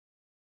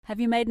Have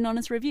you made an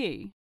honest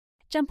review?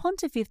 Jump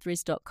onto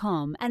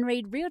fifthwrist.com and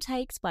read real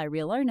takes by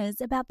real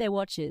owners about their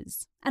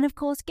watches. And of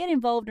course, get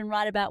involved and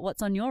write about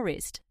what's on your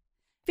wrist.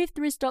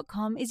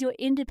 Fifthwrist.com is your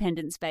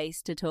independent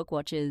space to talk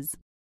watches.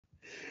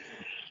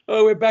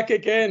 Oh, we're back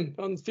again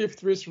on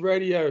Fifth Wrist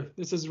Radio.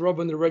 This is Rob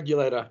and the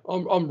Regulator.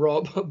 I'm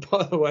Rob,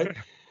 by the way.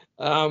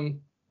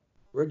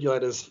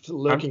 Regulator's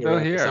lurking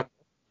around. Here.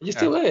 You're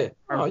still there?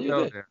 I'm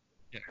you're there.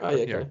 Yeah, oh,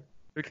 yeah, okay.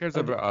 Who cares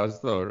about us,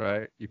 though,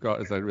 right? You've got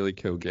us a really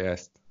cool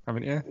guest,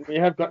 haven't you? We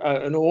have got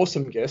an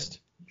awesome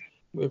guest.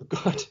 We've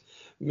got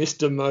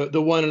Mr. Mo,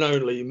 the one and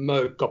only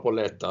Mo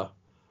Copoletta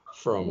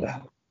from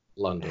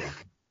London.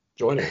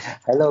 Join us.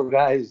 Hello,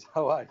 guys.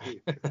 How are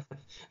you?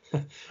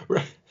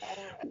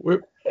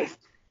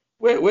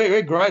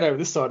 We're great over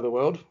this side of the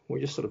world.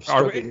 We're just sort of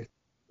struggling.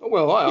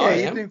 Well, I am.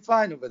 You're doing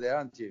fine over there,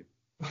 aren't you?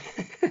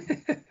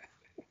 It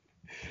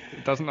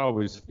doesn't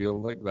always feel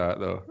like that,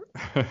 though.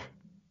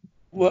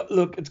 Well,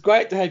 look, it's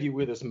great to have you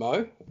with us,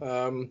 Mo.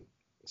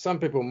 Some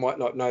people might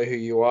not know who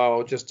you are.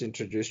 I'll just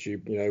introduce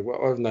you. You know,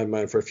 I've known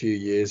Mo for a few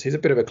years. He's a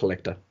bit of a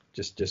collector.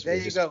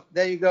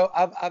 There you go.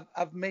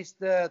 I've missed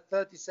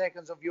 30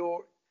 seconds of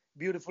your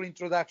beautiful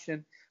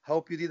introduction.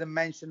 Hope you didn't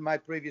mention my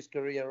previous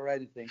career or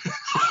anything.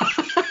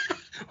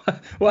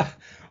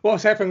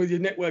 What's happened with your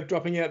network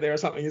dropping out there or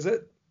something? Is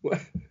it?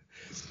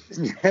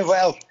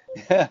 Well,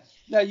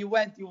 no, you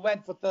went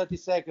for 30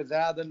 seconds.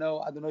 I don't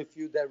know if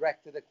you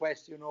directed a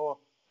question or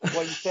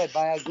what you said,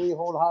 but I agree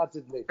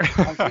wholeheartedly.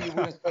 I'm sure you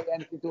wouldn't say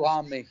anything to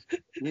harm me,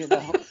 you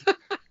know.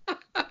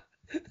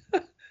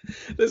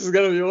 This is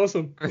going to be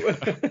awesome.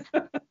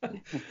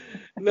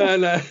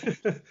 No.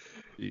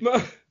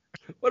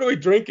 What are we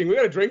drinking? We've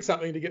got to drink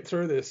something to get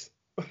through this.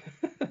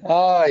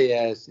 Oh,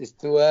 yes. It's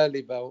too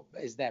early, but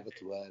it's never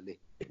too early.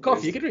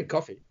 Coffee. You can drink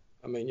coffee.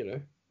 I mean, you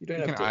know, you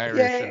don't have to.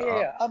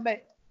 Yeah. I'm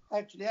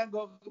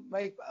going to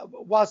make,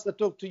 whilst I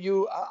talk to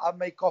you, I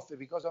make coffee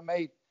because I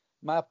made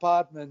my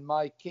apartment,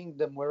 my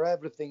kingdom, where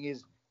everything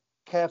is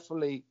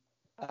carefully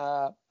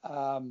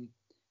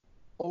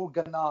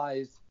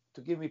organized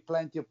to give me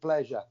plenty of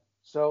pleasure.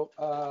 So,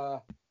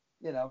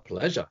 you know.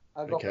 Pleasure.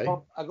 I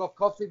got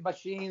coffee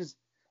machines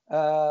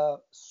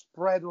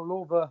spread all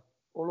over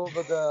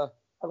the.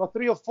 I got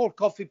 3 or 4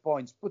 coffee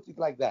points. Put it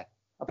like that.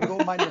 I put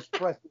all my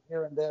Nespresso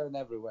here and there and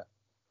everywhere.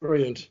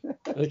 Brilliant.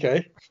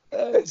 Okay.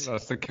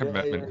 That's a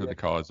commitment to the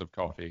cause of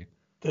coffee.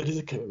 That is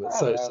a commitment.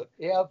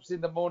 It helps in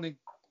the morning.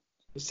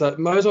 So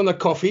Mo's on the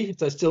coffee.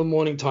 It's still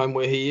morning time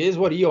where he is.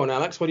 What are you on,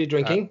 Alex? What are you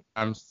drinking?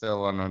 I'm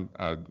still on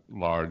a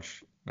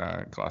large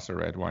glass of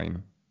red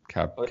wine,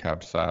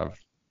 Cab Sav,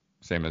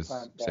 same as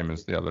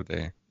the other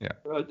day. Yeah.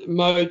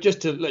 Mo, just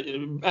to let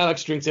you,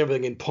 Alex drinks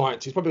everything in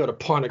pints. He's probably got a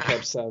pint of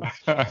Cab Sav.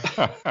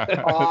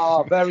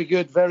 Oh, very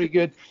good, very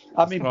good.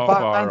 I mean,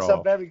 pints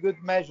are very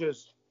good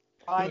measures.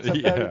 Pints are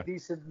very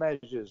decent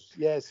measures.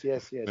 Yes.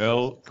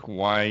 Milk,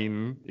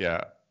 wine,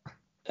 yeah.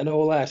 And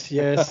all that,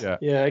 yes.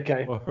 Yeah,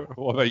 okay.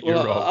 What about you,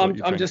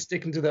 Rob? I'm just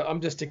sticking with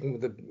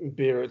the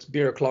beer. It's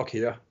beer o'clock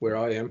here where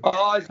I am.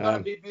 Oh, it's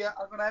gonna be beer.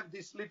 I'm gonna have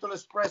this little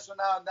espresso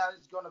now, and then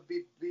it's gonna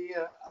be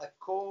beer, a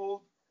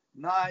cold,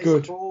 nice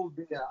cold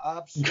beer.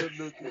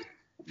 Absolutely.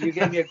 You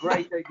gave me a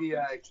great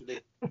idea, actually.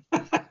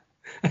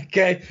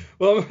 Okay.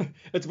 Well,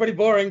 it's pretty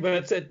boring,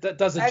 but it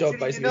does the job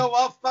basically. You know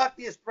what? Fuck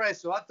the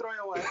espresso. I'll throw it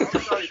away.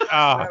 I'm sorry.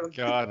 Oh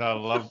God, I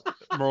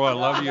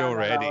love you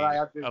already. No,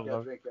 I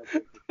drink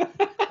it.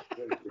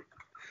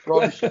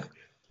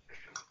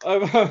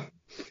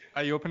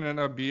 Are you opening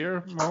a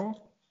beer, Mo?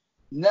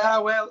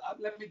 No, well,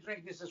 let me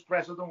drink this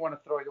espresso. I don't want to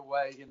throw it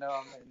away, you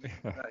know.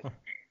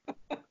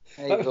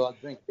 There you go. I'll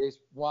drink this.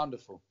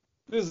 Wonderful.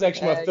 This is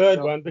actually my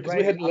third one because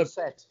we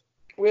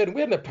had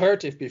an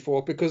aperitif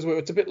before because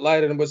it's a bit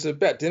late and it was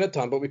about dinner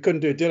time, but we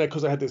couldn't do dinner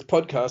because I had this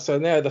podcast. So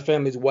now the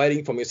family's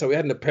waiting for me. So we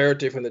had an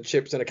aperitif and the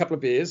chips and a couple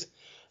of beers.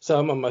 So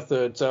I'm on my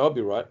third, so I'll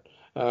be right.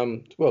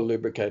 It's well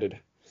lubricated.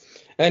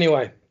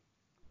 Anyway.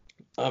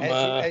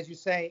 As you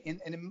say, in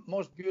the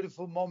most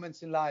beautiful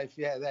moments in life,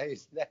 that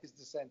is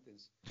the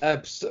sentence.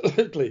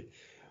 Absolutely.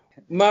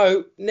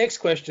 Mo, next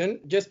question,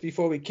 just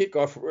before we kick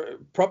off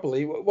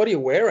properly, what are you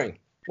wearing?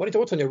 What's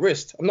on your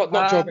wrist? I'm not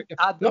sure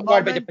about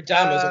worried about your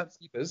pajamas or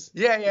slippers.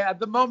 Yeah, at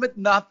the moment,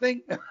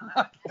 nothing.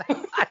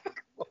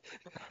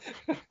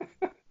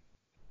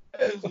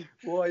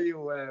 What are you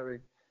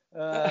wearing?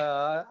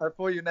 I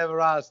thought you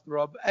never asked,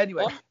 Rob.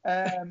 Anyway,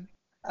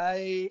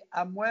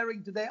 I'm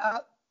wearing today.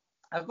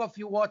 I've got a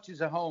few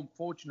watches at home,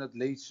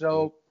 fortunately.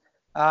 So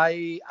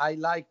I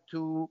like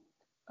to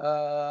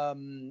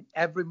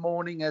every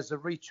morning as a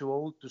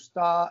ritual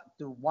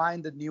to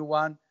wind a new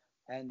one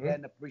and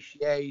then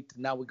appreciate.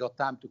 Now we got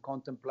time to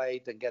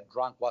contemplate and get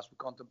drunk whilst we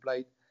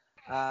contemplate.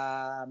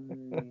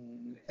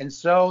 And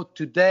so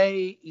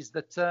today is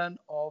the turn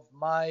of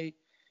my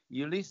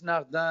Ulysse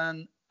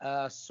Nardin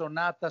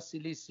Sonata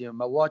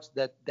Silesium, a watch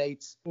that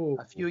dates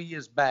a few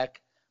years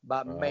back,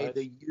 but made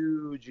a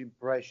huge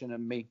impression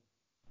on me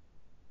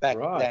back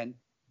then.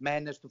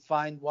 Managed to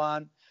find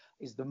one.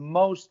 It's the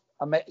most,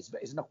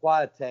 it's an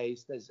acquired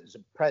taste. It's a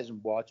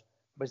present watch,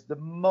 but it's the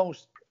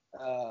most,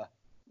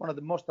 one of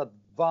the most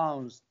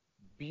advanced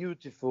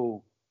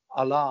beautiful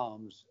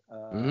alarms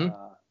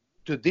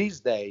to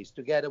these days,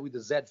 together with the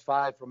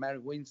Z5 from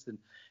Eric Winston.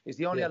 It's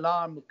the only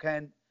alarm who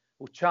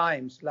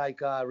chimes like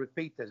a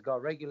repeater. It's got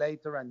a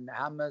regulator and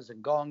hammers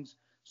and gongs,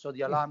 so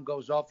the alarm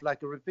goes off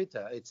like a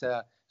repeater. It's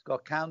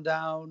got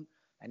countdown,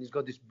 and it's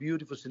got this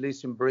beautiful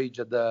silicium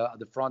bridge at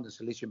the front, the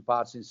silicium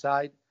parts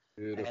inside.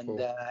 Beautiful.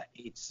 And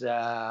it's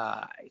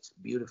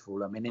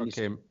beautiful. I mean, it's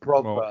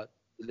proper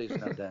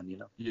listener then, you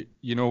know.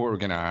 You know what we're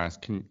gonna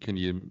ask? Can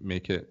you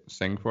make it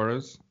sing for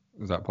us?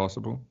 Is that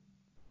possible?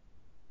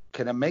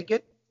 Can I make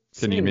it?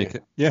 Can you make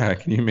it? Yeah.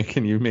 Can you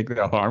make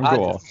the alarm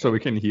go off so we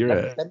can hear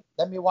it?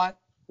 Let me wind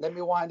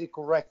it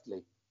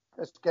correctly.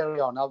 Let's carry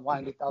on. I'll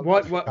wind it.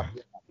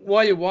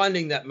 While you're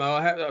winding that, Mo,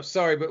 I'm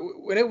sorry, but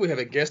whenever we have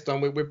a guest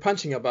on, we're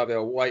punching above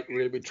our weight.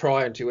 Really, we're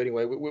trying to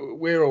anyway.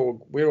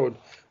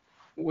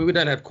 We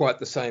don't have quite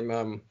the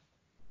same.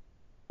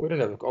 We don't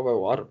have.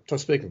 I'm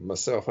speaking for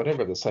myself. I don't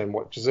have the same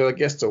watches. Our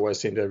guests always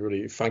seem to have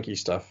really funky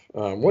stuff.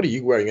 What are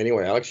you wearing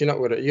anyway, Alex? You're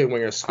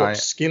wearing a Scotch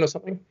skin or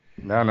something?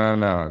 No.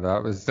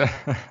 That was.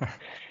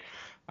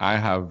 I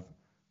have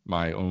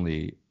my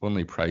only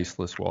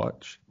priceless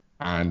watch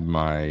and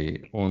my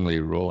only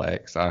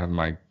Rolex. I have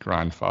my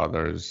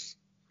grandfather's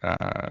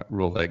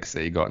Rolex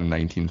that he got in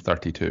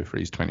 1932 for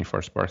his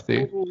 21st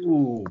birthday.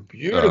 Ooh,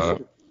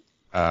 beautiful.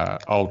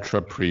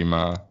 Ultra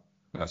Prima.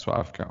 That's what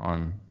I've got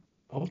on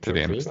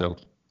today. I'm still.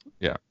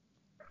 Yeah.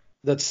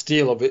 That's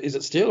steel of it. Is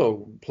it steel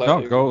or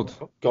plastic? No,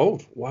 gold.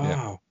 Gold.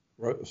 Wow.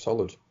 Yeah.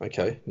 Solid.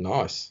 Okay.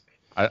 Nice.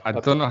 I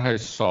don't know how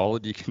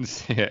solid you can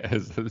say it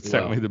is.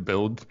 Certainly the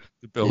build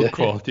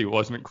quality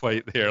wasn't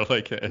quite there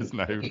like it is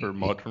now for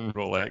modern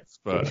Rolex,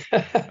 but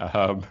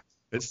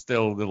it's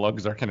still, the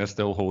lugs are kind of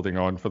still holding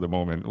on for the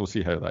moment. We'll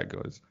see how that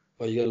goes.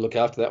 Well, you got to look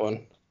after that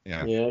one.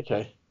 Yeah. Yeah.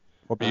 Okay.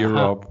 What about you,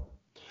 Rob?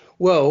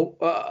 Well,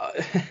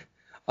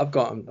 I've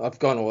gone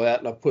all out,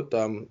 and I've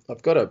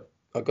got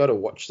a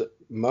watch that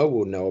Mo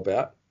will know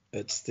about.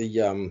 It's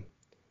the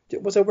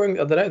was I wearing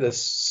the other day? The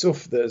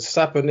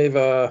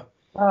Saponeva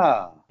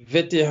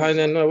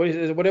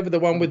Vettihainen, whatever, the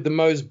one with the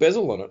Mo's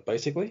bezel on it,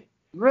 basically.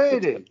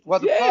 Really?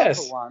 What, the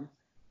purple one?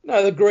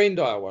 No, the green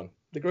dial one.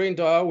 The green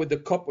dial with the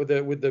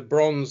with the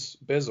bronze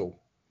bezel.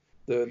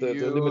 The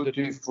limited.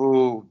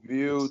 Beautiful.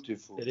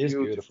 It is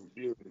beautiful.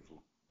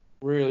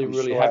 Really,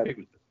 really happy with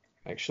it,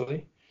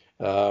 actually.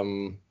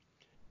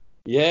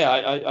 Yeah,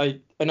 I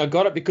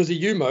got it because of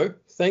you, Mo.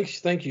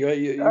 Thank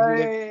you.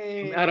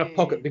 I'm out of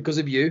pocket because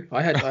of you.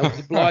 I was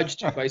obliged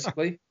to,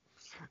 basically.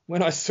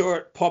 When I saw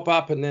it pop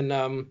up, and then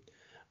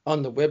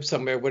on the web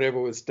somewhere,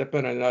 whatever, with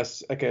Stepan, and I've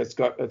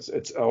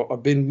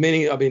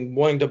been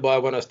wanting to buy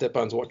one of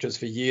Stepan's watches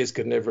for years,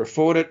 could never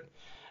afford it.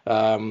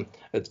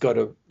 It's got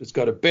a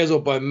bezel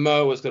by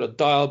Mo, it's got a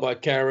dial by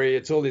Carey.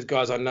 It's all these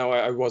guys I know.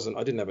 I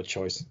didn't have a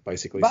choice,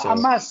 basically. But so. I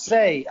must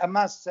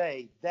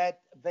say that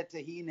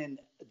Vettihainen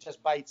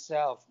just by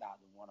itself, now I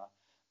don't wanna.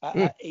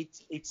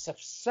 It's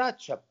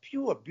such a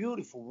pure,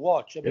 beautiful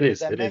watch. I mean, it is.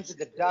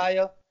 The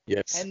dial.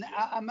 Yes. And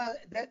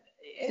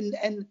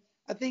and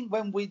I think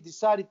when we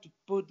decided to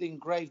put the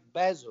engraved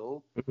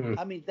bezel,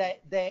 I mean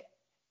they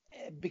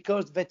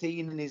because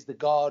Vettihainen is the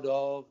god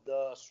of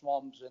the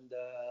swamps and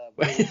the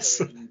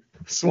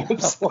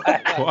swamps. What?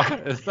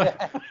 Is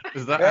that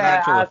an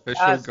actual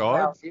official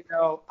god?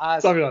 Well,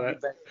 something like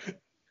that.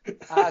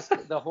 Ask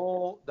the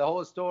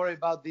whole story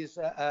about this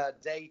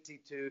deity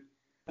to.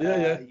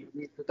 You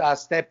need to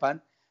ask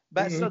Stepan.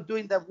 But so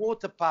doing the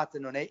water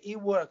pattern on it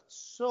worked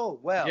so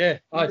well. Yeah,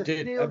 I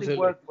did. Steel, it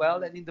worked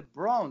well, and in the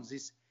bronze,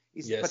 it's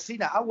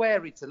patina. I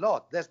wear it a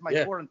lot. That's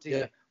my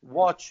quarantine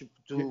watch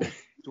to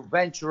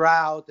venture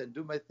out and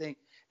do my thing.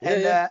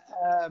 And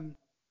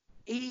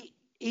he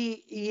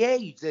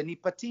aged and he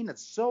patinaed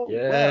so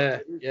well.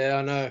 Yeah,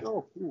 I know.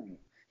 So cool.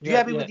 Do you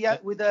have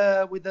it with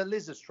the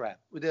lizard strap,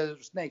 with the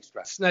snake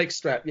strap? Snake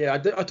strap. Yeah, I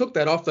took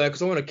that off though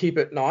because I want to keep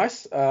it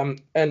nice. And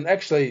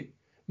actually.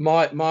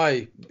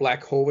 My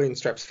black Horween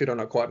straps fit on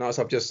it quite nice.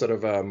 I've just sort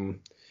of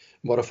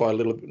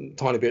modified a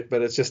tiny bit,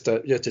 but it's just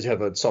you have to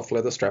have a soft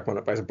leather strap on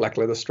it, basically a black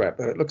leather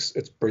strap, and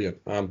it's brilliant.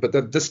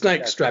 But the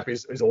snake strap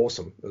is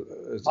awesome.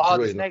 It's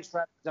the snake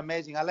strap is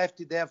amazing. I left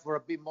it there for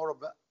a bit more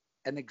of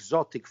an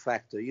exotic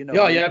factor, you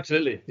know. Yeah,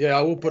 absolutely. Yeah,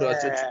 I will put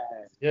it.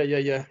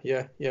 Yeah.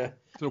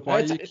 So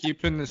why are you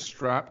keeping the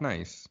strap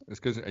nice? It's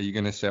because, are you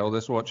going to sell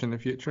this watch in the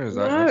future?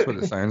 That's what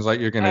it sounds like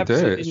you're going to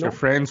do. It's your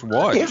friend's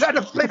watch. You're going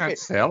to flip it.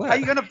 Sell it. Are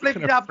you going to flip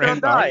it after I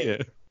die?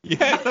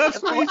 Yeah,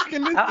 that's what he's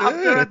going to do.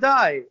 After I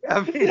die. I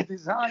mean,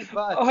 design,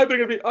 but... I'm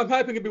hoping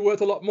it'll be worth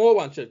a lot more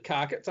once you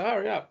cark it. So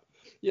hurry up.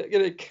 Yeah,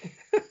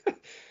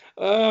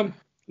 No.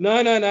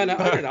 I don't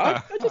know.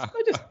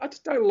 I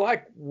just don't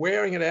like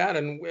wearing it out,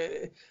 and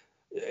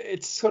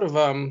it's sort of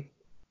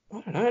I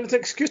don't know. It's an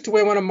excuse to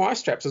wear one of my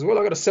straps as well.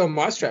 I've got to sell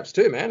my straps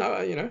too, man.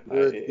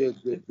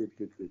 Good.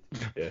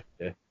 Yeah.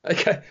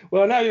 Okay.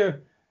 Well, I know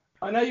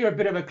you're a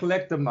bit of a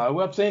collector, Mo.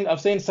 Well, I've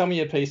seen some of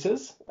your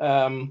pieces.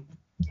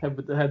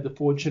 Had the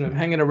fortune of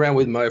hanging around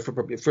with Mo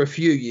for a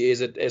few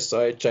years at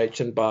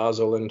SIHH and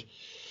Basel and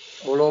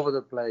all over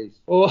the place.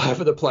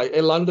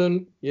 In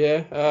London,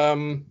 yeah.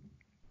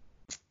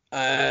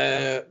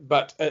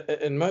 but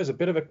and Mo's a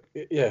bit of a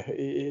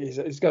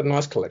he's got a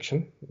nice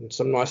collection and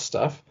some nice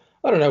stuff.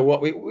 I don't know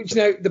what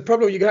the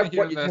problem you have.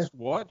 Hear this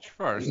watch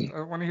first.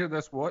 I want to hear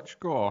this watch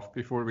go off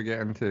before we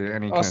get into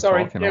any kind of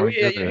talking.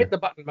 Hit the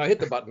button, Mo. Hit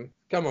the button.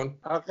 Come on.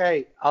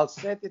 Okay, I'll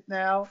set it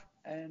now,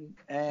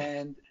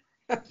 and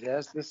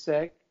just a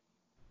sec.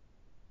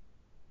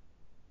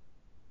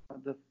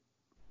 What the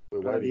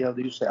hell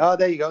do you say? Oh,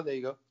 there you go. There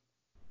you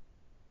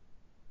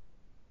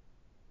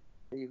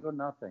go.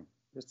 Nothing.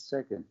 Just a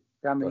second.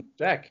 Coming.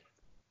 Jack.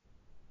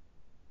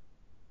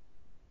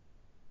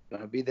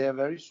 Gonna be there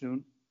very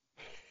soon.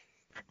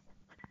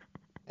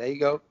 There you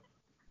go.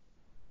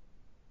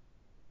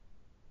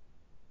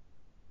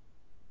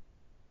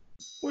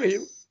 Where are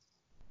you?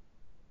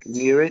 Can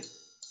you hear it?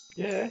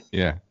 Yeah.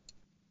 Yeah.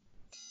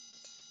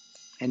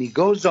 And it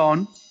goes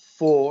on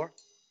for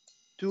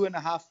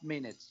 2.5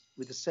 minutes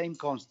with the same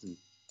constant.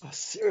 Oh,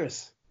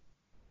 serious?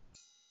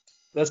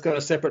 That's got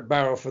a separate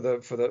barrel for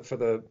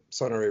the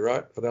sonnery,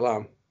 right? For the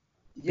alarm.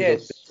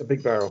 Yes. It's a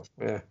big barrel.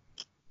 Yeah.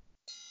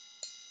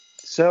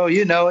 So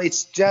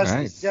it's just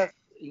nice. it's just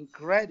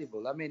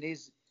incredible. I mean,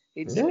 it's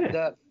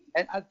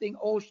and I think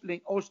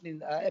Oshling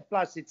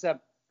plus it's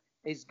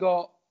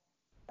got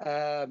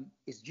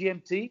it's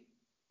GMT,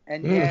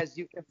 and yes,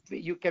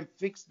 you can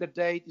fix the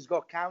date. It's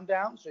got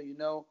countdown, so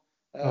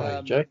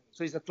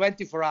so it's a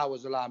 24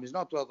 hours alarm. It's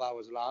not 12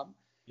 hours alarm.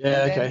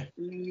 Yeah, and okay.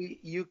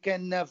 You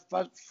can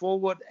fast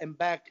forward and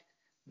back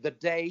the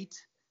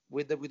date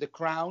with the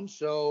crown,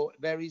 so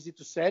very easy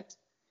to set.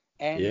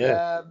 And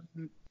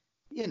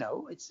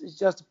it's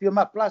just a pure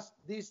map. Plus,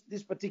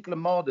 this particular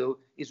model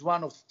is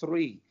one of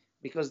 3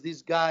 because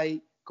this guy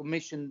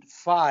commissioned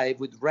 5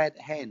 with red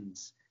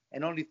hands,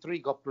 and only 3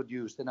 got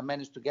produced, and I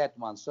managed to get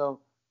one. So.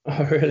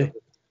 Oh, really?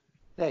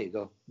 There you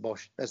go,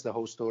 Bosch. That's the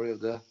whole story of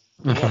the.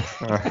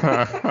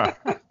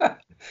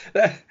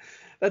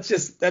 That's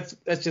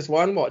just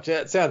one watch.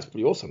 Yeah, it sounds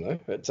pretty awesome though.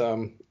 It's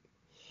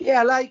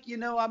Yeah,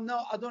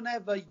 I don't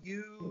have a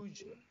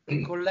huge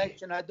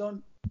collection. I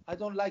don't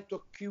like to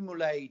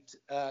accumulate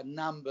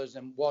numbers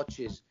and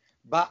watches,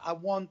 but I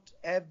want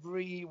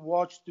every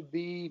watch to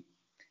be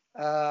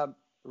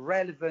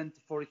relevant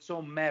for its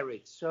own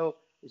merit. So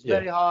it's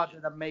very hard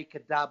that I make a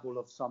double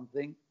of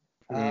something.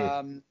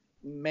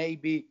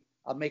 Maybe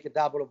I'll make a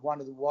double of one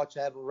of the watch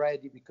I have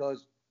already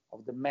because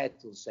of the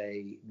metal,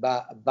 say,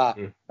 but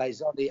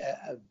it's only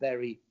a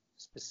very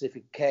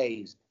specific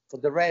case. For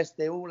the rest,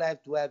 they all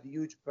have to have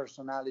huge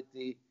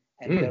personality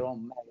and their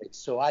own merit.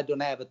 So I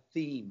don't have a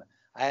theme.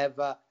 I have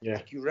a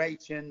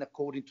curation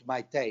according to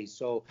my taste.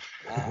 So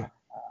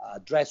a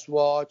dress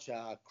watch,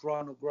 a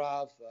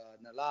chronograph,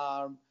 an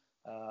alarm,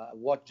 a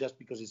watch just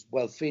because it's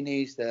well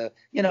finished.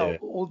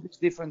 All these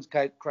different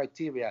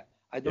criteria.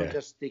 I don't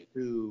just stick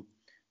to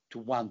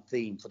one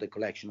theme for the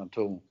collection at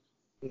all.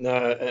 No,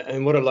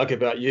 and what I like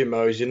about you,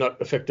 Mo, is you're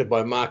not affected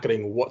by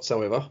marketing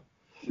whatsoever.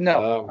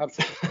 No.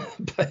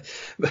 But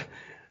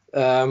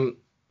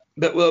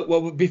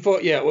before,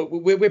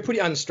 we're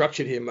pretty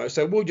unstructured here, Mo.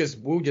 So we'll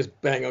just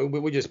bang on.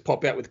 We'll just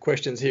pop out with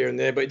questions here and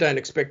there, but don't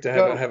expect to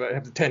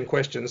have 10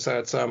 questions. So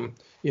it's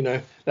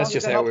that's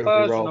just how we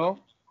roll.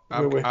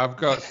 I've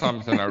got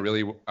something I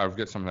really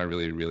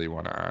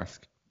want to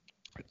ask.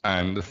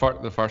 And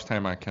the first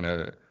time I kind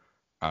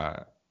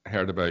of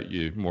heard about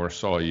you,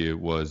 saw you,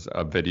 was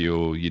a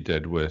video you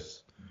did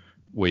with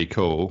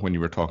Waco when you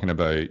were talking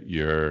about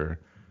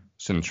your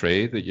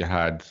Centray that you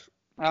had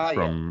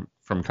from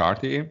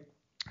Cartier.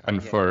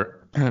 And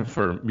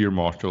for mere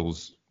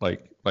mortals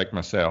like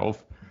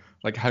myself,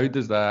 how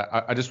does that?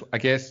 I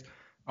guess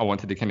I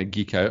wanted to kind of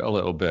geek out a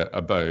little bit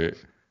about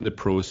the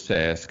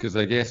process, because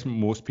I guess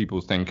most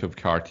people think of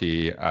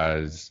Cartier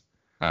as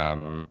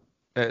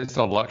it's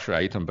a luxury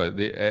item, but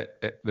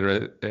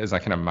there is a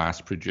kind of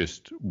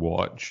mass-produced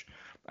watch,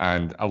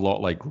 and a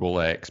lot like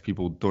Rolex,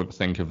 people don't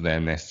think of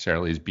them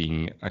necessarily as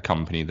being a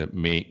company that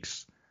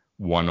makes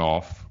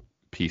one-off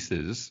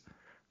pieces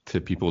to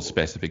people's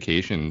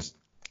specifications.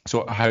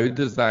 So how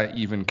does that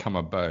even come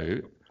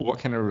about? What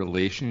kind of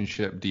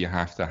relationship do you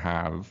have to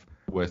have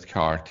with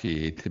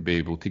Cartier to be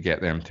able to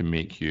get them to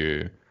make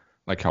you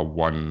like a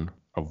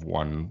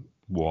one-of-one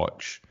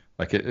watch?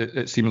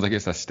 It seems like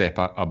it's a step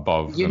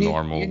above the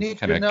normal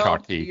kind of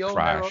Cartier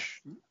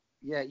crash.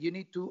 You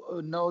need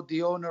to know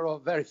the owner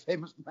of a very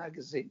famous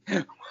magazine.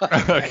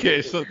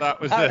 Okay, so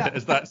that was it.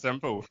 Is that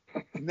simple?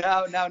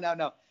 No.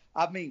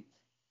 I mean,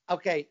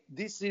 okay,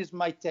 this is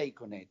my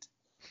take on it.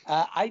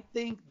 I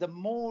think the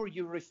more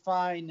you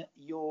refine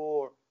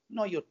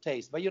not your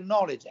taste, but your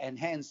knowledge, and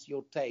hence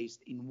your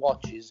taste in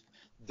watches,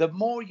 the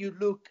more you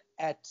look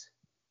at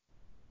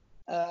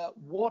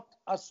what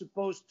are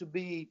supposed to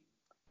be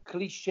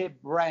cliche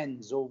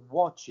brands or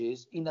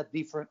watches on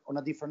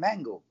a different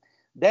angle.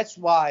 That's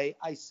why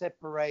I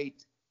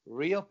separate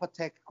real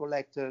Patek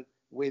collector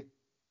with,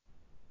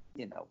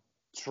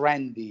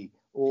 trendy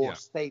or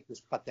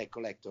status Patek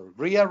collector.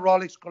 Real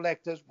Rolex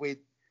collectors with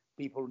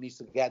people who needs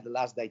to get the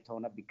last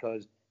Daytona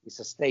because it's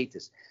a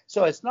status.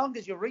 So as long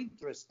as your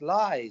interest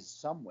lies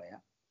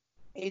somewhere,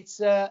 it's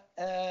you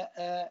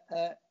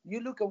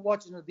look at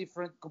watch in a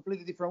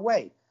completely different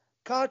way.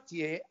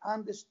 Cartier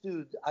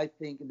understood, I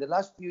think, in the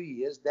last few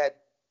years that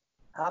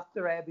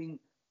after having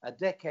a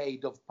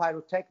decade of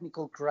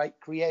pyrotechnical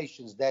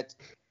creations that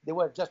they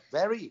were just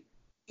very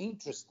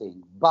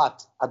interesting,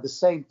 but at the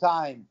same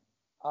time,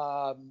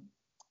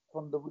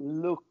 from the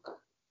look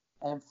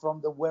and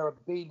from the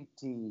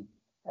wearability,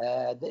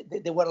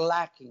 they were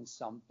lacking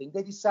something.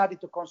 They decided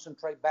to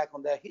concentrate back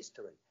on their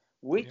history,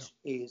 which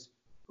is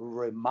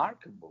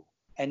remarkable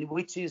and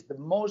which is the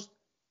most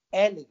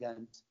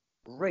elegant,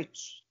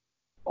 rich,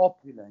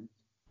 opulent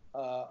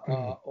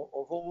of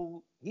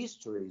all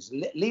histories,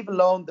 leave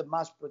alone the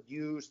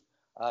mass-produced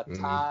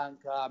tank,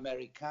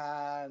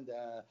 American,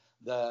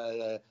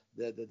 the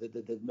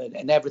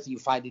and everything you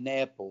find in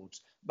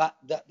airports. But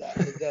the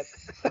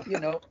you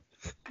know,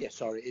 yeah,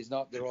 sorry, it's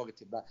not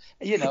derogative, but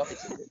you know,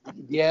 it's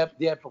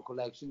the airport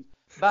collection.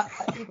 But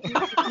if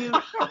you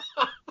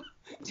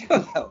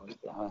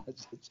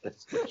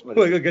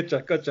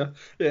Gotcha.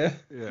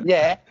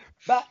 Yeah.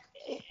 But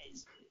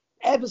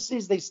ever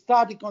since they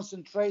started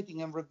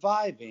concentrating and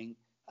reviving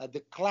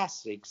the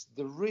classics,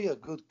 the real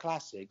good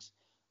classics,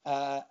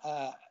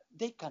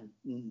 they can.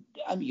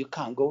 I mean, you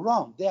can't go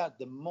wrong. They are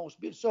the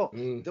most beautiful.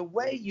 So the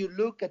way you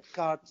look at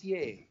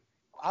Cartier,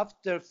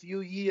 after a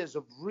few years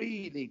of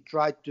really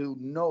try to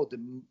know the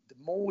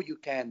more you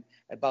can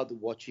about the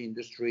watch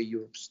industry,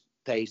 your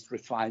taste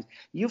refined,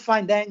 you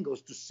find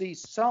angles to see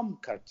some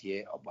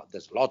Cartier. But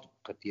there's a lot of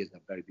Cartiers that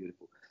are very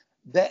beautiful.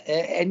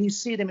 And you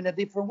see them in a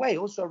different way.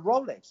 Also, a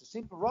Rolex, a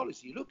simple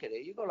Rolex, you look at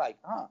it, you go like,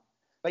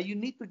 but you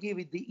need to give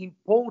it the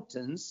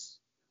importance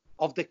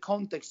of the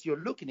context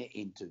you're looking it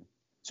into.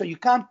 So you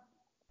can't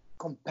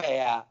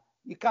compare,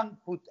 you can't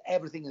put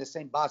everything in the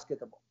same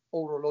basket of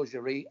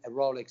horlogerie, a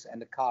Rolex,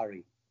 and a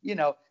Cari. You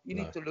know, you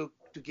need to look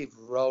to give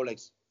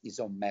Rolex its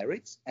own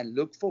merits and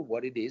look for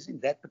what it is in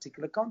that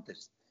particular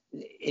context.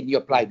 And you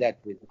apply that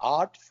with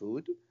art,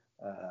 food,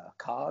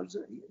 cars,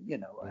 you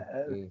know.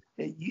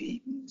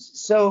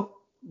 So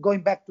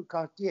going back to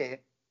Cartier,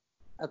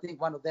 I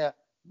think one of their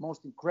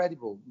most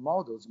incredible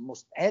models,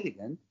 most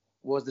elegant,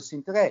 was the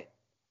Cintré.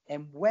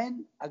 And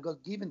when I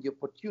got given the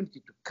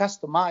opportunity to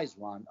customize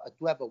one,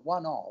 to have a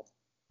one-off,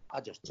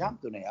 I just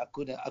jumped on it. I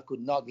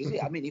could not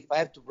resist. I mean, if I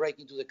have to break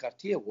into the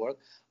Cartier world,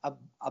 I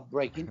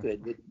break into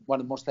it with one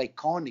of the most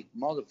iconic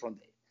models from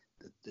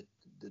the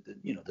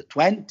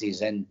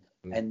 20s,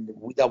 and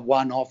with a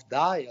one-off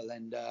dial,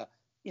 and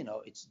you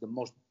know, it's the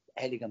most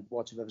elegant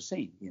watch I've ever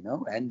seen. You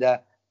know, and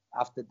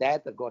after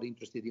that, I got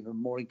interested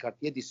even more in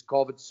Cartier.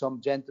 Discovered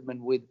some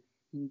gentlemen with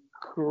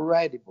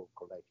incredible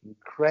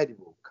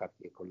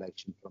Cartier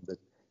collection from the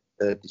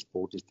 30s,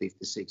 40s,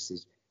 50s,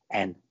 60s,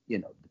 and you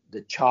know,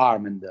 the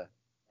charm and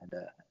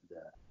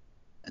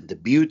the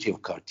beauty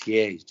of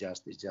Cartier is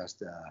just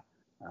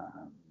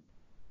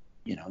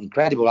you know,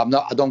 incredible.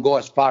 I don't go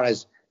as far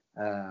as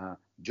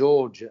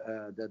George,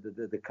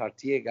 the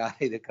Cartier guy,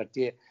 the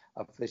Cartier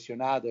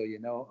aficionado, you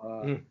know.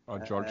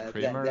 George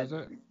Kramer, is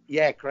it?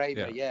 Yeah,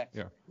 Kramer, yeah.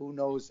 Who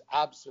knows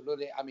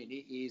absolutely. I mean,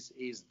 he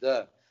is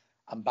the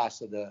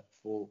ambassador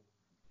for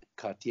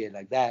Cartier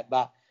like that.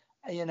 But,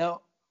 you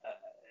know,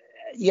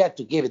 you have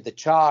to give it the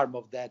charm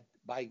of that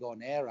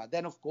bygone era.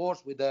 Then, of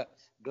course, with the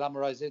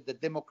glamorization, the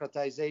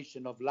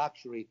democratization of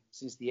luxury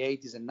since the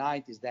 80s and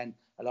 90s, then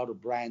a lot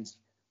of brands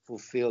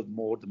fulfilled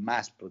more the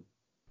mass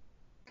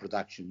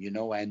production, you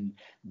know, and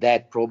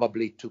that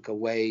probably took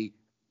away.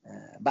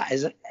 But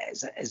as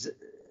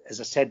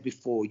I said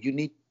before, you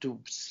need to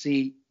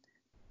see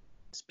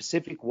a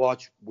specific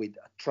watch with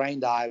a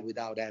trained eye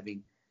without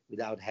having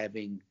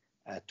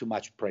too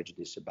much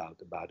prejudice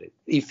about it.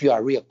 If you are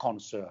a real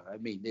connoisseur, I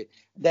mean,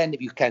 then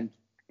if you can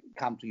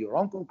come to your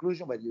own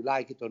conclusion whether you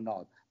like it or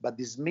not. But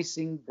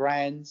dismissing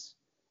brands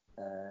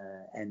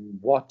and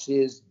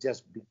watches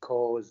just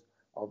because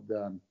of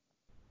the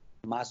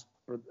mass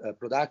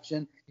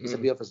production is a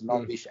bit of a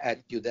snobbish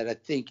attitude that I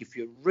think if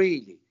you're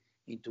really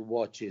into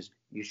watches,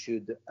 you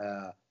should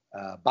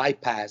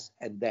bypass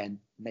and then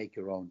make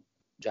your own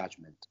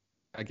judgment.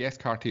 I guess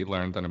Cartier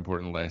learned an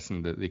important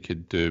lesson that they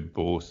could do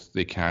both.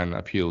 They can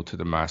appeal to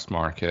the mass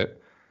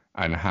market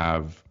and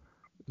have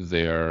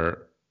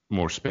their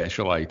more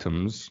special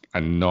items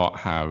and not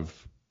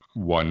have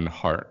one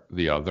hurt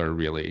the other,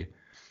 really,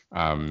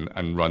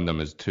 and run them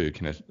as two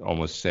kind of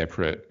almost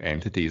separate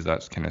entities.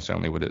 That's kind of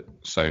certainly what it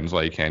sounds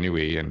like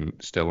anyway, and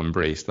still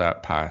embrace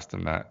that past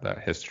and that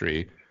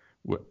history,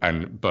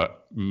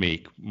 but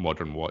make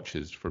modern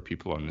watches for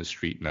people on the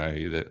street now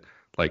that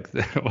like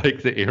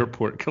the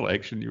airport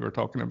collection you were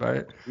talking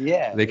about.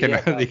 Yeah, they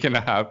can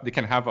have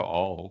it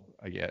all,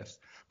 I guess.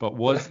 But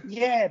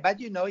but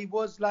you know, it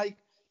was like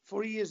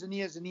for years and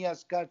years and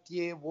years,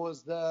 Cartier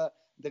was the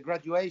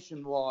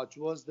graduation watch,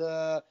 was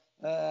the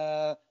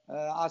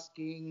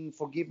asking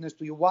forgiveness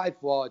to your wife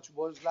watch,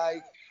 was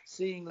like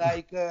seeing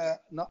like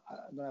no, I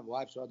don't have a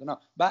wife, so I don't know.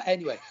 But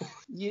anyway,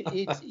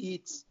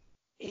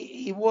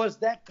 it was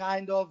that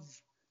kind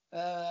of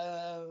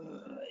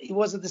it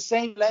was at the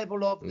same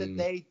level of the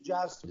date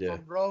just from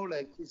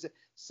Rolex. It's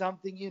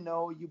something,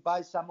 you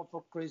buy something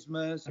for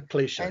Christmas. A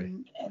cliche.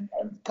 And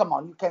come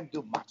on, you can't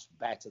do much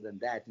better than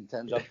that in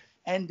terms of.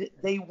 And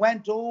they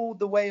went all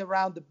the way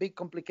around the big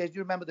complication.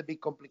 You remember the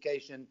big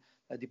complication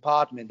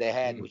department they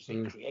had, which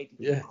they created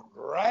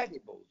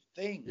incredible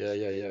things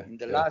in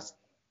the last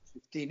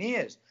 15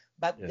 years.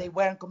 But they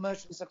weren't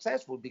commercially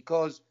successful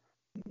because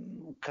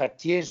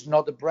Cartier is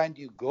not the brand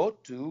you go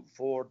to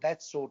for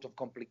that sort of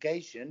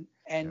complication.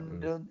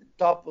 And on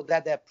top of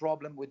that, they have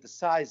problem with the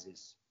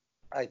sizes,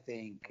 I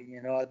think.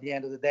 At the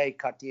end of the day,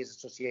 Cartier is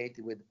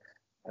associated with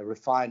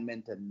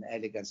refinement and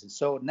elegance. And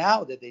so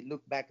now that they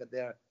look back at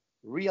their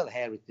real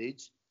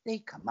heritage, they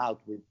come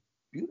out with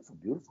beautiful,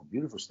 beautiful,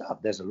 beautiful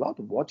stuff. There's a lot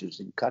of watches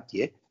in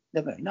Cartier.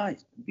 They're very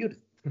nice and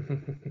beautiful.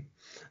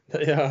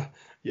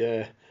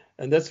 Yeah.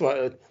 And that's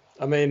why,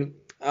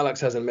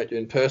 Alex hasn't met you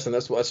in person.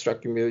 That's what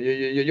struck me.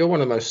 You're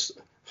one of the most,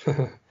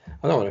 I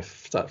don't want to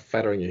start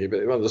flattering you here,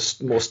 but one of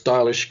the more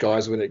stylish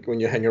guys when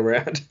you hang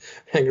around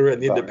the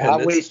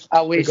independents.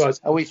 I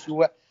wish you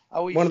were.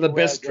 One of the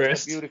best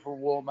dressed. A beautiful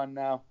woman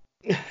now.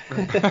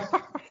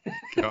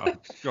 God,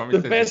 the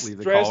best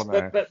dressed,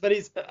 but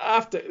he's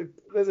after.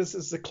 This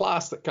is the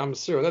class that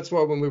comes through, and that's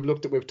why when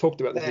we've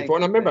talked about this before.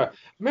 And I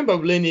remember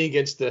leaning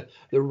against the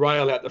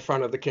rail out the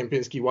front of the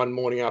Kempinski one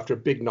morning after a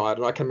big night,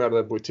 and I came out of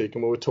the boutique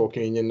and we were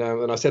talking, and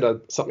I said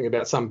something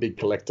about some big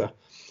collector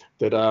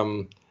that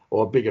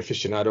or a big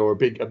aficionado or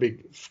a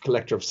big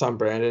collector of some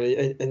brand,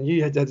 and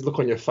you had that look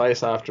on your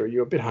face after you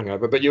were a bit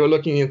hungover, but you were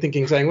looking and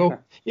thinking, saying, well,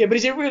 yeah, but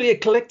is he really a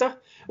collector,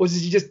 or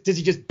does he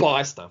just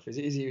buy stuff? Is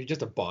he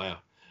just a buyer?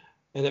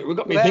 And it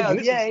got me thinking.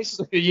 This is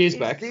a few years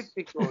back. It's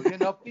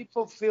difficult,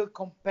 people feel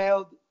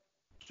compelled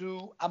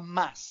to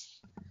amass,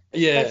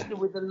 especially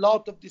with a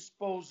lot of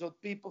disposal.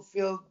 People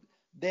feel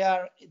they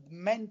are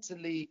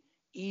mentally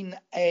in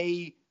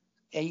a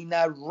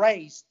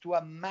race to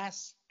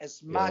amass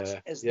as much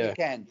as they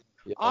can.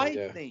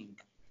 I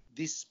think,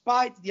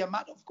 despite the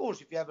amount, of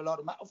course, if you have a lot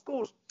of, of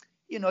course,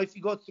 if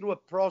you go through a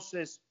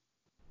process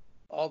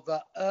of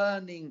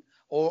earning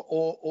or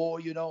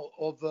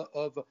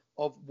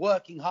of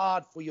working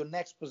hard for your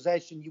next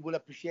possession, you will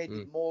appreciate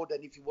it more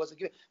than if it was a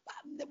given.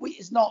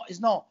 It's not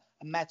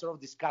a matter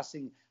of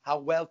discussing how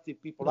wealthy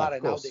people are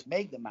and how they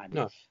make the money.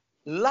 No.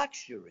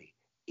 Luxury,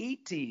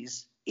 it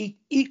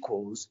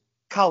equals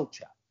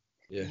culture.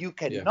 Yeah. You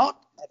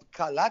cannot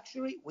have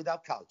luxury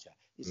without culture.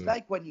 It's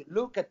like when you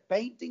look at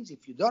paintings,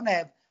 if you don't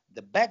have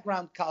the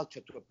background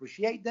culture to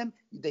appreciate them,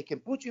 they can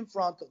put you in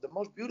front of the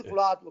most beautiful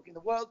artwork in the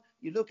world.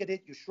 You look at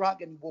it, you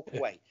shrug and you walk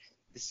away.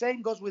 The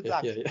same goes with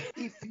luxury.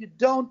 If you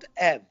don't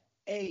have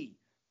a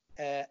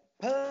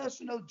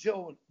personal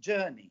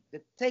journey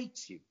that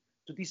takes you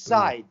to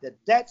decide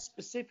that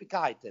specific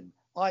item,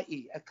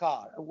 i.e. a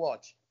car, a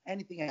watch,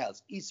 anything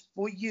else, is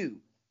for you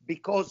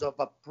because of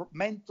a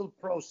mental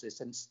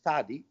process and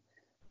study,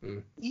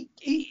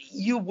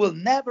 you will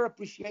never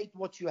appreciate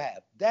what you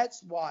have.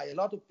 That's why a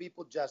lot of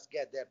people just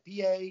get their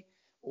PA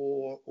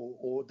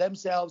or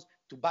themselves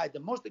to buy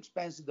the most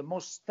expensive, the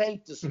most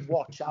status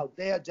watch out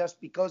there, just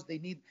because they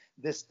need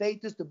the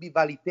status to be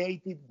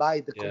validated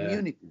by the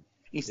community.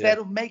 Instead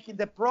of making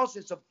the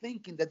process of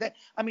thinking that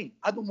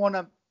I don't want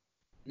to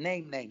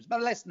name names,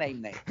 but let's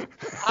name names.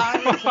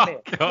 Let's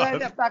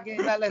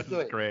do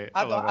it. Great.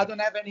 I don't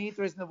have any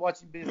interest in the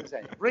watching business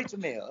anymore.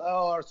 Richard Mille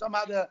or some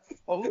other,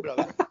 or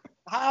Hublot.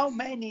 How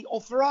many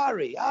of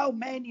Ferrari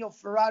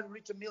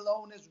Richard Mille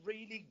owners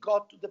really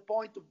got to the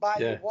point of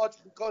buying the watch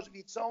because of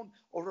its own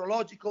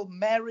horological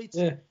merits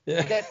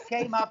that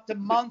came after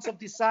months of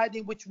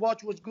deciding which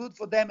watch was good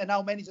for them, and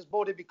how many just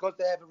bought it because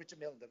they have a Richard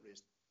Mille on the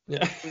wrist?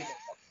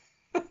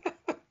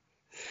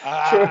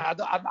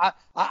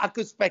 I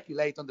could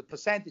speculate on the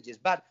percentages,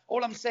 but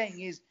all I'm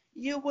saying is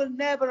you will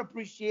never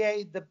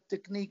appreciate the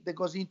technique that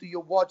goes into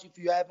your watch if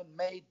you haven't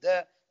made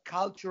the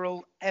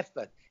cultural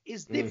effort.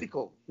 It's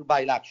difficult to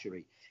buy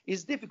luxury.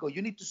 It's difficult.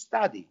 You need to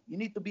study. You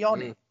need to be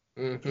on it.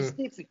 It's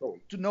difficult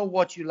to know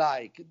what you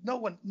like. No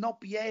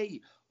PA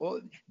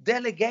or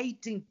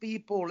delegating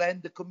people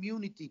and the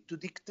community to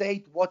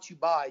dictate what you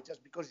buy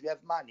just because you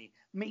have money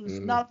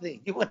means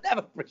nothing. You will never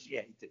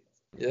appreciate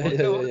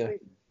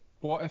it.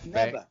 What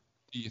effect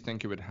do you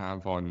think it would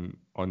have on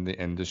the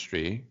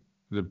industry,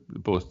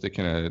 both the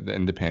kind of the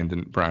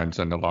independent brands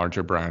and the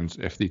larger brands,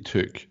 if they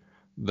took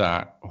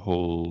that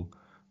whole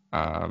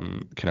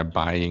kind of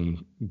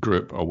buying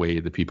group away,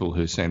 the people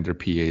who send their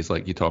PAs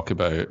like you talk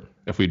about?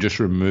 If we just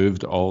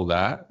removed all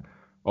that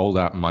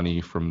money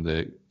from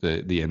the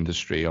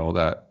industry, all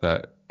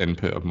that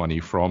input of money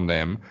from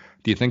them,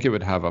 do you think it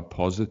would have a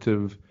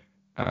positive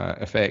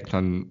effect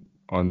on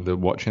the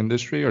watch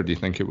industry, or do you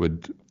think it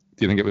would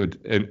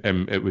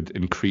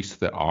increase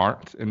the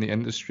art in the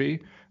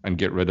industry and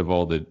get rid of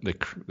all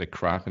the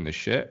crap and the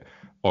shit?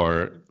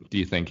 Or do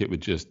you think it would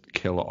just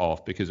kill it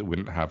off because it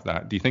wouldn't have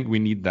that? Do you think we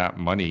need that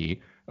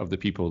money of the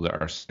people that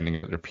are sending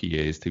out their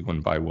PAs to go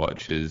and buy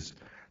watches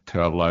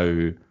to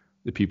allow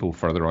the people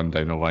further on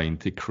down the line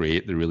to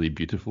create the really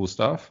beautiful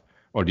stuff?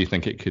 Or do you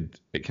think it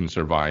can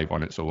survive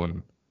on its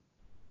own?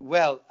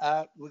 Well,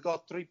 we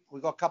got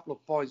a couple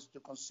of points to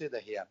consider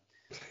here.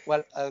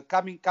 Well,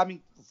 coming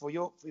for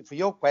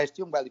your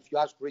question, well, if you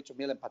ask Richard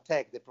Mille and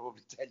Patek, they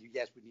probably tell you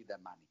yes, we need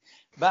that money.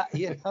 But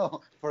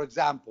for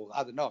example,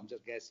 I don't know, I'm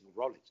just guessing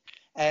Rolex.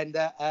 And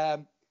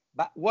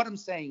but what I'm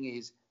saying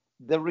is,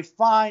 the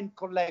refined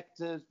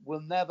collectors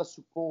will never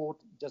support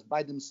just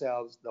by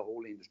themselves the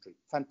whole industry.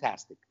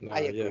 Fantastic. No, I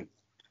agree. Yeah.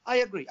 I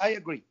agree,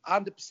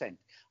 100%.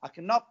 I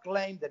cannot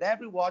claim that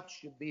every watch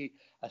should be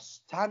a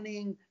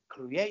stunning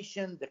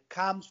creation that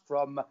comes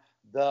from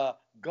the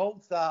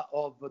Gotha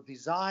of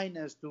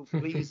designers to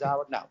please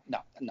our...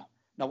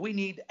 No. We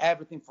need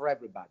everything for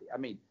everybody. I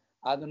mean,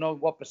 I don't know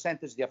what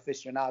percentage the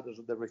aficionados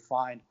of the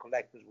refined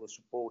collectors will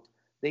support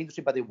the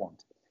industry, but they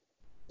won't.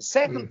 The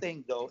second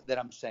thing, though, that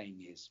I'm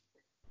saying is,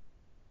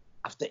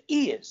 after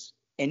years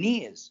and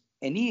years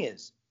and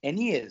years and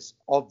years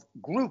of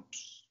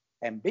groups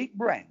and big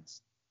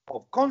brands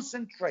of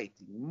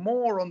concentrating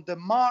more on the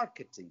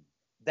marketing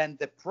than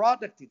the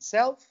product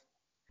itself,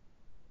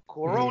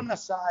 Corona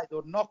side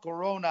or no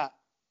Corona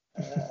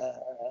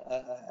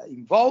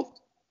involved,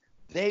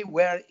 they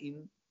were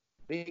in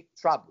big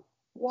trouble.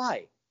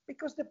 Why?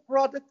 Because the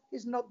product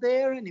is not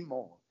there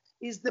anymore.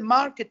 It's the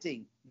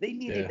marketing. They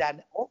needed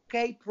an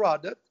okay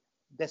product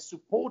that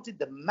supported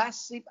the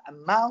massive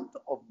amount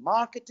of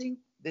marketing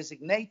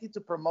designated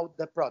to promote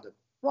the product.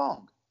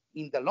 Wrong.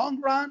 In the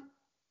long run,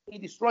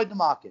 it destroyed the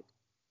market.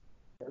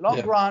 In the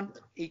long run,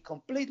 it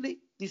completely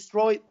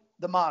destroyed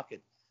the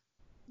market.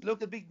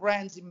 Look at big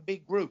brands in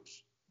big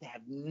groups. They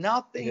have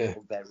nothing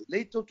or very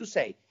little to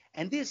say.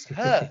 And this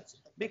hurts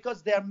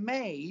because they're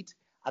made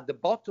at the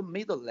bottom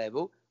middle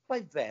level by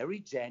very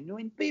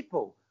genuine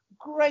people.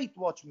 Great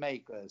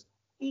watchmakers,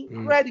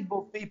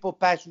 incredible people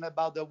passionate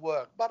about their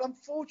work. But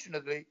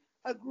unfortunately,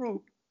 a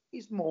group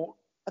is more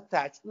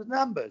attached to the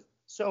numbers.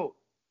 So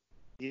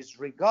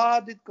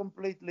disregarded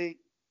completely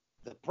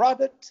the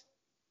product,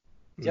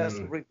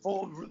 just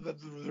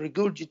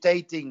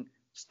regurgitating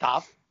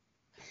stuff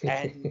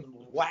and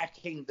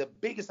whacking the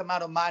biggest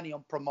amount of money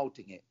on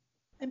promoting it.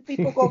 And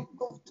people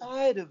got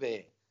tired of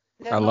it.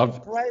 They're not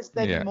impressed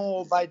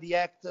anymore by the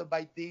actor,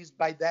 by this,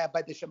 by that,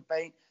 by the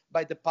champagne,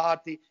 by the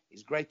party.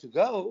 It's great to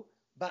go,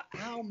 but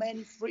how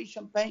many free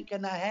champagne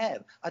can I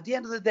have? At the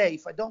end of the day,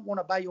 if I don't want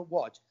to buy your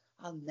watch,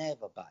 I'll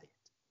never buy it.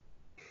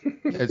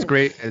 It's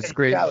great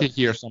to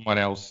hear someone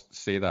else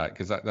say that,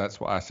 because that's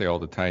what I say all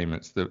the time.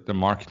 It's the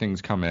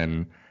marketing's come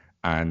in,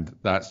 and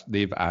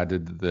they've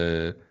added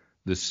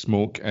the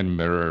smoke and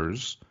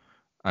mirrors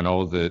and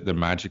all the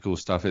magical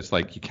stuff. It's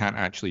like you can't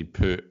actually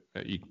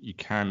you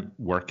can't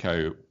work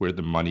out where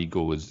the money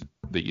goes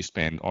that you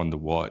spend on the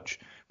watch.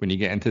 When you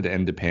get into the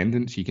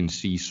independents, you can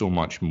see so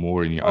much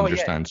more, and you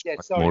understand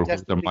more where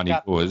the money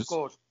goes.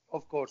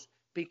 Of course,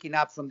 picking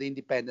up from the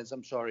independents.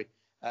 I'm sorry.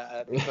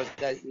 Because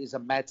that is a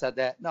matter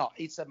that, no,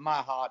 it's at my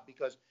heart,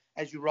 because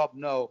as you, Rob,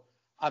 know,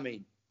 I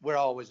mean, we're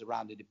always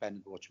around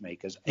independent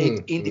watchmakers.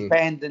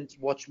 Independent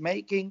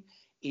watchmaking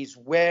is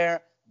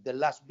where the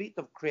last bit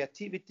of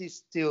creativity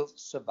still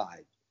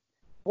survives.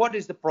 What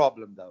is the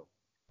problem, though?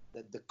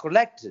 That the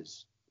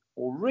collectors,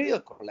 or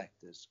real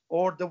collectors,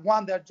 or the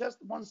one that are just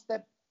one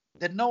step,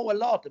 that know a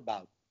lot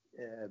about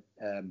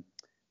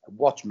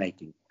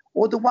watchmaking,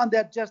 or the one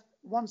that are just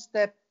one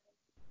step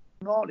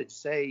knowledge,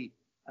 say,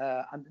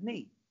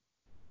 underneath.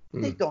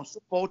 They don't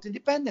support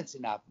independence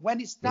enough. When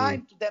it's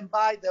time to then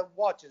buy their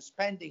watch and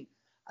spending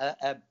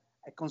a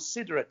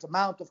considerate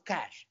amount of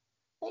cash,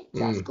 they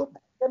just go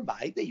back and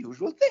buy the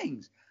usual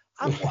things.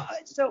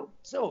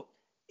 So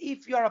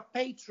if you're a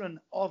patron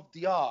of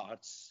the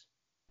arts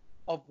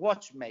of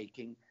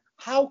watchmaking,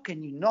 how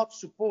can you not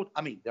support?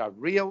 I mean, there are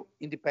real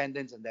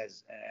independents and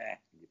there's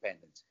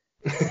independents.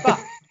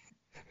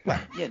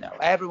 But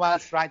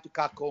everyone's trying to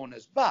cut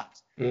corners.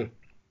 But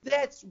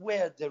that's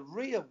where the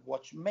real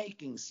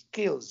watchmaking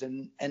skills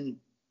and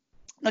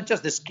not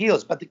just the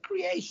skills, but the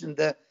creation,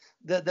 the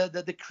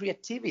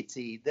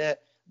creativity, the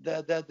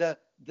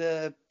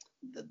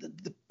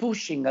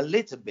pushing a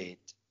little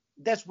bit.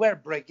 That's where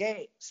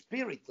Breguet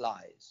spirit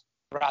lies,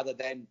 rather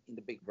than in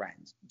the big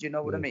brands. Do you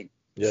know what I mean?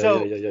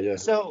 Yeah.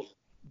 So,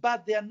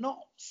 but they're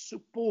not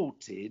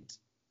supported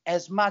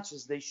as much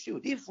as they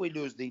should. If we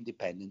lose the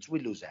independence, we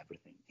lose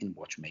everything in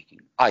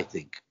watchmaking, I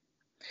think.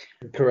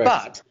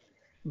 Correct.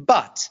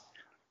 But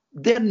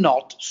they're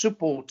not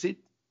supported.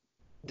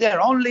 There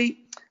are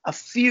only a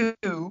few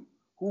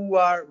who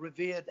are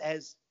revered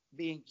as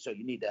being. So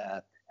you need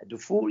a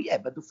Dufour,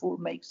 but Dufour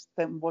makes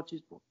 10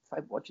 watches,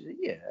 5 watches a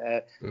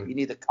year. You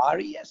need a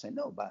Cary, yes, I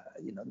know, but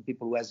the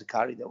people who has a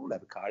Cary, they all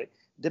have a Cary.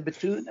 The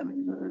Bethune, I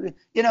mean,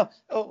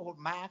 or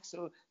Max,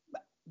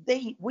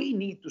 we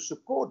need to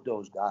support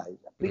those guys,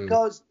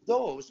 because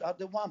those are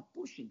the ones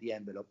pushing the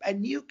envelope,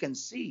 and you can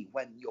see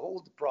when you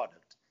hold the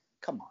product.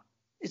 Come on,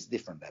 it's a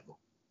different level.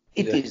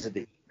 It is a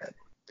different level.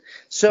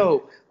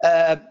 So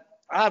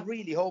I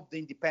really hope the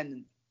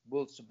independent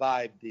will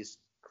survive this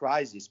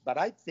crisis. But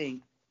I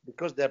think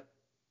because their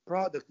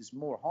product is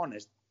more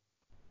honest,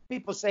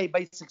 people say,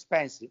 but it's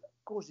expensive.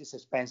 Of course it's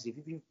expensive.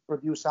 If you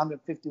produce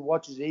 150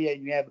 watches a year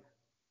and you have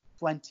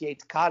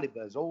 28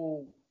 calibers,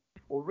 all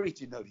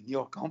original in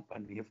your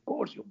company, of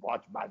course your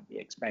watch must be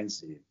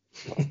expensive.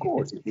 Of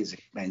course it is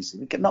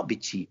expensive. It cannot be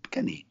cheap,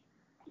 can it?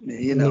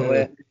 You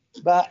know,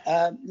 but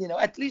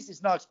at least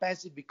it's not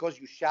expensive because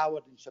you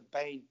showered in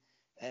champagne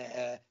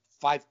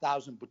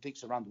 5,000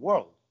 boutiques around the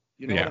world.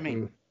 You know what I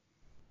mean?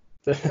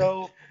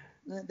 So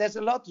there's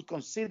a lot to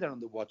consider on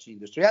the watch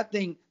industry. I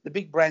think the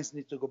big brands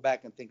need to go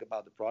back and think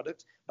about the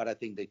products, but I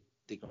think they're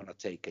going to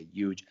take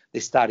they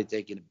started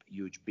taking a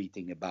huge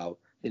beating about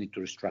they need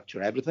to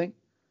restructure everything.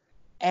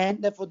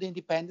 And for the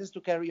independents to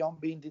carry on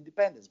being the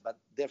independents, but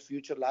their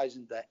future lies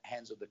in the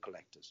hands of the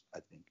collectors, I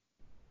think.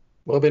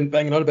 Well, I've been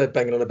banging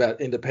on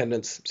about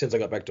independence since I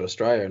got back to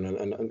Australia,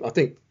 and I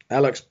think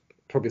Alex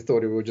probably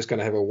thought we were just going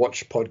to have a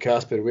watch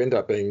podcast, but we end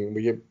up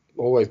we're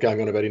always going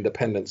on about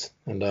independence,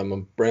 and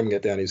I'm ramming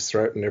it down his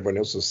throat and everyone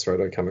else's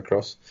throat I come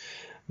across.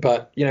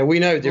 But we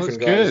know different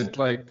guys. Good.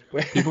 Like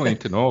people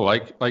need to know,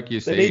 like you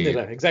say, they need to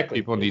know. Exactly.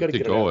 People need to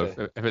go.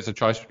 If it's a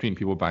choice between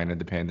people buying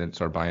independence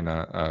or buying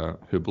a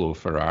Hublot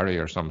Ferrari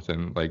or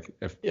something, like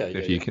if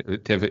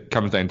it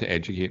comes down to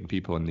educating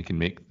people and they can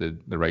make the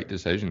right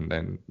decision,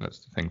 then that's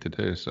the thing to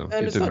do. So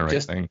you're doing the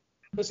right thing.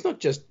 It's not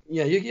just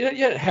you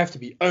don't have to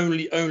be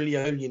only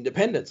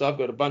independents. I've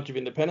got a bunch of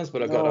independents,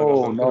 but I've got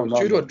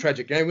due to a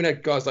tragic. We know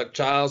guys like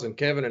Charles and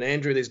Kevin and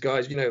Andrew. These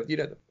guys, you know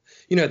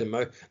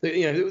them.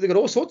 They've got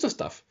all sorts of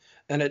stuff,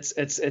 and this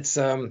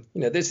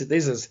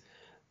is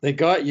the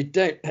guy. You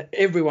don't.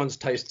 Everyone's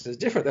taste is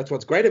different. That's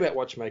what's great about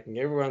watchmaking.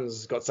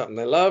 Everyone's got something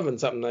they love and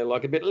something they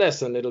like a bit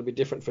less, and it'll be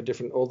different for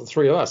all the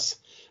three of us,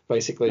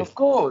 basically. Of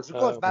course.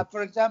 But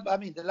for example,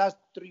 the last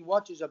 3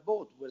 watches I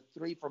bought were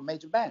 3 from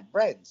major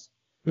brands.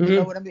 You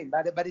know what I mean?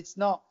 But it's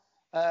not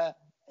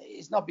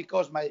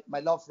because my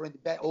love for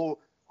independent or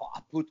I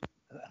put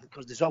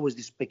because there's always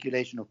this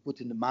speculation of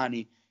putting the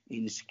money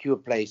in a secure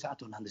place. I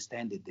don't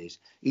understand this.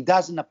 It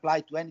doesn't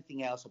apply to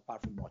anything else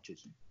apart from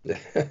watches.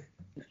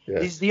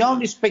 It's the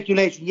only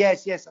speculation.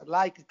 Yes, I'd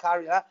like a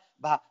Carrier,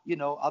 but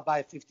I'll buy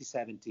a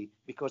 5070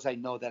 because I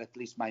know that at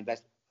least my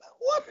investment.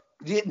 What?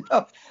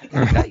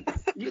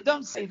 You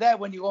don't say that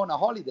when you go on a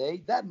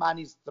holiday. That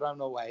money is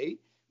thrown away.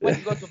 When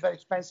you go to a very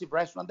expensive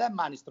restaurant, that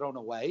money is thrown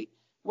away.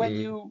 When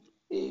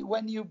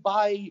you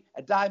buy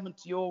a diamond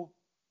to your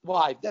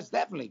wife, that's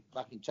definitely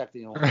fucking chucked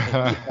in.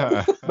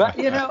 But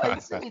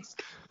it's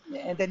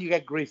and then you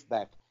get grief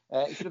back.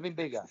 It should have been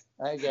bigger.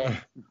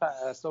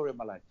 Story of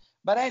my life.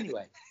 But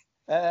anyway,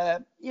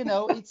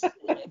 it's.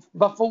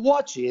 But for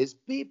watches,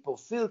 people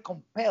feel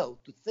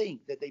compelled to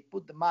think that they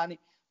put the money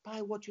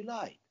buy what you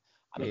like.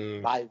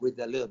 Buy with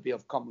a little bit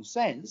of common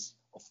sense.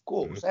 Of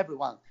course,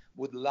 everyone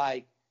would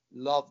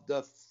love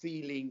the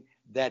feeling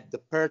that the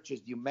purchase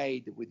you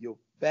made with your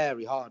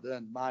very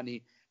hard-earned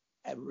money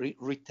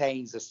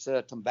retains a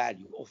certain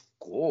value. Of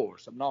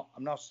course, I'm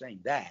not saying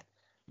that,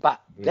 but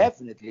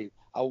definitely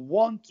I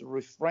want to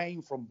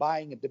refrain from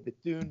buying a De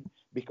Bethune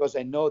because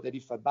I know that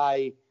if I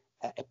buy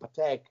a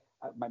Patek,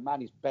 my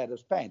money is better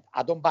spent.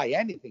 I don't buy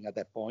anything at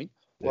that point.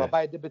 Or I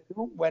buy a De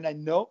Bethune when I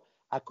know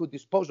I could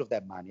dispose of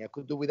that money. I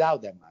could do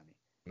without that money.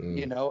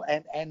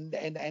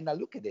 And I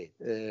look at it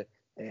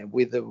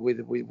with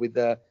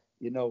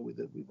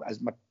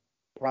as my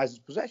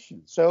prized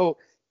possession. So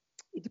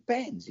it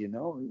depends,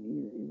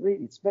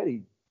 really, it's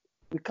very,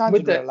 we can't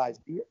generalize.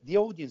 The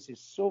audience is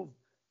so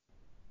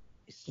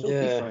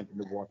different in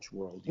the watch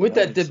world. With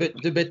that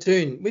De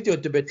Bethune, with your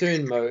De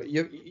Bethune, Mo,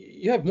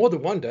 you have more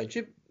than one, don't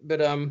you?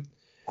 But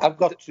I've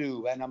got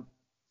 2, and I'm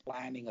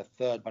planning a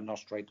 3rd, but not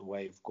straight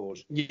away, of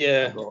course.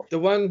 Yeah, the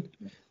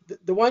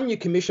one you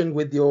commissioned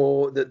with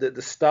your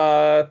the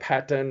star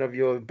pattern of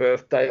your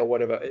birthday or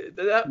whatever.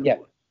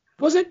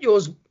 Wasn't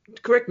yours?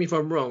 Correct me if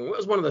I'm wrong. It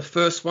was one of the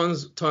first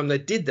time they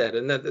did that,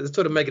 and that they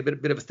sort of make a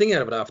bit of a thing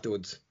out of it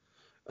afterwards.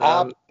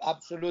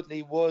 Absolutely,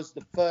 it was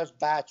the first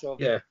batch of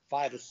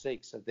 5 or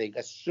 6, I think.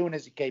 As soon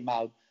as it came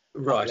out,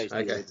 right?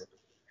 Okay.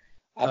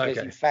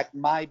 In fact,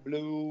 my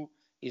blue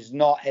is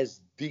not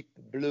as deep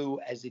blue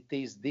as it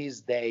is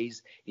these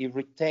days. It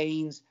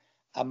retains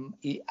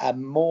a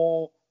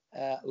more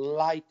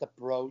light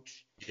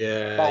approach.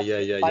 But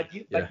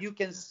you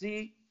can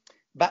see,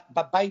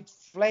 but by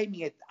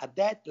flaming it at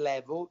that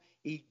level,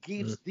 it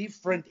gives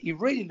different. It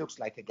really looks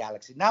like a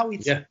galaxy. Now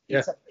it's a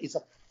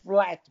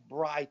flat,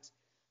 bright,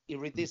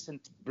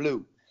 iridescent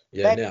blue.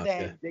 Back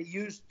then they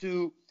used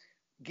to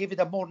give it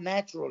a more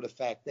natural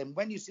effect. And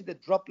when you see the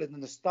droplet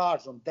and the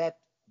stars on that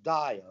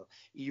dial,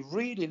 it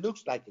really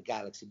looks like a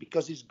galaxy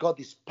because it's got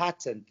this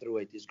pattern through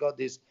it. It's got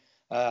this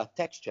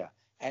texture.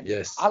 And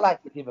I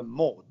like it even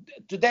more.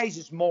 Today's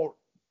is more,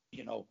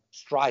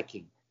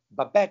 striking.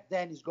 But back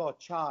then it's got a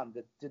charm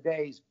that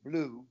today's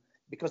blue,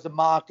 because the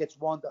markets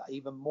want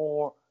even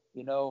more,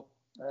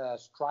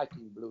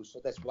 striking blue. So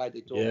that's why they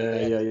told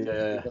me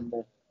even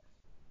more.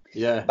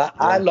 Yeah. But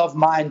I love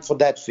mine for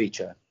that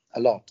feature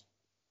a lot.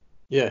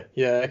 Yeah,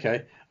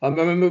 okay.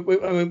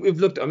 We've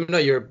looked. I know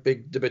you're a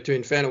big De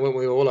Bethune fan, and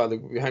we all are.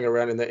 We hang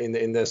around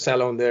in the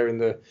salon there, in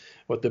the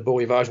Beau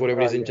Rivage,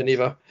 whatever it is in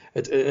Geneva.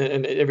 It's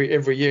and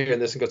every year,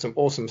 and this has got some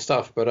awesome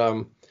stuff. But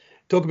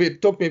talk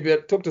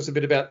to us a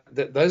bit about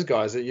those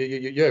guys.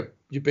 You're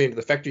you've been to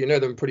the factory, you know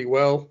them pretty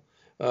well.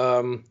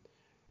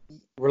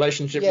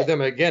 Relationship with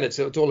them, again, it's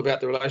all about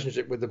the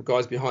relationship with the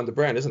guys behind the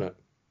brand, isn't it?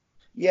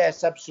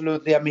 Yes,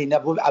 absolutely. I mean,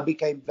 I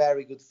became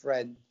very good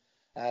friend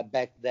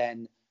back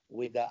then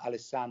with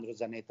Alessandro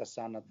Zanetta,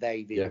 son of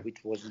David,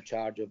 which was in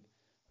charge of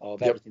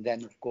everything.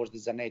 Then, of course, the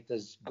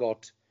Zanettas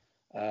got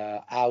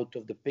out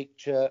of the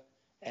picture,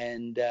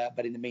 and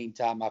but in the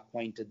meantime, I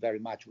acquainted very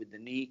much with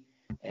Denis,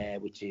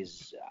 which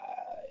is,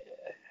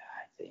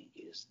 I think,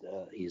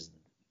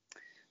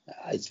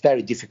 it's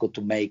very difficult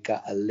to make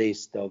a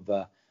list of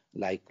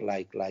like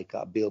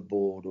a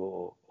billboard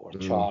or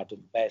chart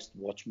of best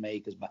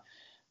watchmakers, but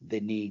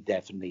Denis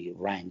definitely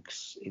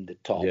ranks in the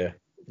top.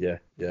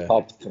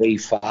 Top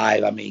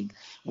 3-5. I mean,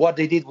 what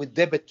they did with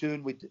De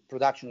Bethune, with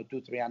production of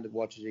 200-300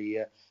 watches a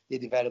year, they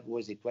developed,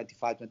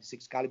 25,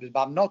 26 calibers.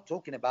 But I'm not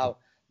talking about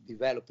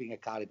developing a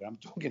caliber. I'm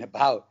talking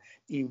about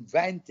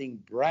inventing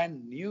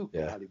brand new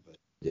calibers.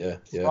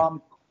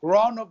 From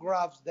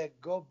chronographs that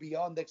go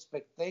beyond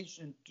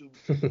expectation to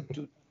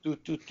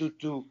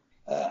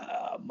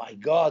my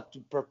God, to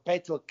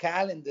perpetual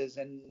calendars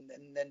and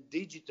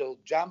digital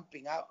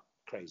jumping out.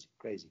 Crazy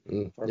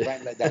for a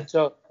brand like that.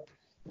 So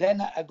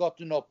then I got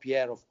to know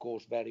Pierre, of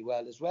course, very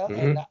well as well,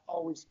 and I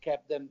always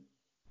kept them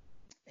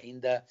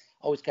in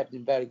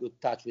very good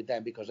touch with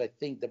them, because I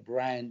think the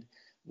brand,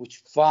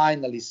 which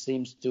finally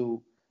seems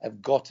to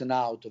have gotten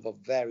out of a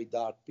very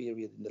dark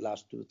period in the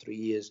last 2 or 3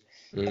 years.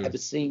 Ever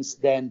since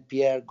then,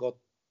 Pierre got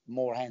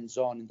more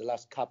hands-on in the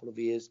last couple of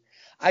years.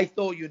 I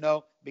thought,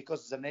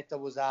 because Zanetta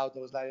was out, I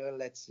was like, well,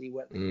 let's see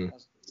what the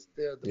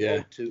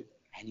road to.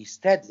 And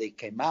instead, they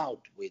came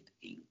out with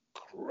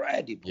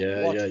incredible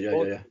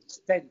watches.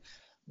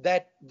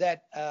 That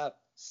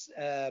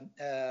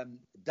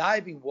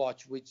diving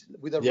watch, which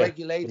with a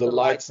regulator, the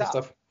lights and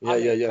stuff.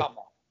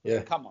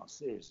 Come on,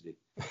 seriously.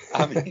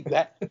 I mean,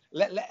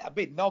 a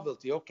bit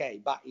novelty, okay,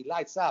 but it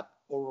lights up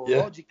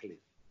horologically.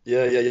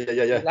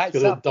 Got a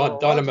little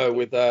dynamo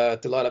with to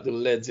light up the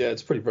LEDs. Yeah,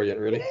 it's pretty brilliant,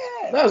 really.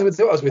 Yeah. That was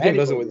with him,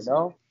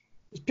 wasn't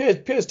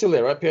it? Pierre's still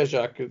there, right? Pierre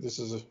Jacques. This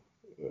is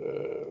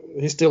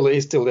he's still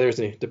there,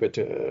 isn't he?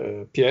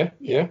 Pierre.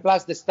 Yeah.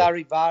 Plus the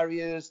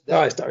Stradivarius.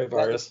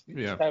 Stradivarius.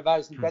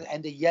 Stradivarius,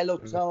 and the yellow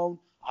tone.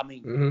 I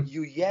mean,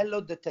 you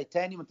yellowed the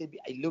titanium,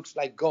 it looks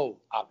like gold.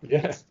 Come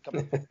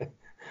on.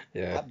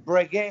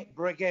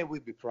 Breguet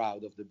would be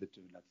proud of the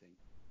Bethune, I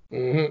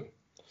think.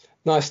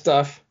 Nice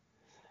stuff.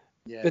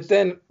 Yes. But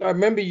then I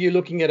remember you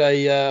looking at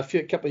a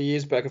few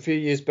years back at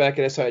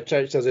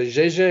SIHH. There's a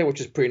Gégé,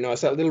 which is pretty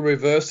nice. That little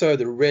reverso,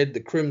 the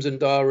crimson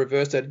dial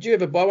reverso. Did you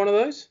ever buy one of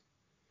those?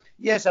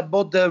 Yes, I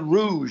bought the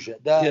Rouge.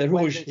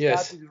 Rouge,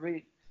 yes.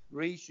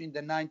 Reissuing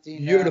the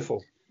 19...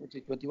 Beautiful.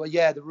 2021.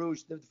 Yeah, the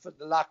Rouge, the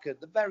lacquer,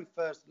 the very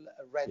first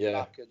red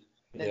lacquer.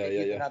 Then they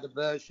did another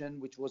version,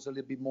 which was a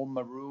little bit more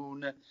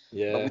maroon,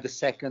 but with the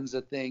seconds,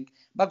 I think.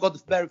 But I got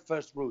the very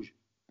first Rouge.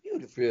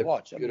 Beautiful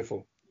watch.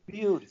 Beautiful.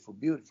 Beautiful.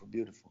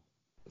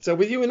 So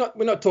with you,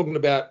 we're not talking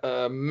about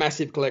a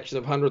massive collection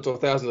of hundreds or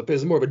thousands of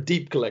pieces. More of a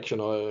deep collection,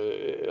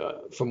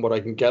 from what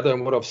I can gather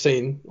and what I've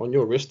seen on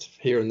your wrist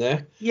here and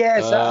there.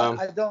 Yes,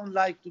 I don't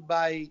like to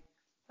buy.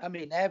 I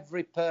mean,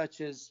 every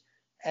purchase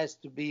has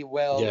to be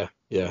well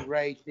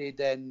rated,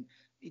 and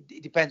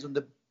it depends on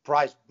the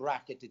price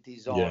bracket it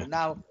is on.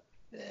 Now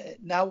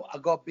I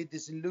got a bit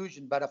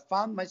disillusioned, but I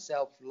found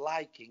myself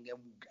liking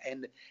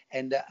and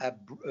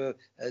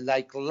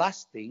like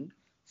lusting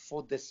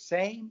for the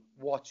same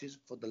watches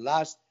for the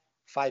last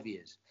 5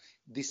 years,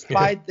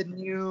 despite the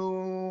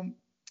new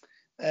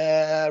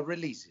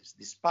releases.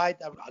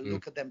 Despite I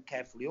look at them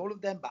carefully, all of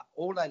them, but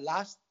all I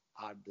last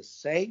are the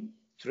same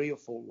 3 or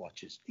 4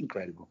 watches.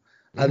 Incredible.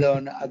 I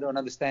don't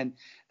understand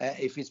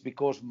if it's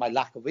because of my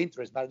lack of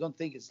interest, but I don't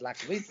think it's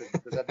lack of interest,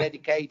 because I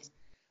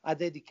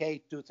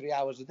dedicate 2-3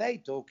 hours a day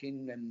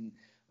talking and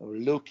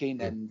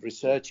looking and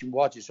researching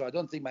watches. So I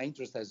don't think my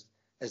interest has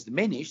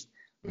diminished.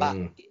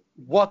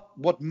 But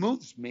what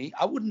moves me,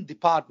 I wouldn't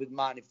depart with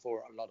money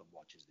for a lot of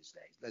watches these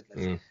days.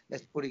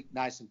 Let's put it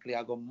nice and clear.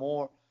 I got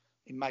more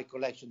in my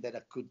collection that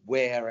I could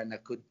wear, and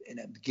it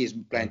gives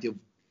me plenty of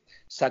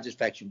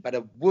satisfaction. But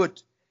I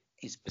would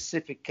in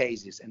specific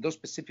cases, and those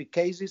specific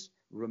cases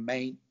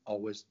remain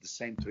always the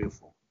same 3 or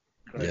 4.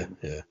 Correct?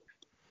 Yeah.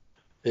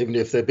 Even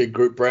if they're big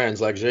group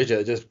brands like Gégé,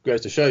 it just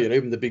goes to show you,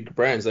 even the big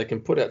brands, they can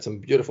put out some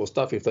beautiful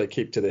stuff if they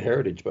keep to their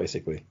heritage,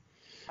 basically.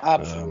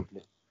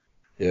 Absolutely.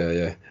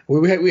 Yeah.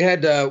 We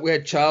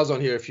had Charles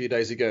on here a few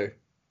days ago.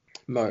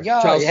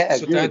 Charles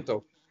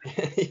Sotanto.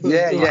 He's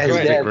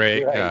a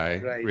great guy.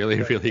 Really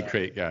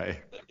great guy.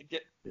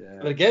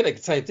 But again, it's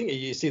the same thing.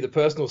 You see the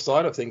personal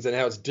side of things and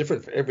how it's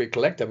different for every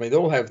collector. I mean, they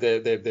all have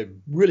their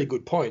really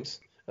good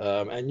points.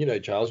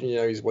 And Charles,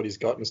 what he's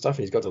got and stuff.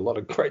 And he's got a lot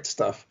of great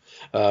stuff.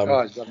 He's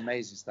got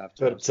amazing stuff.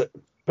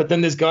 But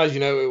then there's guys,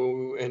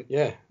 and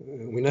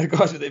we know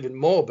guys with even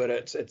more. But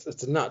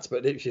it's nuts.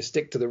 But if you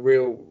stick to the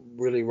real,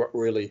 what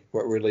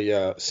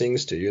really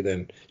sings to you,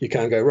 then you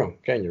can't go wrong,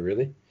 can you?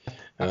 Really?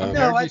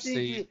 I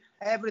think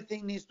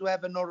everything needs to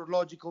have an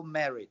horological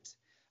merit.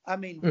 I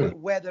mean,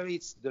 whether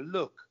it's the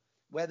look,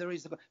 whether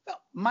it's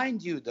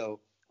mind you, though,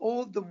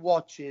 all the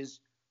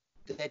watches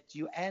that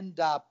you end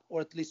up,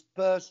 or at least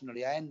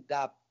personally, I end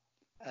up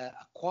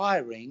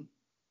acquiring,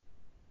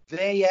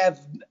 they have,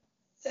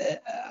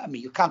 I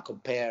mean, you can't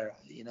compare,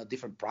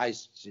 different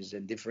prices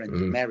and different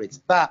merits,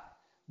 but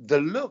the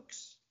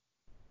looks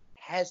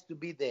has to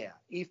be there.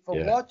 If a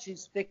watch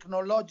is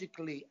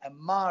technologically a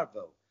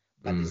marvel,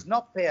 but is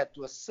not paired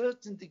to a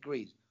certain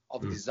degree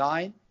of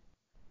design,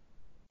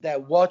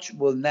 that watch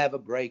will never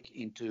break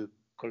into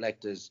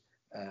collectors'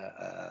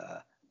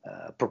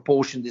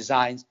 proportion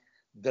designs.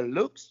 The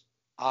looks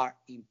are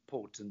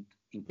important.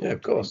 Yeah,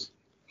 of course.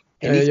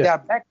 And if they are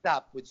backed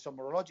up with some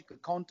horological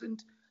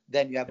content,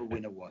 then you have a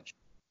winner watch.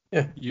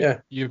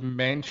 You've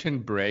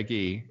mentioned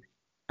Breguet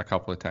a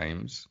couple of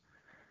times.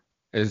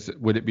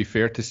 Would it be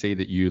fair to say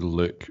that you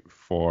look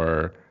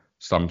for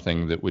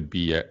something that would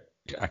be a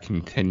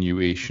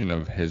continuation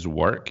of his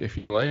work, if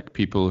you like,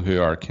 people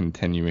who are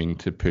continuing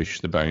to push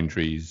the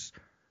boundaries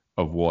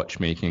of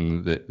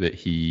watchmaking that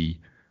he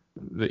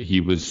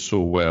was so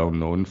well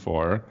known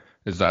for?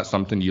 Is that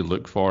something you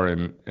look for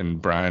in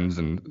brands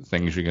and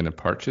things you're going to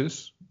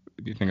purchase?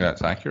 Do you think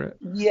that's accurate?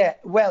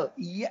 Well,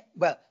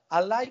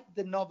 I like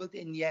the novelty,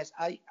 and yes,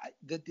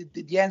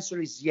 the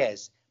answer is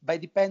yes, but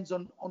it depends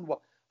on what.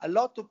 A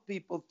lot of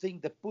people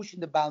think that pushing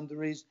the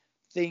boundaries,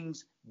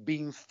 things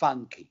being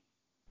funky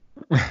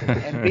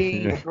and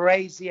being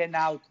crazy and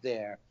out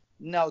there.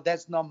 No,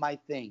 that's not my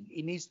thing.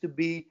 It needs to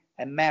be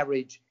a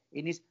marriage.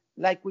 It needs,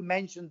 like we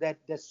mentioned, that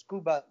the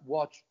scuba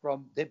watch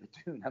from De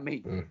Bethune. I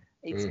mean,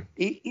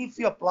 if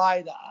you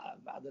apply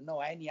I don't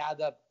know, any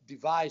other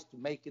device to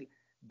make it,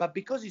 but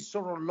because it's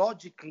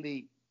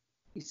horologically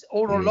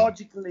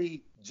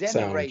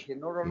generated,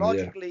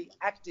 horologically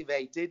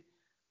activated,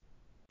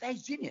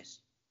 that's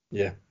genius.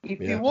 Yeah.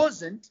 If it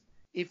wasn't,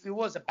 if it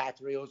was a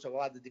battery also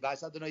or other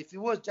device, I don't know, if it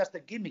was just a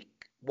gimmick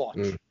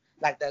watch,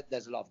 like that,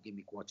 there's a lot of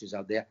gimmick watches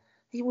out there,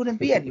 it wouldn't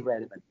be any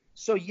relevant.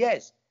 So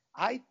yes,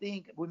 I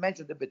think we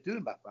mentioned the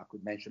Bethune, but I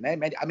could mention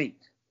many. I mean,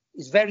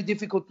 it's very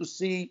difficult to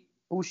see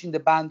pushing the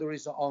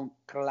boundaries on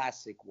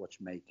classic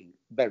watchmaking.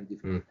 Very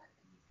difficult.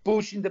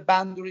 Pushing the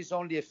boundaries,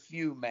 only a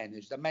few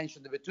managed. I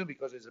mentioned the Bethune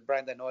because it's a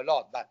brand I know a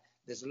lot, but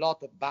there's a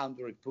lot of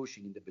boundary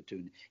pushing in the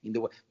Bethune, in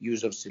the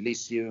use of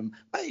silicium.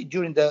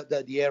 During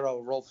the era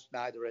of Rolf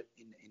Schneider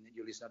in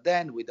Ulysse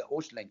Nardin with the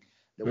Oshling,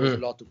 there was a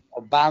lot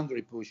of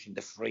boundary pushing,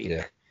 the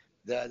Freak,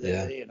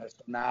 the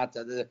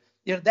Sonata.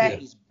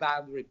 That is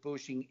boundary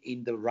pushing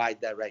in the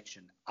right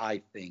direction,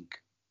 I think.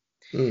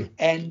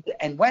 And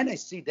when I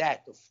see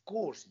that, of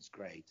course, it's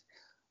great.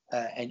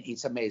 And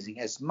it's amazing.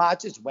 As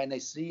much as when I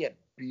see a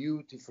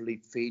beautifully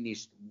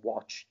finished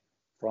watch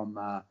from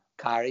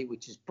Kari,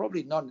 which is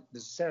probably not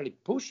necessarily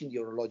pushing the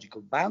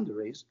horological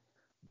boundaries,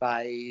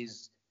 but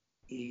is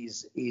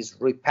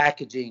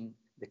repackaging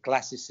the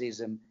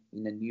classicism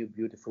in a new,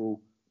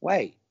 beautiful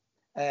way.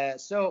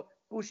 So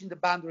pushing the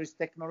boundaries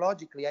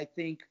technologically, I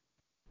think,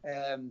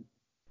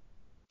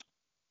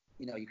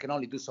 you can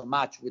only do so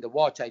much with a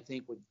watch. I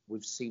think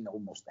we've seen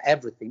almost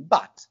everything,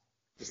 but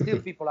there's still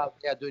people out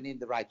there doing it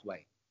the right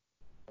way.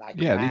 Like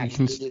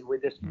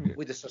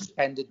with the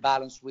suspended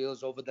balance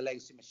wheels over the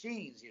legacy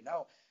machines,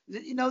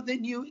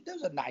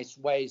 those are nice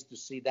ways to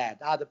see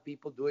that. Other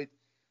people do it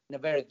in a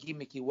very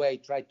gimmicky way,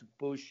 try to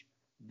push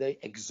the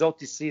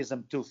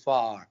exoticism too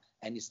far,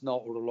 and it's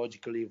not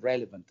horologically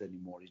relevant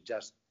anymore. It's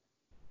just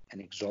an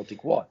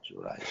exotic watch,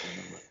 right?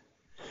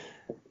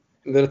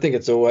 And then I think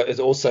it's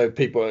also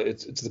people.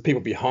 It's the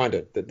people behind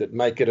it that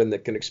make it and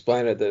that can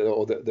explain it,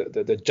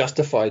 that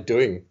justify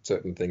doing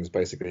certain things.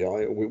 Basically,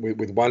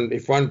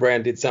 if one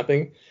brand did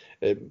something,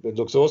 it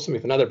looks awesome.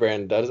 If another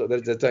brand does it,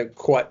 they don't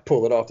quite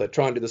pull it off. They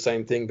try and do the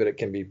same thing, but it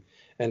can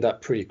end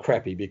up pretty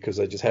crappy because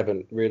they just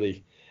haven't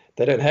really.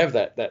 They don't have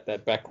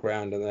that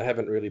background, and they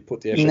haven't really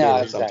put the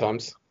effort in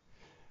sometimes.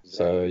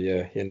 So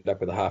you end up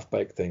with a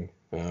half-baked thing.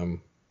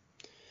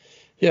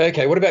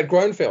 Okay. What about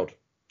Groeneveld?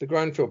 The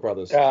Groeneveld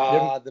brothers.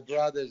 The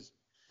brothers.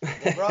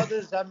 The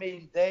brothers. I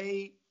mean,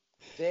 they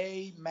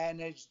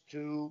managed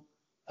to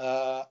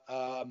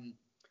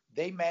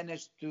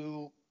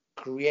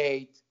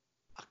create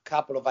a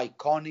couple of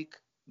iconic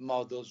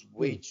models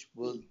which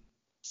will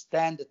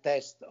stand the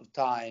test of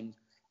time,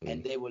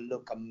 and they will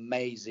look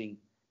amazing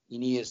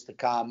in years to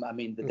come. I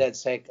mean, the Dead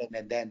Second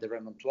and then the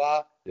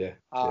Remontoir.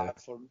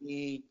 For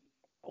me,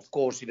 of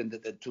course, even the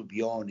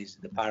Tourbillon is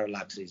the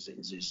Parallax is a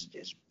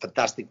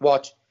fantastic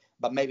watch.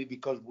 But maybe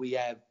because we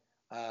have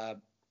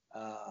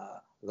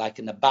like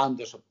an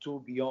abundance of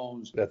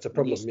tourbillons. That's a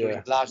problem. In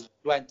the last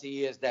 20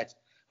 years, that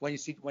when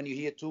you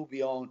hear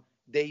tourbillon,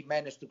 they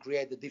managed to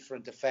create a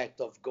different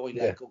effect of going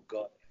like, oh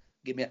God,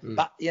 give me.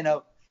 But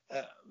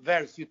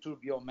very few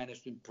tourbillon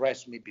managed to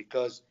impress me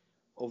because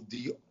of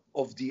the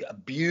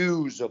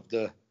abuse of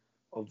the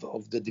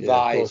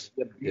device,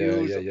 the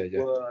abuse of the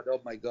word.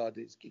 Oh my God,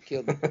 it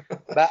killed me.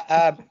 But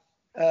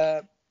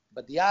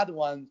the other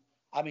one.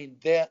 I mean,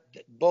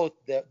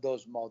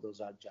 those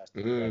models are just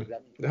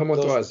incredible. The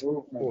Remontoir is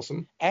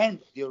awesome.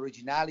 And the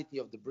originality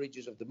of the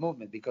bridges of the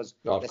movement, because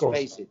let's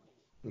face it,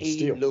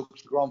 it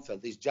looks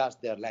Groeneveld. It's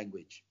just their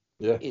language.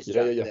 Their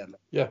language.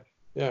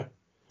 Yeah.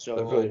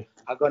 So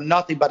I got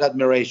nothing but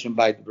admiration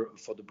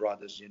for the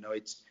brothers. You know,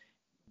 it's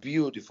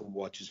beautiful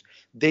watches.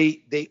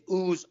 They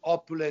ooze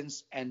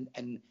opulence and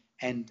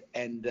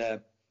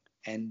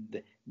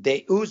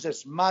they ooze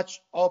as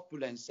much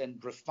opulence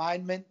and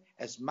refinement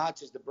as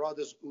much as the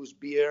brothers ooze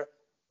beer.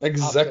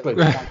 Exactly.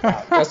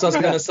 That's what I was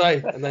going to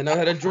say. And they know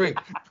how to drink.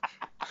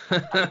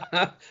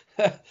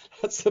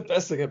 That's the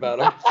best thing about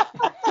them.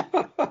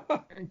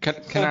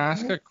 Can I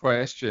ask a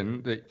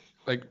question? That,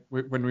 like,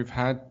 when we've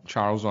had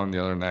Charles on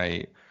the other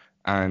night,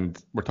 and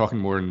we're talking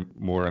more and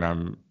more, and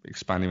I'm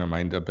expanding my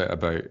mind a bit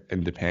about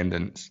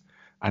independence,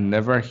 I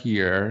never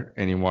hear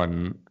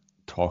anyone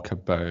talk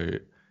about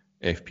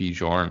FP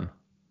Journe.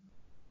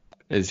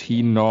 Is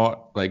he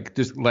not, like,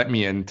 just let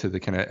me into the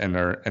kind of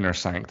inner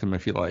sanctum,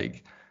 if you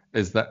like.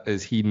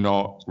 Is he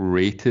not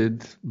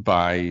rated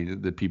by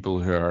the people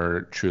who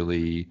are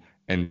truly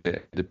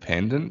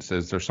independent?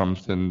 Is there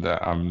something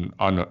that I'm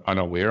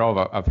unaware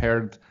of? I've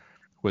heard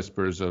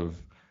whispers of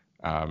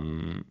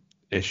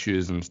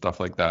issues and stuff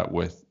like that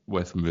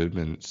with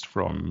movements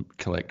from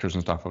collectors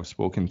and stuff I've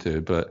spoken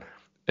to, but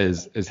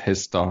is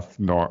his stuff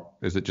not?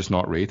 Is it just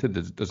not rated?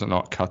 Does it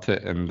not cut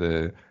it in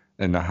the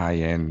high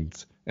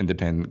end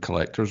independent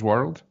collectors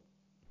world?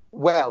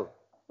 Well,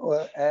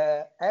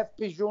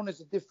 FP Journe is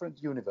a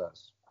different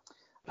universe.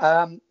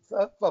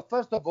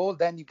 First of all,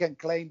 then you can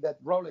claim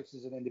that Rolex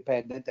is an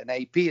independent and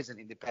AP is an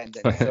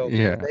independent. So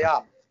yeah. They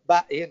are,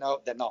 but you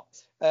know they're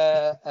not.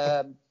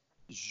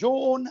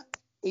 Journe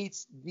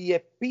is the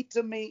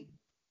epitome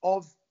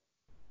of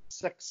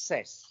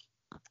success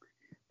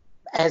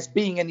as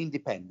being an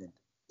independent.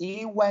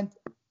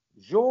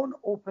 Journe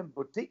opened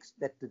boutiques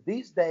that to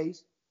these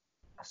days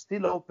are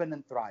still open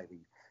and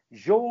thriving.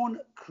 Journe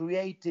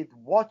created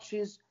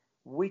watches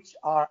which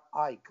are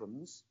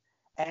icons,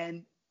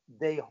 and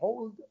they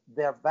hold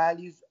their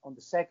values on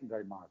the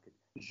secondary market.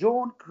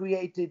 Journe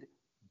created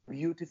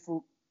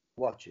beautiful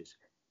watches.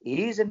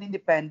 He is an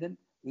independent.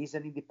 He's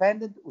an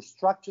independent who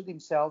structured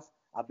himself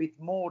a bit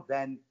more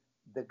than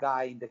the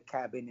guy in the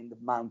cabin in the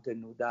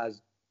mountain who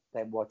does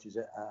 10 watches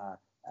a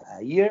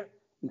year.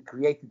 He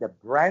created a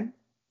brand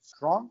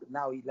strong.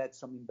 Now he let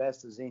some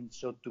investors in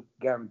so to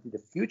guarantee the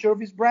future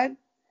of his brand.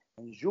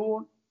 And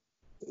Journe,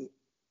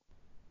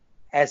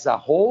 as a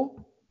whole,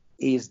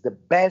 is the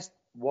best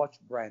watch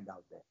brand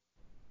out there.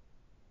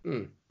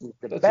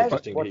 The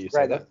best watch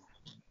brand.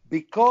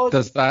 Because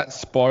does that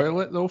spoil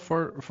it though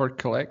for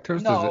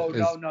collectors? No.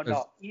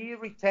 He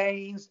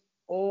retains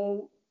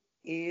all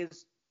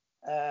his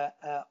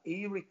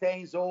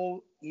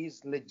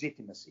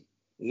legitimacy.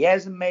 He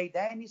hasn't made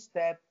any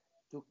step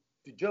to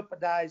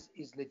jeopardize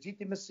his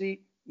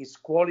legitimacy, his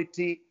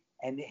quality,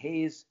 and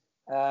his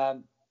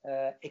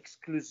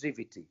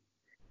exclusivity.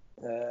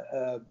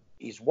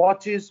 His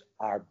watches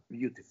are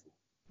beautiful.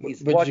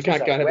 But you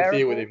can't go and have a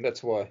beer with him.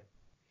 That's why.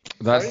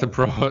 That's the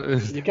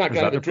problem. You can't go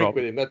and have a drink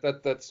with him.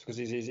 That's because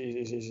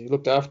he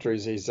looked after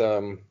his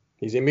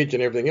image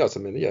and everything else.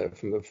 I mean, yeah,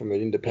 from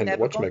an independent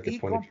watchmaker's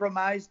point of view. He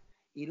compromised.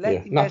 He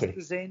let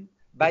investors in,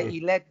 but he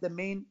let them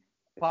in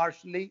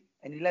partially,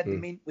 and he let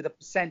them in with a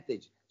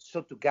percentage.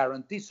 So to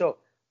guarantee, to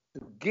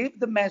give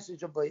the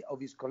message of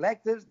his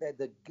collectors that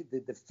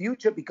the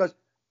future, because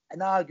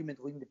an argument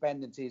with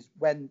independence is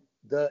when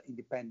the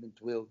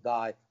independent will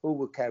die, who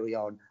will carry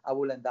on? I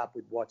will end up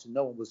with watches,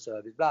 no one will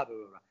service, blah, blah,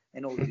 blah, blah.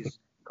 And all this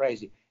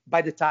crazy.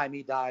 By the time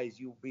he dies,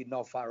 you'll be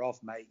not far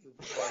off, mate.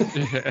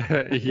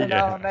 You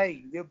know what I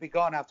mean? You'll be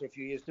gone after a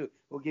few years too.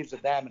 Who gives a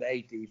damn at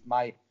 80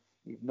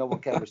 if no one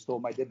can restore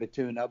my De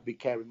Bethune? I'll be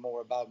caring more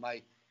about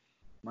my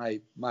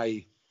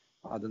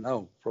I don't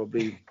know,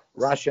 probably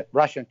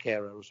Russian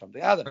carer or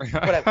something. I don't know.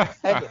 Whatever.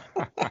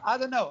 I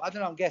don't know.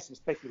 I'm guessing,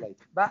 speculating.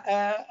 But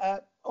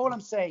all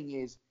I'm saying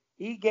is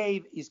he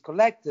gave his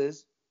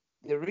collectors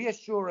the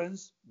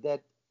reassurance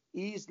that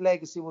his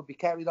legacy will be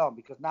carried on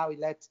because now he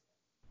let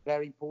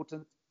very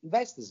important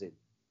investors in.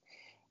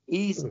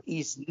 He's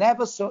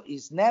never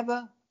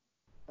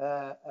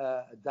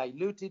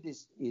diluted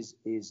his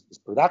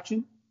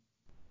production.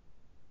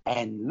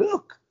 And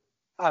look,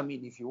 I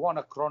mean, if you want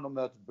a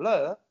chronometer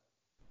blur,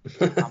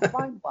 you can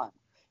find one.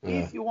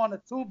 Yeah. If you want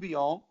a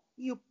tourbillon,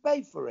 you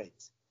pay for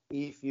it.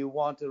 If you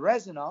want a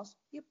resonance,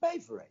 you pay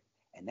for it.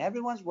 And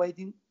everyone's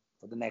waiting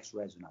for the next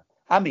resonance.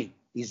 I mean,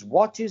 his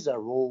watches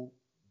are all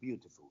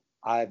beautiful.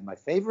 I have my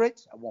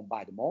favorites. I won't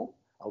buy them all.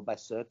 I'll buy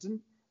certain.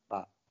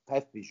 But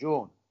FP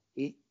Journe,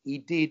 he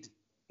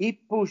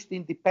pushed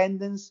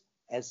independence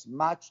as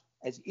much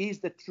as he is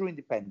the true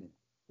independent,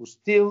 who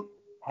still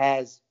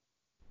has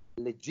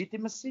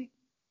legitimacy.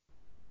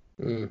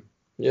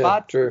 Yeah,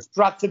 but true.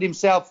 Structured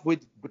himself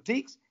with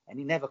boutiques, and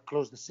he never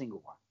closed a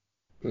single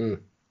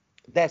one.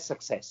 That's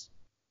success.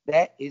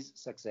 That is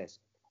success.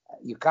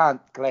 You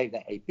can't claim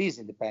that AP is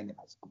independent.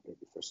 That's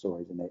completely different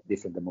stories and a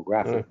different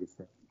demographic.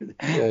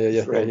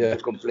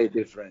 Completely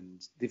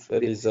different.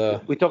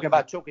 We're talking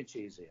about chalk and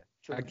cheese here.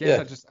 I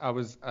guess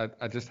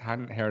I just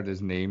hadn't heard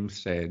his name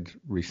said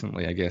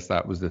recently. I guess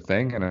that was the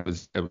thing, and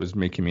it was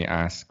making me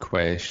ask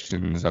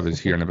questions. I was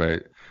hearing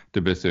about De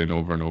Bethune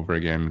over and over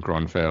again,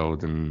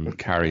 Gronfeld and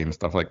Carey and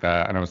stuff like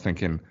that, and I was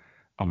thinking,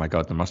 oh my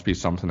God, there must be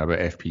something about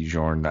FP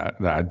Journe that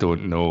I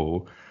don't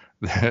know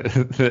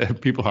that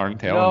people aren't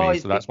telling me.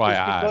 So that's why I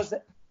asked.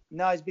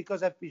 It's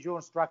because FP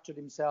Journe structured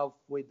himself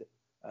with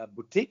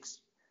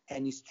boutiques,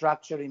 and he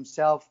structured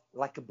himself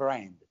like a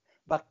brand,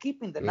 but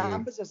keeping the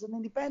numbers as an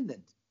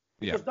independent.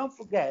 Because don't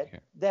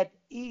forget that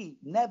he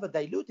never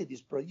diluted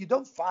his product. You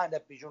don't find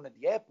FP Journe at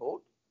the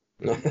airport.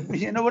 No.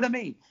 You know what I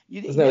mean?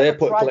 He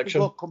never tried to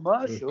go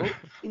commercial.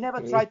 He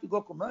never tried to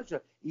go commercial.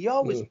 He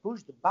always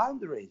pushed the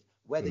boundaries.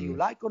 Whether you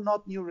like or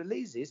not new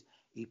releases,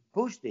 he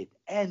pushed it.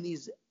 And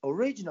his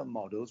original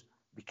models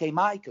became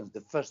icons.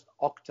 The first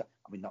Octa,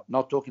 I mean,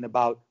 not talking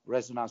about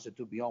Resonance and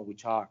Tourbillon,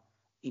 which are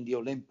in the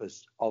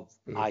Olympus of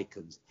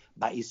icons,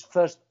 but his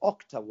first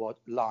Octa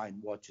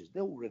line watches,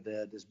 they were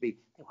revered as being,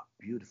 they were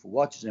beautiful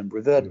watches and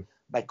revered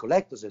by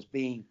collectors as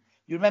being,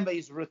 you remember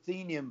his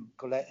Ruthenium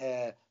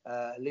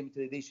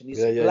limited edition, his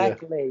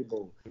black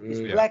label,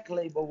 black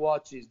label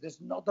watches, there's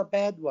not a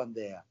bad one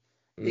there.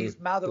 These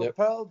mother of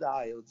pearl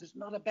dials, there's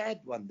not a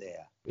bad one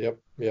there.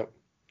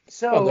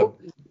 So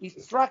he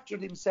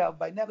structured himself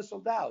by never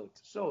sold out.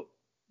 So,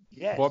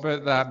 yes. What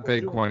about that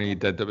big one he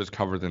did that was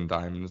covered in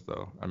diamonds,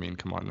 though? I mean,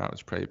 come on, that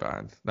was pretty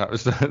bad. That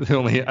was the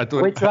only. I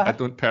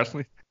don't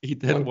personally. He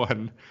did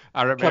one.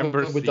 I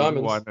remember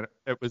seeing one.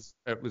 It was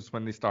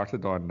when they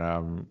started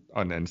on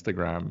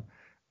Instagram,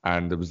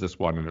 and there was this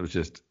one, and it was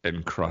just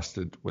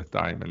encrusted with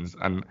diamonds,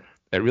 and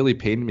it really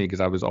pained me because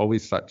I was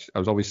always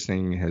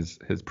singing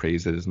his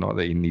praises. Not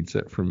that he needs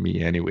it from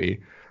me anyway,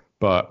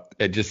 but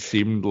it just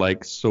seemed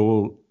like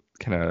so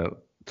kind of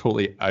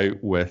totally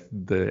out with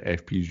the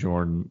FP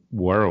Journe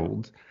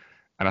world.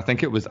 And I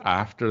think it was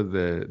after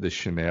the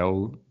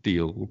Chanel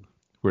deal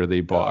where they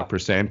bought a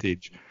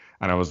percentage.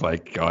 And I was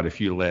like, God, if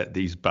you let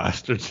these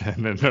bastards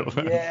in, and they're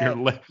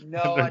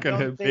going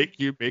to make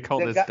you make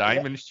all this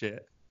diamond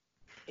shit.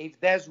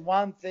 If there's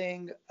one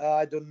thing,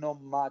 I don't know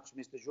much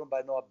Mr. Journe,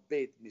 but I know a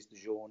bit Mr.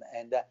 Journe.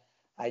 And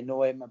I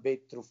know him a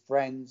bit through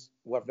friends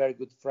who are very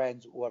good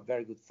friends,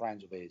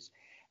 of his.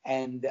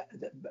 And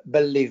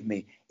believe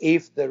me,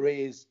 if there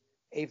is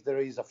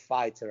a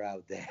fighter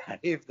out there,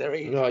 if there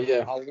is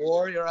a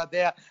warrior out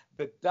there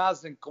that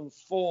doesn't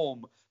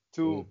conform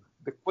to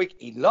the quick,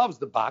 he loves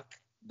the buck,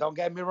 don't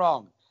get me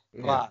wrong,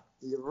 but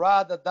he'd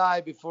rather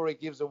die before he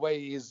gives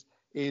away his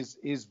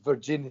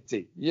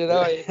virginity. You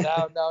know,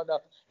 no.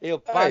 He'll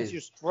punch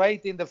you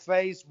straight in the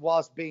face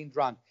whilst being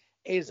drunk.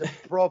 He's a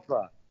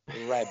proper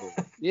rebel.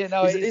 You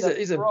know,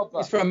 he's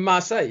from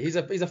Marseille. He's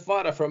a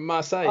fighter from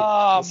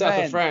Marseille,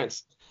 south of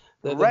France.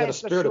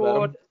 Rest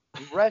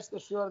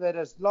assured that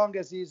as long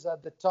as he's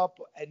at the top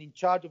and in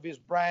charge of his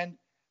brand,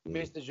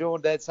 Mr.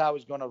 Journe, that's how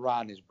he's going to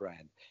run his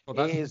brand. Well,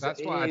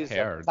 that's what I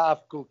heard. A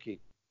tough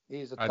cookie.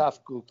 He's a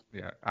tough cookie.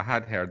 Yeah, I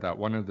had heard that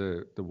one of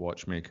the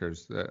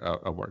watchmakers that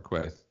I work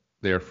with,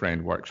 their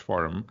friend works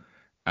for him,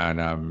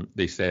 and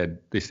they say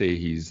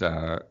he's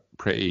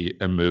pretty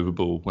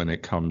immovable when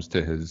it comes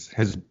to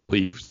his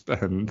beliefs,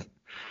 and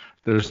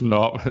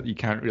you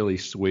can't really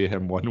sway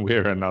him one way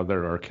or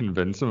another or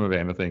convince him of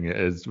anything. It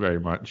is very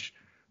much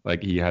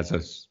like he has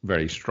a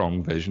very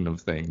strong vision of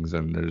things,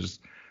 and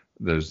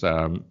there's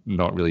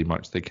not really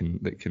much that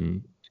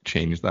can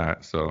change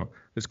that. So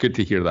it's good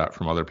to hear that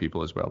from other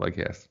people as well, I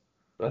guess.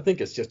 I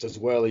think it's just as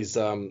well. He's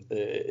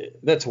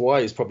that's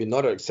why he's probably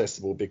not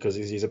accessible, because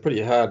he's a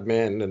pretty hard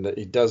man, and that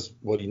he does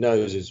what he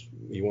knows is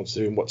he wants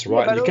to do and what's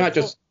right. And you can't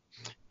just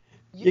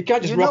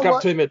rock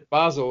up to him at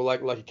Basel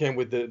like you can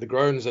with the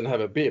Groans and have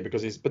a beer,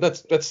 because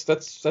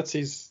that's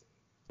his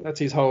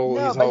whole.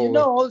 No, but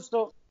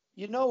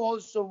you know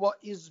also what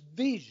his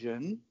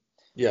vision.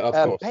 Yeah, of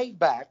course. Paid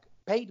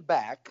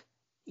back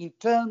in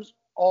terms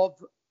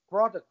of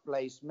product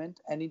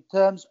placement and in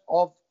terms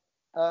of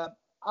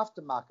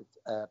aftermarket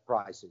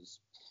prices.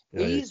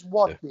 His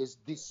watches,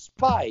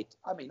 despite,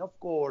 I mean, of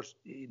course,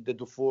 the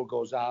Dufour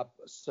goes up,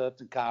 a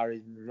certain car, I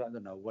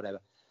don't know,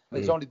 whatever.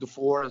 It's only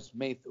Dufour and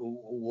Smith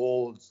who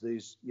holds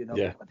this,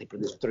 I think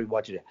there's 3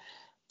 watches there.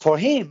 For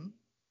him,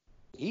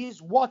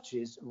 his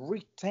watches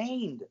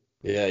retained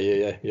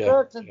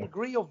certain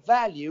degree of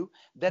value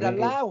that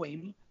allow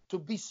him to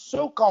be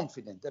so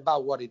confident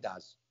about what he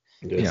does.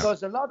 Yes.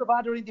 Because a lot of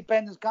other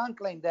independents can't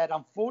claim that.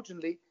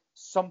 Unfortunately,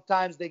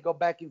 sometimes they go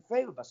back in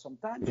favor, but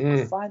sometimes you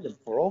can find them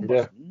for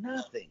almost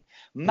nothing.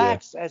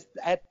 Max has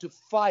had to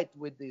fight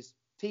with his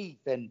teeth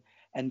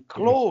and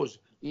claws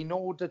in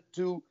order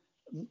to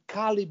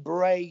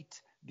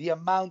calibrate the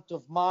amount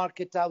of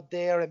market out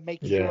there and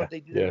make sure they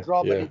didn't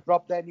drop, and he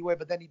dropped anyway,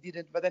 but then he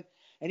didn't.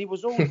 And it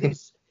was all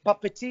this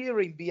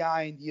puppeteering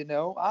behind,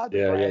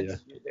 other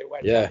brands. They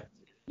went,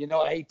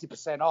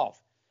 80%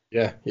 off.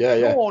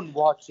 Journe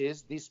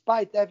watches,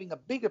 despite having a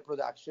bigger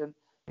production,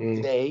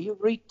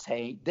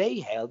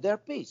 they held their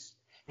peace.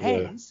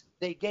 Hence,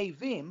 they gave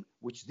him,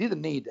 which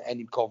didn't need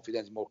any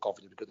confidence, more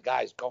confidence, because the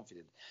guy is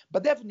confident.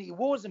 But definitely he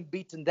wasn't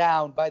beaten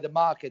down by the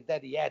market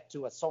that he had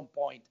to at some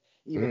point,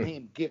 even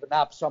him giving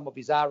up some of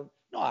his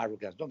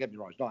arrogance. Don't get me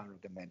wrong, he's not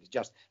arrogant man. He's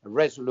just a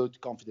resolute,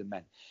 confident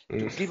man.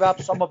 To give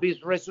up some of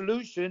his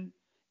resolution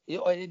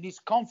and his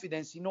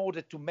confidence in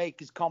order to make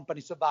his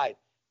company survive.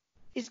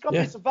 his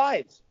company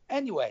survives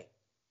anyway.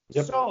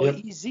 So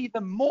he's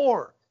even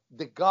more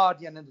the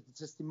guardian and the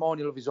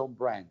testimonial of his own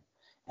brand.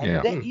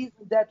 And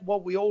isn't that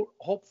what we all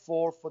hope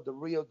for the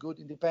real good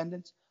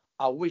independents?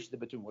 I wish the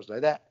Bethune was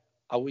like that.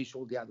 I wish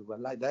all the others were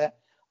like that.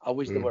 I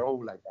wish they were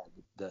all like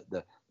that,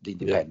 the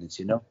independents,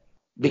 you know,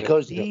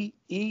 because he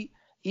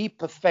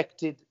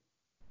perfected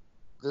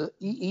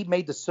he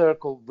made the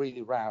circle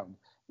really round.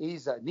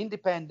 He's an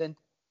independent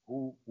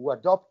who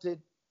adopted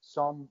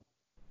some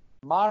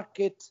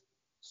market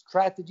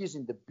strategies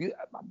in the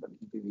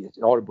it's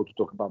horrible to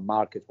talk about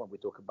markets when we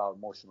talk about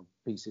emotional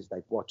pieces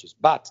like watches,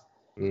 but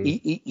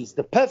he is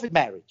the perfect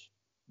marriage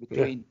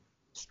between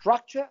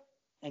structure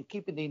and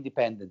keeping the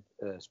independent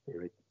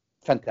spirit.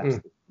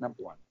 Fantastic.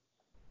 Number one.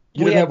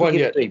 You don't have one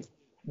yet.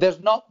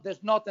 There's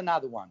not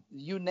another one.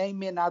 You name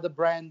me another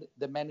brand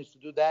that managed to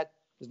do that.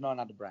 There's not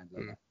another brand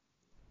like that.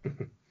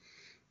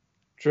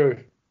 True.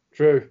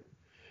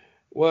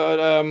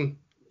 Well,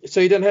 so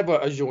you don't have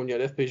a Jaune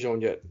yet, FP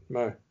Jaune yet?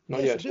 No,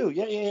 not yet. I do.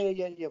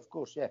 Yeah, of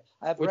course, yeah.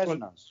 I have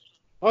Resonance.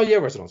 Oh, yeah,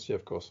 Resonance. Yeah,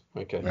 of course.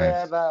 Okay. Yeah, I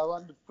have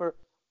one for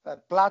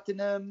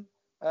Platinum,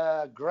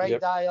 Grey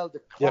Dial,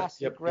 the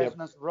classic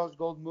Resonance Rose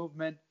Gold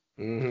movement.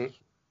 Mm-hmm.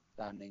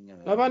 Stunning.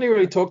 I've only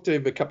really talked to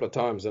him a couple of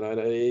times, and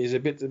he's a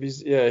bit.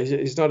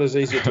 He's not as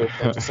easy to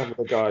talk to some of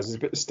the guys. He's a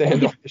bit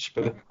standoffish,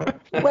 but.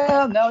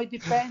 Well, no, it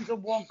depends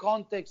on one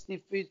context.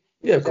 If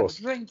of course.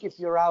 Drink, if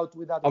you're out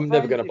with other I'm friends,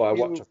 never going to buy a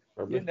watch,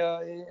 probably. You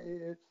know,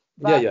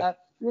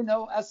 you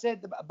know, I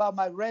said about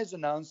my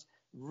Resonance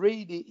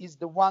really is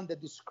the one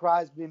that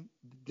describes it,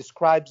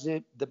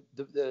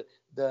 the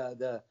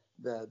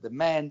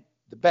man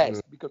the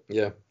best, because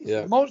it's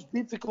the most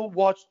difficult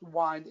watch to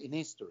wind in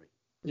history.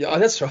 Yeah,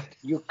 that's right.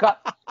 You've cut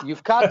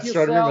yourself. Right.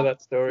 I remember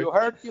that story. You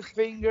hurt your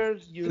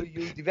fingers. You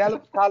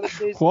develop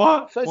calluses.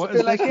 What? So it's what a bit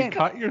is like this? him. You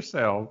cut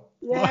yourself?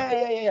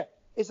 Yeah.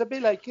 It's a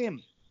bit like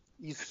him.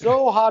 He's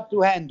so hard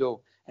to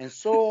handle and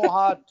so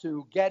hard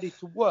to get it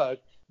to work.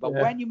 But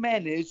when you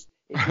manage,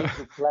 it gives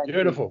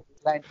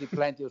you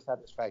plenty of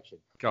satisfaction.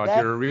 God,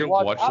 you're a real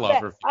watch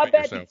lover. I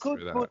bet he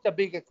could put a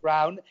bigger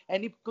crown,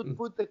 and he could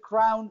put the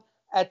crown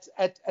at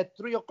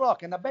 3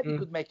 o'clock, and I bet he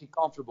could make it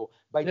comfortable.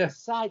 But he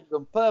decided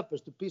on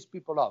purpose to piss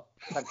people off.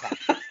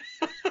 Fantastic.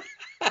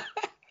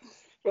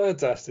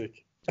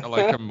 Fantastic. I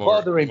like him more.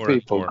 Bothering more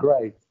people,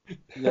 great.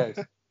 Yes.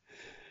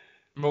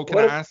 Mo, can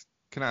I ask?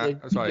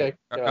 Sorry,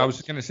 I was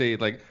just gonna say,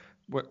 like,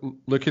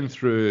 looking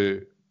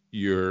through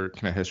your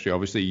kind of history,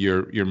 obviously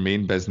your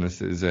main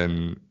business is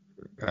in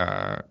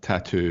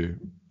tattoo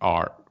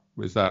art.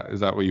 Is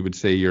that what you would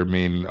say your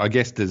main? I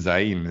guess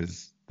design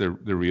is the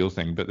real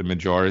thing, but the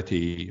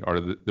majority or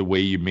the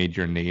way you made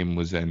your name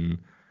was in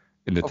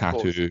the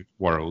tattoo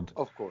world.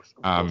 Of course.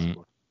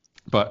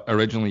 But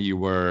originally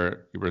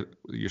you're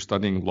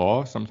studying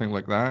law, something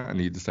like that, and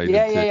you decided.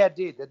 I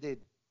did.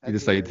 You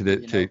decided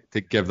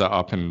to give that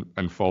up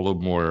and follow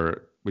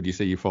more. Would you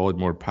say you followed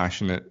more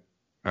passionate?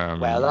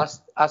 Well,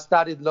 I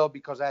studied law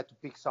because I had to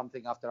pick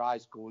something after high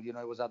school. You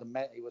know, it was either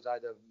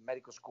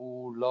medical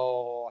school,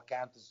 law,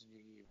 accountancy.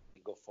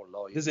 You go for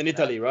law. This is in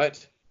Italy,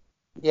 right?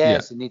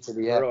 Yes, in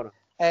Italy. Yeah.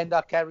 And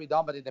I carried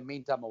on, but in the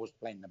meantime, I was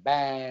playing in a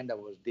band. I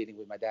was dealing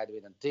with my dad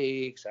with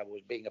antiques. I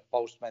was being a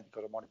postman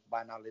because I wanted to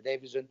buy an Harley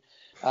Davidson.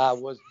 I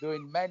was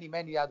doing many,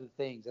 many other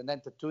things. And then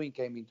tattooing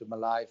came into my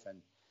life.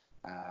 And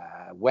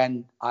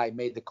when I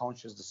made the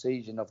conscious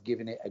decision of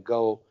giving it a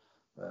go,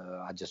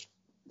 I just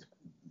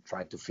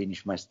tried to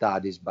finish my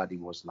studies. But it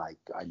was like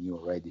I knew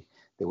already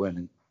they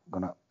weren't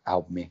going to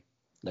help me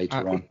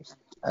later on.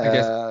 I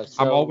guess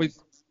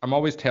I'm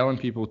always telling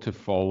people to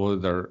follow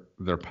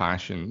their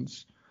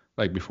passions.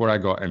 Like before I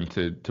got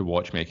into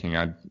watchmaking,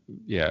 I'd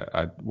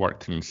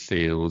worked in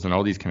sales and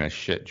all these kind of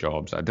shit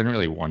jobs I didn't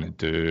really want to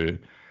do,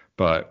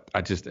 but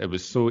it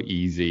was so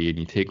easy, and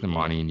you take the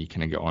money and you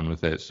kind of get on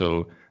with it.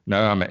 So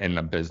now I'm in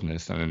a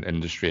business and an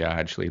industry I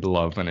actually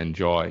love and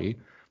enjoy.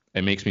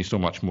 It makes me so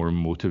much more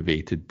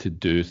motivated to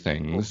do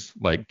things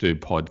like do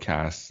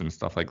podcasts and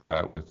stuff like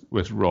that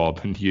with Rob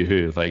and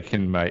you, like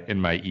in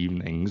my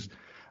evenings.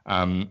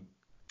 And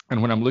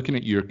when I'm looking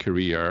at your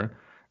career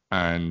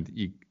and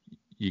you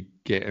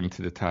get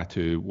into the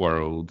tattoo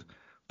world,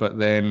 but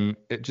then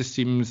it just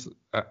seems,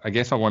 I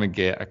guess I want to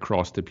get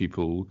across to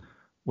people,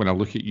 when I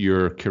look at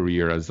your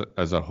career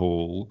as a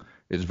whole,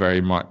 it's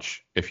very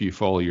much, if you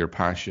follow your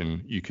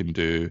passion, you can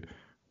do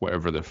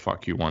whatever the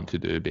fuck you want to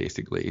do,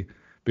 basically,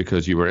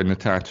 because you were in the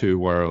tattoo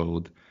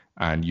world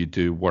and you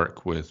do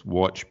work with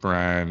watch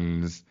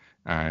brands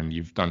and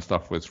you've done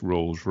stuff with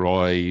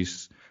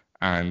Rolls-Royce.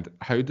 And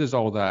how does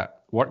all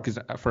that work? Because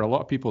for a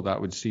lot of people, that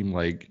would seem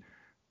like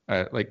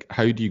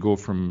how do you go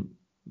from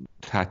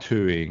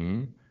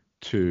tattooing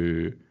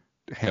to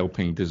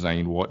helping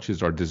design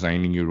watches or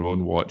designing your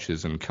own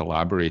watches and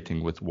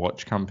collaborating with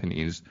watch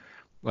companies?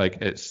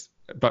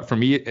 But for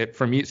me,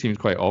 it seems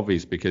quite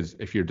obvious, because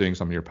if you're doing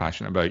something you're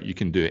passionate about, you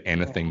can do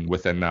anything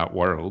within that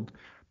world.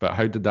 But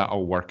how did that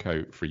all work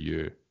out for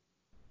you?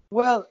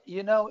 Well,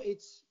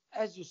 it's,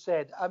 as you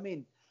said, I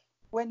mean,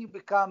 when you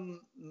become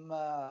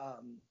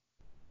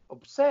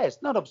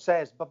not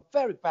obsessed, but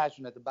very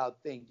passionate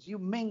about things. You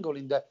mingle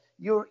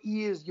your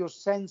ears, your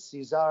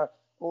senses are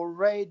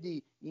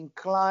already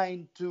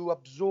inclined to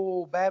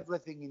absorb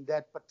everything in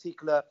that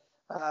particular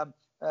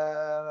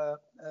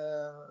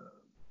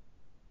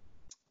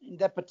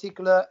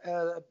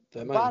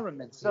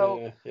environment.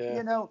 So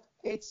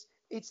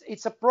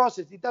it's a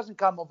process. It doesn't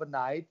come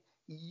overnight.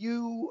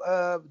 You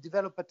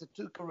develop a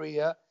tattoo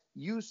career.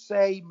 You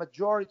say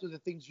majority of the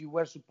things you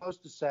were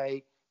supposed to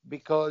say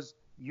because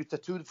you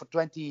tattooed for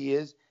 20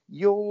 years.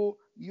 You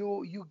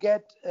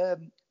get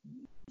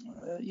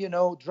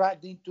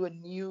dragged into a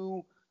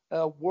new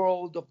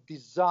world of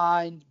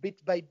design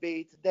bit by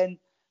bit. Then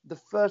the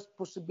first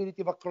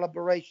possibility of a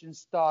collaboration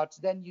starts.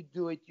 Then you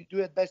do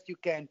it best you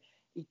can.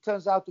 It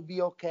turns out to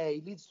be okay.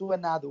 It leads to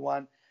another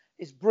one.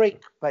 It's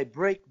break by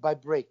break by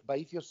break. But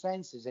if your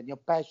senses and your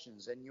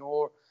passions and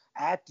your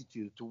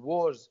attitude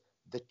towards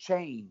the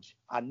change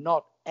are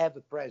not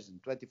ever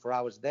present 24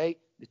 hours a day,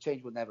 the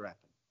change will never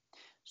happen.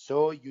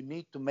 So you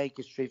need to make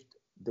a shift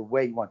the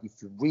way you want,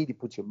 if you really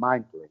put your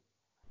mind to it.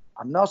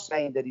 I'm not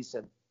saying that it's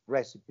a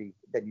recipe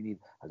that you need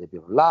a little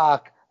bit of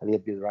luck, a little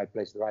bit of the right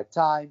place at the right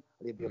time,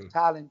 a little bit of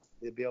talent,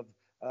 a little bit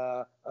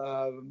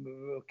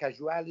of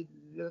casuality,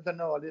 I don't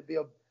know, a little bit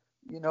of,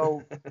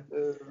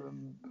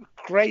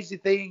 crazy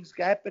things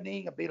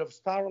happening, a bit of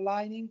star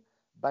aligning.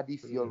 But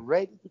if you're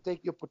ready to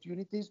take the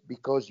opportunities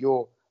because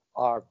you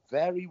are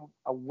very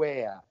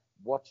aware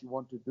what you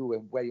want to do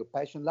and where your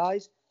passion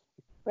lies,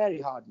 it's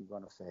very hard you're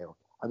going to fail.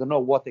 I don't know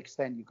what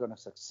extent you're going to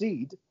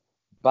succeed,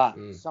 but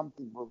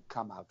something will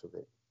come out of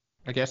it.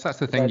 I guess that's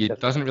the thing. It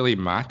doesn't really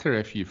matter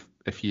if you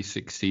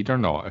succeed or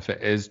not. If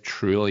it is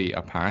truly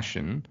a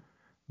passion,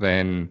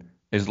 then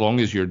as long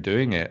as you're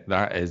doing it,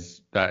 that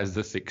is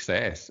the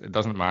success. It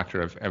doesn't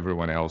matter if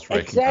everyone else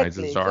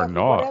recognizes it or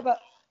not.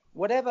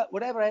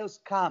 Whatever else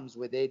comes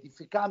with it,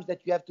 if it comes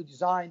that you have to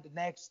design the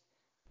next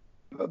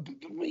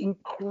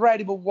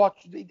incredible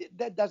watch,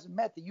 that doesn't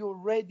matter. You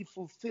already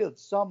fulfilled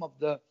some of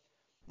the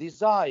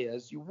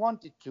desires you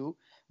wanted to,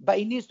 but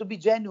it needs to be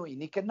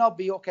genuine. It cannot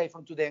be, okay,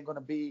 from today I'm going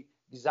to be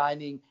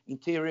designing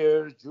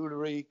interiors,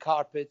 jewelry,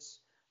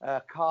 carpets,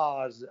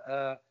 cars,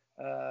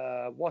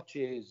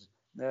 watches,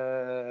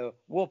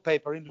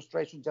 wallpaper,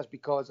 illustration, just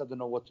because I don't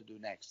know what to do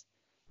next.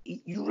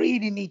 You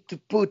really need to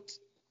put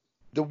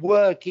the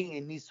work in.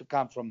 It needs to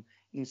come from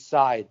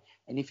inside.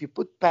 And if you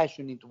put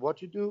passion into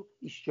what you do,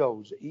 it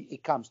shows.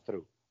 It comes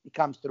through. It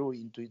comes through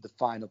into the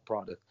final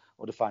product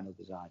or the final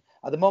design.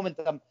 At the moment,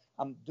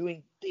 I'm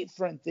doing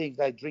different things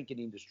like drinking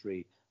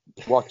industry,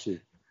 watches.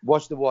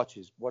 Watch the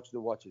watches,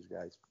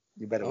 guys.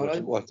 You better watch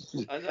the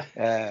watches.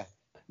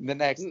 In the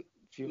next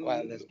few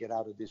while, let's get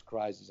out of this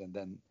crisis, and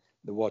then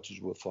the watches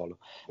will follow.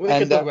 We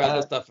can talk about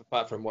other stuff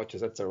apart from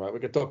watches. That's all right.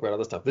 We can talk about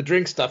other stuff. The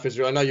drink stuff is.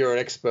 I know you're an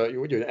expert.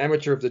 You're an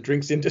amateur of the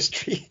drinks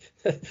industry.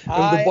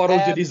 The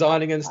bottles you're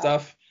designing and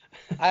stuff.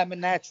 I'm a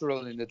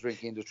natural in the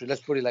drink industry. Let's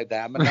put it like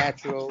that. I'm a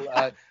natural.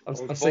 I was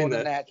born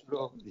a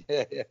natural.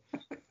 Yeah.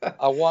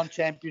 I won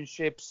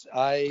championships.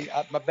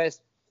 My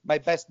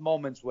best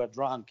moments were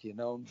drunk.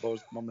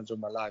 Those moments of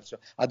my life. So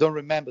I don't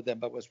remember them,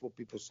 but that's what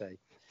people say.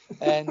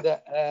 And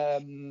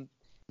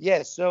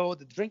so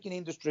the drinking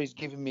industry is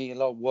giving me a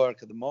lot of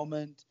work at the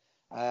moment.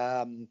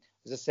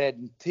 As I said,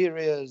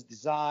 interiors,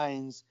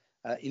 designs,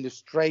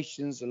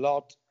 illustrations, a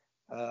lot.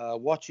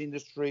 Watch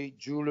industry,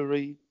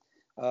 jewelry.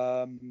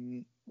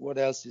 What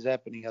else is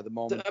happening at the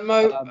moment?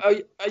 Are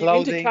you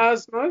into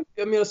cars, Mo?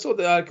 I mean, I saw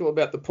the article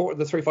about the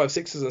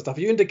 356s and stuff.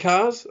 Are you into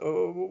cars?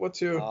 Or what's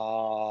your...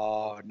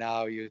 Oh,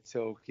 now you're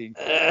talking.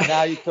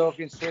 Now you're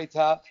talking,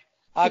 sweetheart.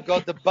 I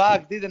got the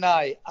bug, didn't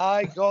I?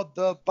 I got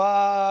the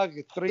bug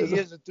 3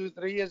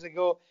 years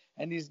ago,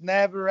 and it's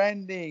never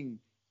ending.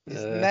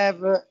 It's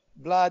never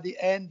bloody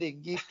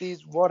ending. It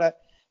is what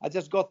I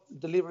just got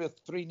delivery of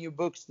 3 new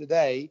books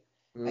today,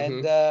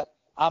 and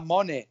I'm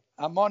on it.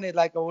 I'm on it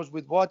like I was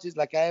with watches,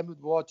 like I am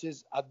with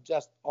watches. I'm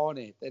just on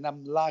it. And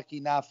I'm lucky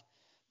enough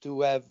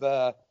to have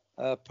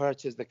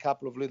purchased a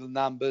couple of little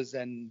numbers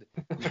and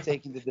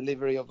taking the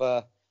delivery of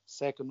a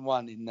second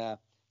one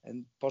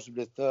and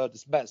possibly a third.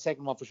 The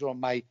second one for sure on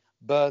my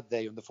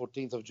birthday on the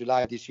 14th of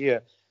July this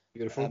year.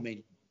 Beautiful. I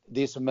mean,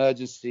 this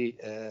emergency,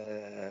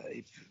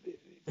 if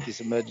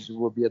this emergency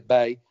will be at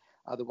bay,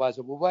 otherwise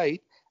I will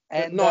wait.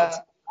 And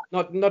not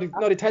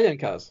Italian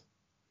cars.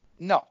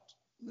 No.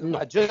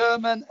 A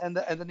German and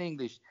an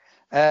English.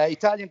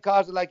 Italian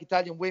cars are like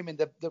Italian women.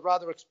 They're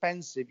rather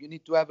expensive. You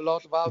need to have a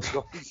lot of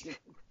outgoings.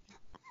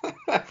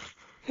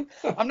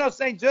 I'm not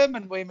saying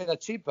German women are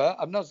cheaper.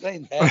 I'm not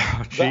saying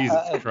that.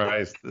 Jesus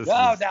Christ. No.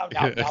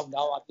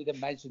 I didn't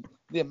mention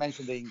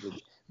the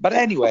English. But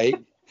anyway,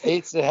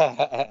 it's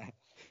not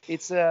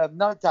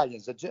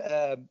Italians.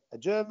 A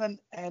German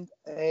and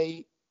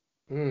an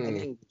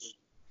English.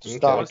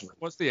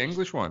 What's the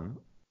English one?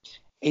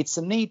 It's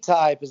an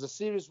E-Type. It's a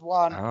Series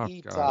 1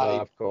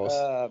 E-Type. Of course.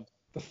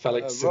 The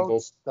phallic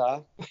symbol.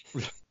 But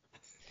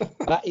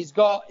it's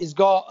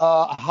got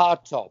a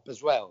hard top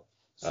as well.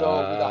 So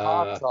with a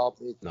hard top,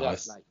 it's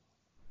just like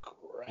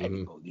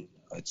incredible.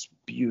 It's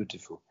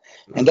beautiful.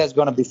 And that's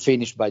going to be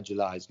finished by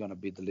July. It's going to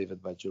be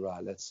delivered by July.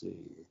 Let's see.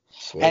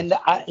 Sweet. And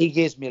it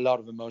gives me a lot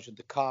of emotion.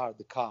 The car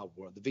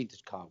world, the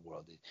vintage car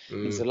world,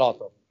 means a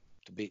lot of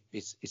to be.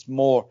 It's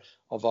more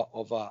of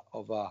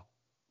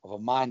a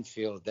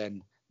minefield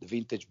than the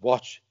vintage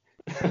watch.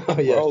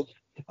 Yeah.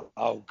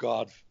 Oh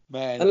God,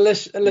 man.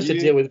 Unless you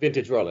deal with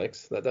vintage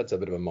Rolex, that's a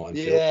bit of a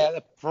minefield. Yeah,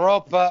 the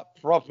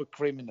proper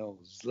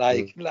criminals,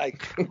 like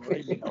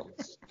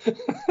criminals.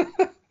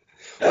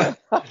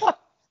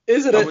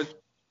 Is it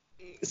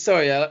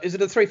is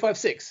it a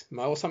 356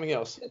 or something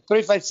else?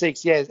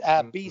 356, yes.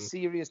 B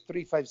series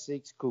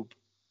 356 coupe.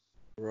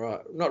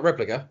 Right, not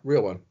replica,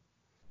 real one.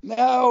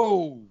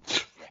 No,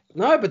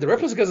 but the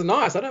replicas are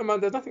nice. I don't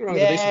mind. There's nothing wrong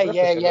with a decent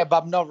replica. Yeah.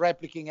 But I'm not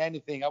replicating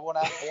anything. I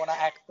wanna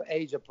act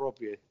age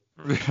appropriate.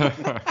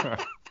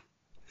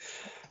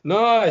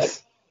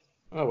 Nice.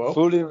 Oh well.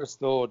 Fully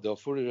restored though.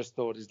 Fully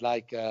restored is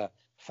like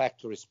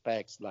factory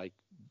specs, like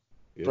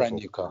beautiful. Brand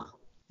new car.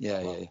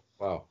 Yeah.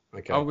 Wow.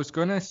 Okay. I was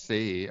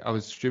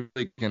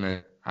really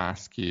gonna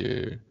ask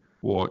you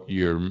what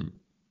your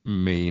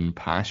main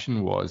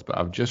passion was, but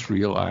I've just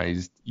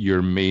realized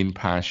your main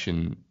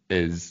passion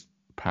is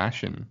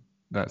passion.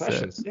 That's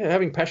Passions. it. Yeah,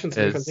 having passions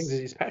for different things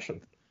is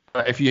passion.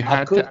 But if you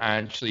had to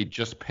actually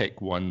just pick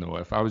one, though,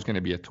 if I was going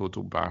to be a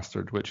total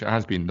bastard, which it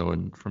has been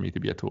known for me to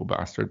be a total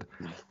bastard,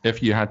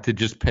 if you had to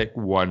just pick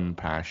one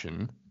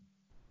passion,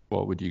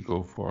 what would you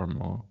go for,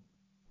 Mo?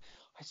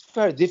 It's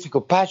very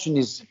difficult. Passion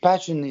is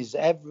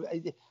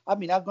every. I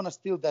mean, I'm gonna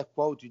steal that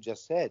quote you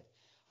just said.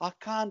 I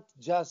can't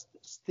just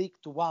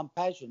stick to one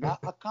passion. I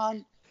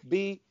can't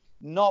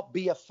not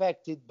be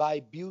affected by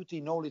beauty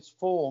in all its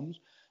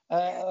forms.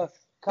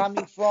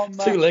 Coming from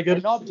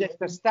an object,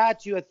 a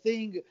statue, a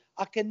thing.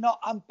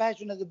 I'm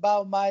passionate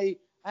about my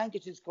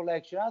handkerchiefs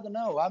collection. I don't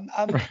know.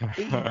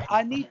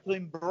 I need to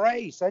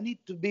embrace. I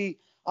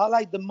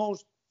like the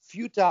most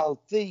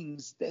futile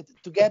things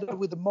together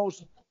with the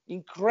most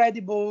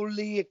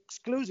incredibly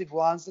exclusive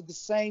ones at the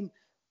same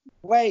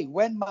way.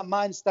 When my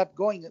mind starts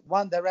going in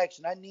one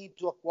direction, I need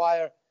to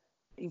acquire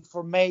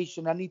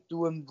information. I need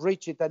to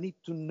enrich it. I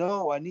need to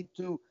know. I need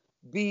to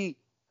be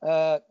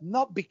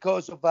not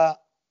because of a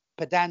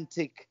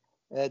pedantic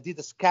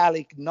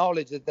didascalic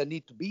knowledge that I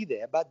need to be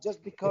there, but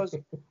just because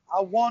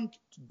I want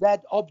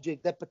that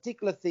object, that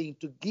particular thing,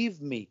 to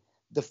give me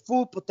the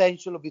full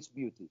potential of its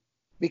beauty.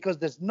 Because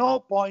there's no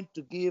point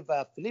to give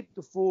a Philippe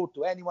Dufour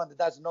to anyone that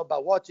doesn't know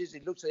about watches.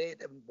 He looks at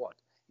it and what?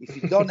 If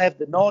you don't have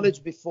the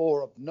knowledge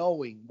before of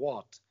knowing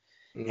what.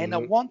 And I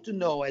want to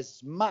know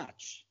as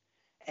much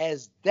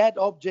as that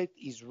object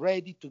is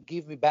ready to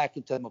give me back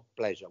in terms of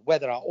pleasure,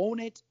 whether I own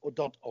it or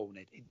don't own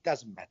it. It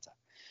doesn't matter.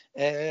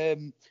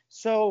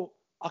 So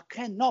I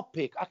cannot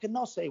pick. I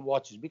cannot say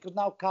watches because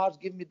now cars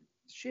give me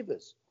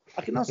shivers.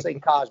 I cannot say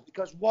cars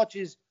because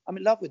watches, I'm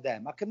in love with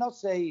them. I cannot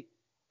say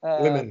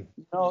women.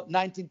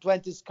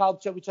 1920s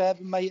sculpture, which I have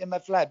in my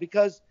flat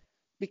because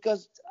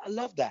I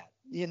love that.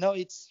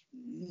 It's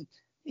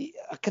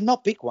I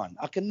cannot pick one.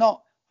 I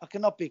cannot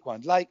pick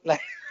one. Like no,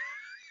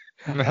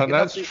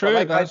 that's true.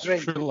 Like that's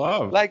true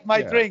love. Like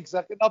my drinks,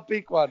 I cannot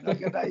pick one.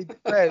 It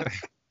depends.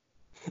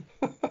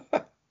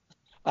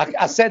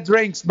 I said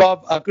drinks,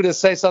 Bob. I could have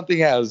said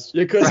something else.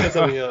 You could have said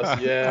something else.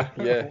 Yeah.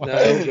 No,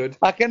 all good.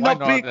 I cannot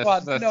pick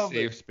one. That's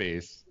safe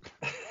space.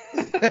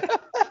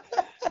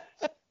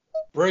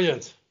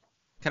 Brilliant.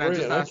 Can I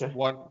just ask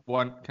one?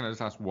 Can I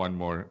just ask one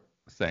more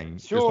thing?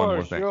 Sure. Just one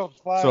more thing. Sure.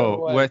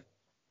 So away.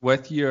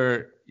 with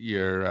your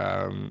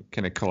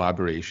kind of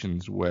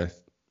collaborations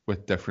with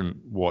different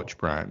watch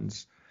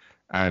brands,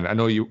 and I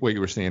know what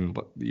you were saying.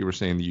 You were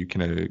saying that you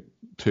kind of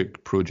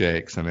took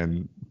projects and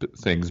then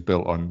things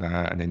built on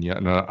that, and then you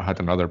had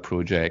another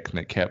project and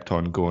it kept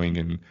on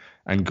going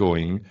and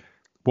going.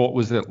 What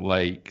was it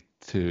like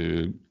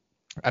to?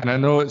 And I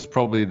know it's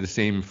probably the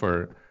same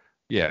for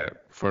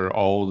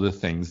all the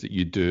things that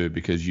you do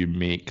because you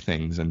make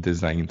things and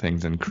design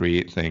things and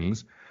create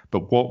things.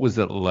 But what was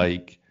it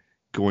like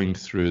going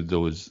through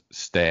those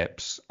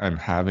steps and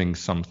having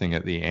something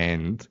at the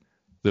end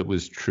that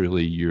was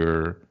truly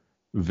your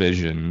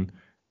vision,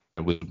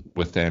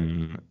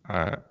 within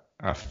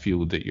a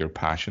field that you're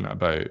passionate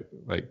about?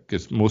 Like,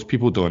 because most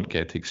people don't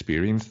get to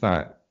experience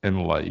that in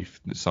life.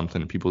 It's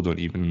something people don't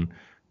even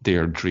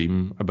dare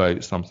dream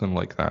about, something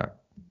like that.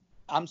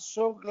 I'm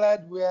so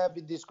glad we're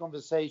having this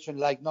conversation,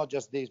 like not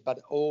just this, but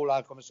all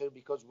our conversation,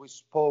 because we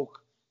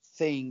spoke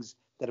things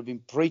that have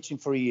been preaching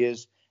for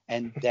years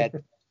and that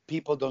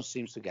people don't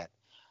seem to get.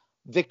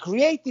 The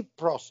creative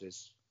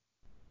process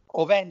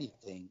of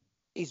anything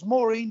is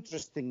more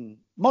interesting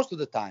most of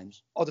the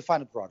times of the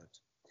final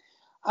product.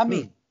 I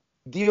mean,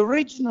 the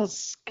original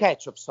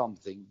sketch of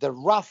something, the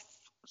rough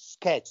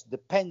sketch, the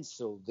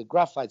pencil, the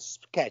graphite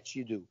sketch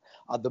you do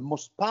are the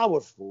most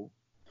powerful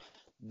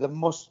and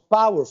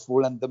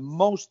the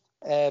most,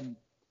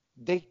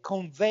 they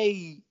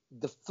convey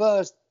the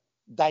first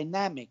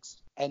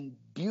dynamics and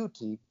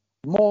beauty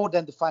more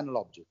than the final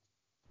object.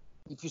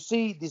 If you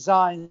see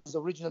designs,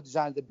 original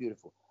designs, they're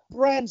beautiful.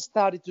 Brands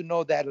started to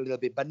know that a little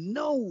bit, but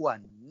no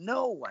one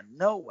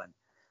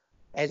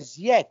as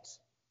yet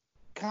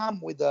come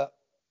with a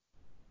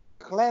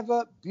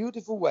clever,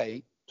 beautiful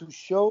way to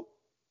show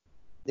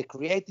the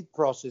creative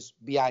process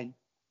behind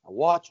a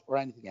watch or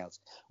anything else.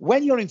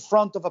 When you're in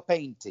front of a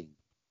painting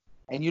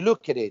and you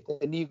look at it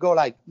and you go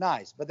like,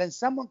 nice, but then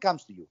someone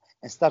comes to you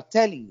and start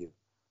telling you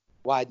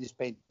why this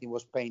painting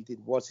was painted,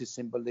 what's its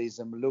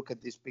symbolism, look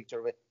at this picture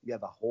of it, you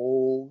have a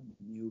whole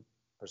new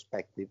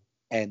perspective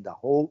and a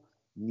whole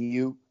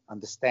new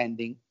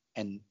understanding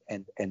and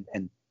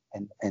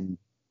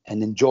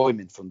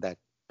enjoyment from that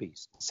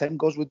piece. Same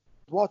goes with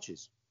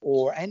watches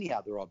or any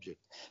other object.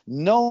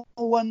 No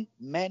one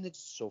managed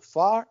so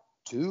far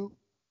to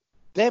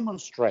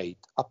demonstrate,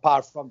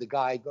 apart from the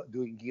guy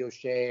doing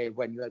guilloche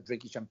when you are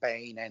drinking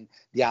champagne and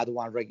the other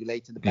one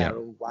regulating the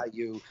barrel while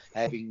you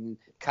having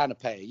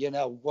canapé,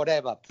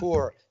 whatever.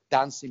 Poor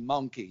dancing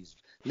monkeys,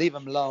 leave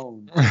them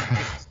alone.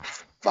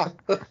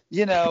 Fuck,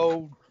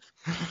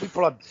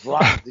 people are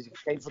drunk. They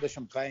came for the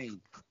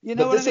champagne.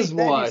 But this is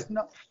why.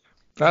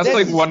 That's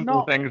like one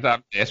of the things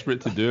I'm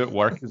desperate to do at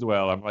work as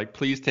well. I'm like,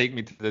 please take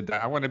me to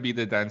I want to be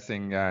the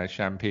dancing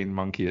champagne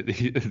monkey at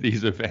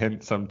these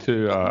events. I'm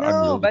too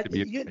unruly to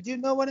be. Do you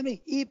know what I mean?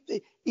 If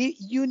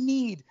you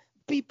need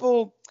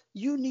people,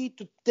 you need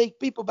to take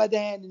people by the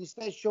hand and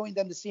instead of showing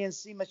them the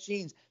CNC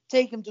machines,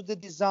 take them to the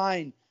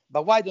design.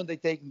 But why don't they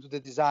take them to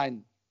the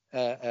design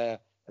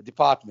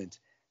department?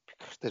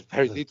 Because there's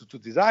very little to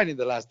design in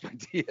the last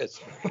 20 years.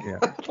 Yeah.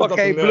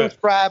 Okay, blue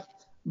strap,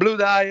 blue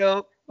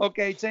dial.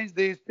 Okay, change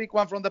this. Pick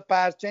one from the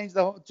past. Change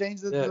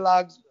the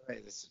lugs.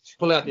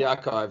 Pull out the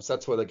archives.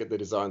 That's where they get the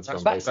designs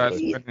from,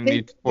 basically. That's when they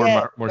need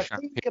more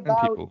champagne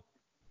people.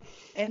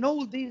 And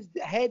all these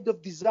head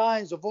of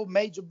designs of all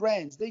major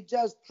brands, they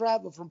just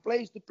travel from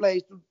place to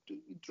place to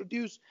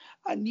introduce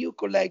a new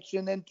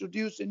collection,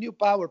 introduce a new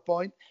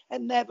PowerPoint,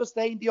 and never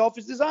stay in the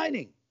office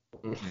designing.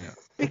 Yeah.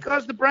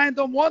 Because the brand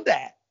don't want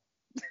that.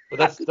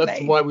 But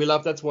that's why we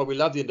love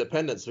the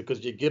independents, because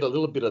you get a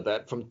little bit of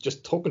that from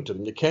just talking to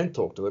them. You can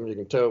talk to them. You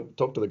can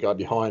talk to the guy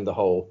behind the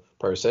whole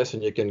process,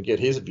 and you can get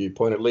his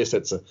viewpoint. At least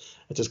it's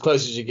as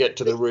close as you get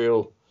to the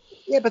real.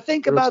 Yeah, but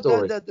think about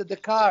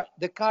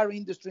the car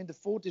industry in the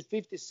 40s,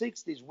 50s,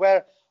 60s,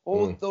 where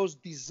all those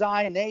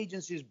design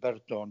agencies,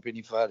 Bertone,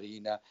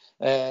 Pininfarina,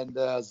 and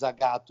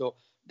Zagato,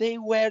 they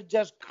were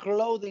just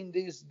clothing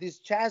these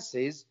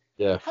chassis.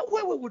 Yeah.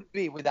 Where we would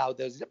be without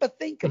those? But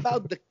think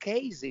about the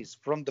cases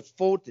from the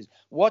 40s,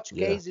 watch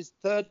cases,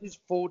 30s,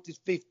 40s,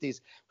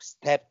 50s,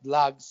 stepped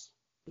lugs.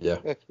 Yeah.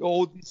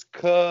 All these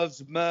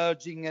curves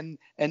merging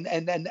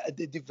and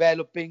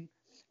developing,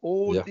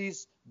 all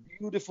these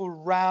beautiful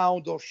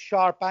round or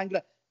sharp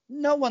angular.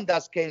 No one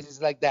does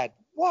cases like that.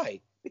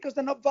 Why? Because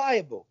they're not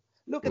viable.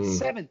 Look at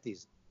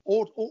 70s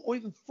or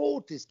even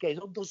 40s cases,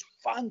 all those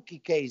funky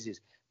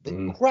cases.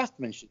 The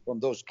craftsmanship on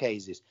those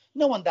cases.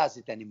 No one does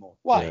it anymore.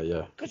 Why?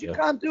 Because you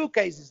can't do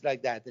cases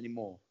like that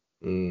anymore.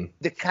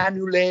 The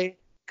cannulae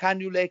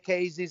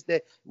cases,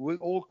 that we're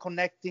all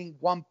connecting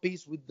one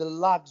piece with the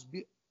lugs.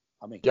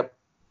 I mean,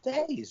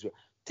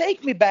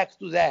 take me back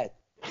to that.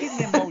 Give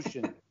me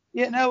emotion.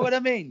 You know what I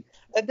mean?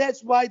 And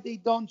that's why they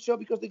don't show,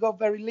 because they got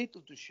very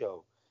little to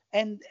show.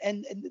 And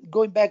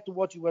going back to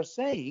what you were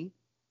saying,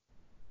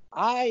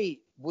 I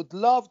would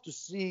love to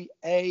see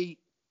at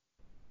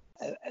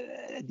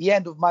the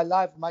end of my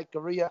life, my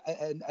career,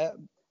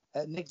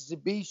 an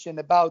exhibition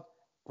about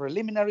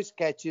preliminary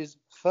sketches,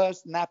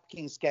 first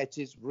napkin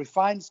sketches,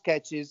 refined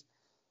sketches,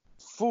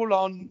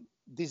 full-on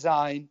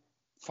design,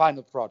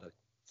 final product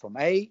from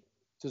A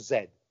to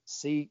Z.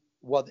 See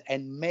what,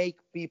 and make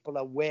people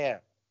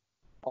aware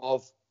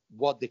of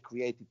what the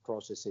creative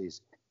process is.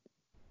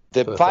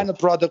 The final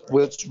product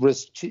will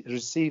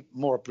receive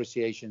more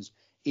appreciations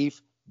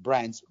if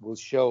brands will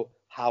show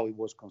how it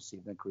was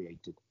conceived and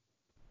created.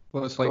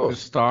 Well, it's like the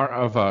start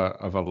of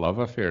a love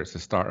affair. It's the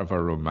start of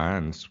a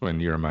romance when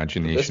your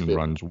imagination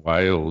runs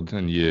wild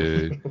and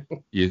you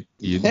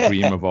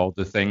dream of all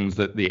the things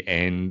that the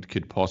end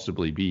could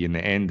possibly be. In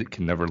the end, it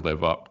can never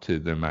live up to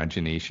the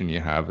imagination you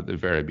have at the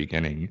very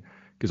beginning,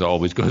 because it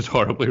always goes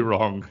horribly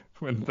wrong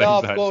when things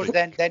of course,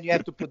 then you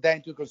have to put that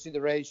into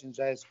consideration.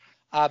 As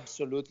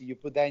absolutely, you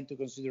put that into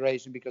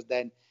consideration, because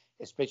then,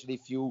 especially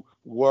if you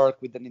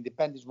work with an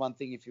independent, one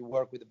thing. If you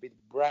work with a big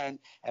brand,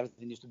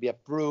 everything needs to be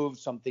approved.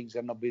 Some things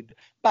are not big.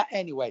 But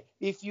anyway,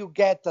 if you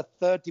get a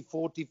 30,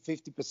 40,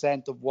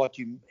 50% of what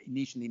you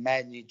initially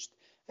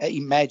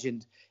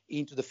imagined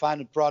into the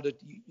final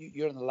product,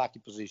 you're in a lucky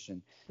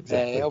position.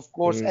 Exactly. Of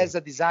course, as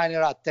a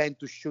designer, I tend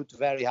to shoot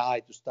very high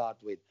to start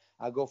with.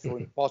 I go for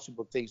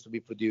impossible things to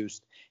be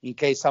produced. In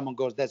case someone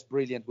goes, that's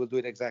brilliant, we'll do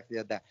it exactly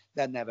like that.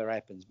 That never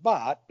happens.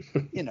 But,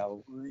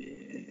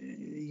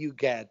 you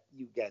get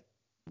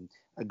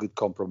a good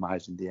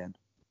compromise in the end.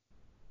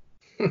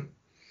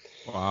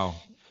 Wow.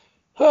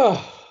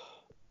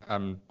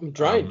 I'm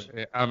drained.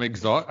 I'm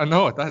exhausted.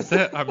 No, that's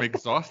it. I'm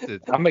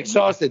exhausted. I'm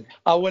exhausted.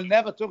 I will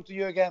never talk to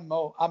you again,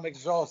 Mo. I'm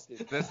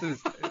exhausted.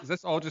 Is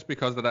this all just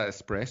because of that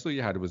espresso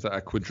you had? Was it a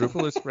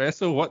quadruple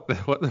espresso? What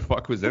the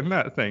fuck was in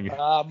that thing?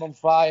 I'm on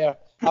fire.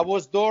 I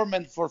was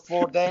dormant for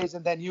 4 days,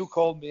 and then you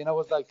called me, and I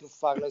was like,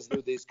 "Fuck, let's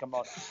do this. Come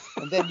on."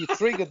 And then you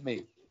triggered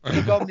me.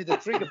 You got me the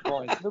trigger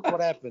points. Look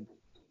what happened.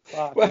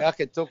 Well, I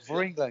can talk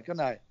for England, can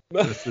I?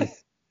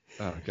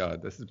 Oh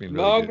God, this has been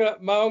really good.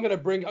 I'm gonna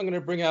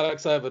bring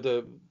Alex over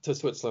to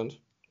Switzerland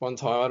one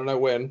time. I don't know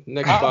when.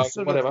 Next month,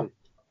 whatever.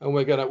 And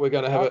we're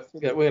gonna have it.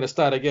 Yeah, we're gonna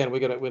start again. We're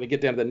gonna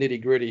get down to the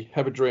nitty gritty.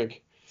 Have a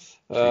drink.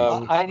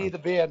 I need a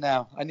beer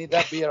now. I need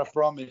that beer. I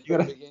promise. At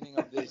the beginning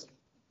of this.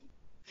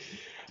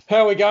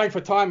 How are we going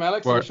for time,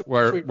 Alex? Should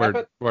we wrap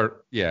it?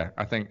 Yeah,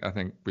 I think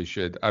we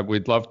should.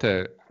 We'd love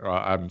to.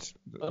 I'm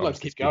love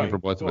to keep going for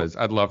both of us.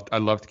 I'd love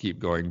to keep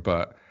going,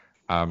 but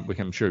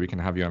I'm sure we can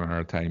have you on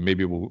another time.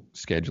 Maybe we'll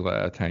schedule it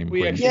at a time.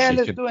 Let's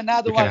do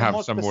another one. Have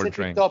more some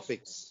specific more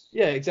topics.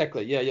 Yeah,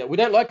 exactly. Yeah. We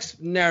don't like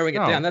narrowing it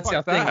down. That's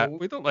our thing.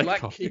 We don't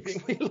like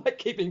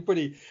keeping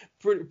pretty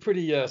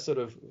sort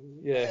of.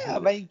 Yeah,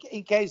 but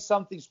in case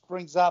something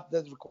springs up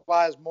that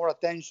requires more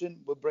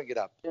attention, we'll bring it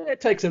up. Yeah,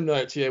 take some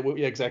notes. Yeah,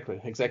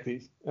 exactly.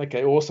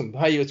 Okay, awesome.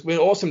 Hey, it's been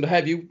awesome to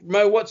have you,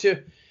 Mo. What's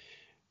your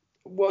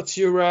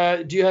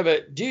do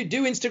you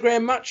do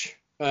Instagram much?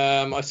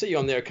 I see you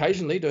on there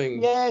occasionally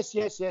doing. Yes.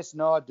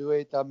 No, I do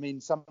it. I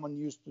mean, someone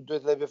used to do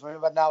it a little bit for me,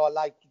 but now I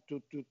like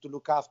to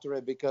look after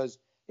it because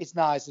it's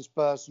nice, it's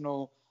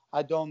personal.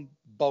 I don't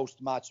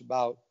boast much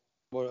about,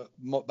 but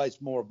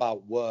it's more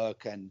about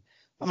work and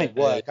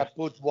work. I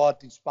put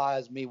what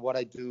inspires me, what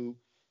I do.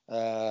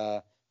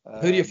 Who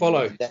do you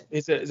follow?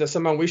 Is there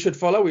someone we should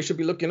follow? We should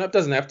be looking up.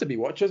 Doesn't have to be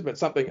watchers, but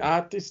something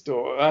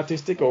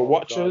artistic or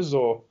watchers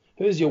or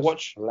who's your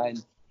watch?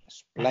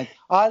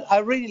 I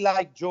really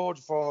like George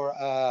for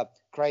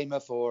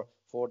Kramer for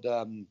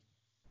the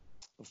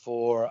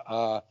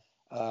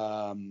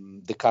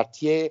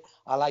Cartier.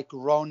 I like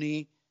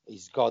Ronnie.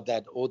 He's got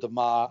that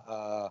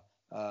Audemars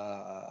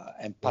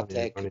and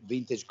Patek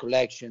vintage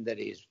collection that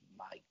is,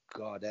 my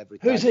God, every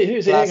time. Who's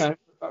he?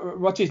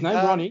 What's his name,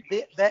 Ronnie?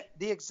 The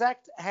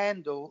exact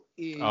handle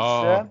is.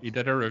 He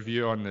did a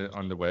review on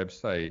the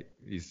website.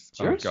 He's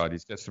serious? Oh God,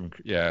 he's got some.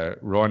 Yeah,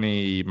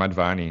 Ronnie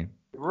Madvani.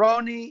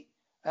 Ronnie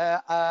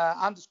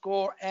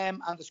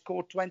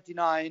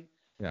 _M_29.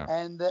 Yeah.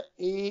 And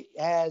he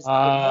has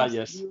a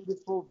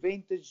beautiful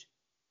vintage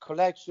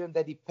collection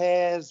that he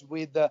pairs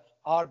with the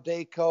Art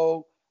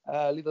Deco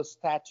little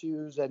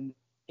statues, and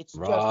it's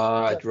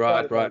right.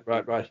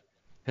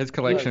 His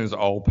collection is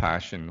all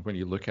passion. When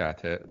you look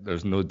at it,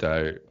 there's no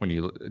doubt. When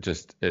you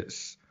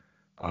it's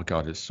oh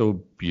God, it's so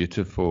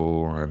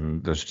beautiful,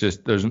 and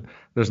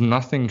there's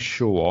nothing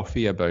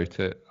show-offy about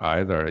it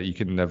either. You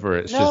can never.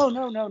 It's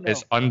no.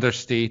 It's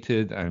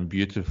understated and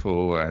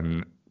beautiful,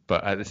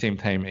 but at the same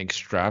time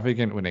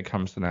extravagant when it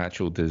comes to the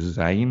actual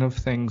design of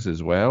things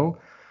as well.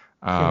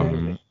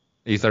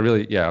 He's a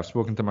really, I've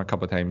spoken to him a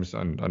couple of times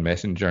on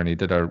Messenger, and he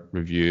did a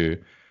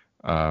review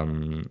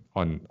on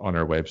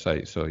our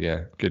website. So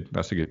yeah, good.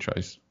 That's a good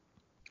choice.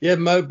 Yeah,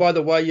 Mo, by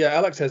the way,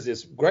 Alex has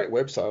this great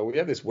website. We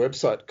have this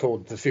website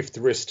called The Fifth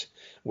Wrist,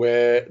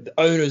 where the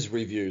owners'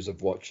 reviews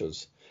of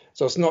watches.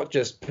 So it's not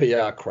just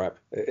PR crap.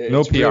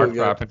 No PR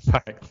crap, in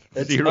fact.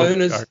 It's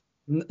owners.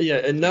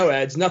 And no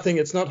ads, nothing.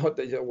 It's not hot.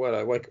 Well,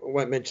 I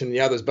won't mention the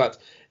others, but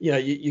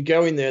you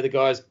go in there, the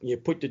guys, you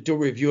do a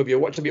review of your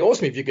watch. It'd be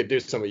awesome if you could do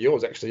some of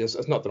yours. Actually,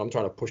 it's not that I'm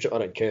trying to push it. I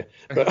don't care.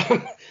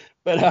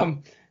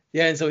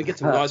 And so we get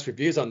some nice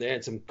reviews on there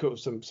and some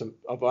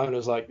of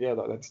owners like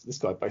that's this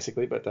guy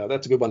basically. But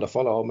that's a good one to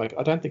follow.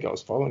 I don't think I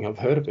was following. I've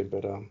heard of him,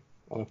 but I'll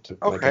have to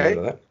make a note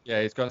of that.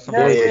 Yeah, he's got some.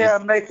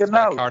 Make a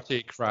note.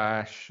 Cartier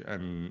Crash,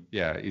 and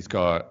he's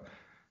got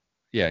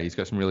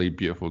some really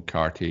beautiful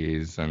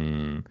Cartiers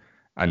and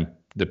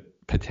the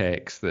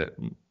Pateks that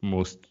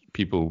most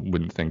people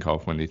wouldn't think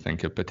of when they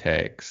think of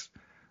Pateks.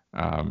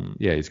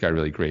 He's got a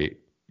really great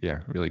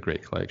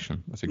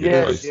collection. That's a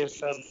good choice.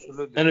 Yes,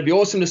 absolutely. And it'd be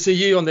awesome to see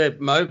you on there,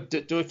 Mo.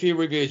 Do a few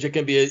reviews. You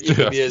can be as.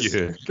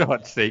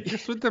 God's sake, you're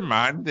so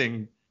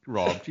demanding,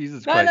 Rob.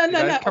 Jesus Christ.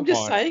 No. I'm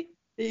just saying.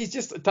 He's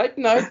just take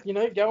note.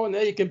 Go on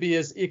there. You can be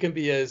as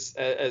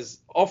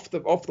off the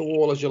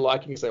wall as you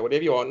like. You can say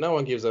whatever you want. No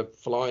one gives a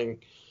flying.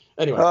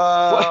 Anyway,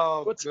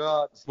 God.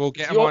 We'll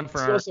get him on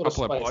for a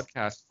couple of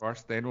podcasts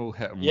first, then we'll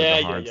hit him with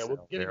the hard stuff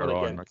later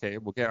on. Okay,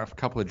 we'll get a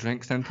couple of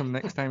drinks into him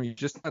next time. You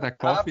just had a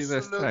coffee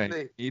this time.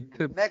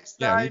 Next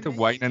time, need to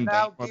wine and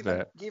dine a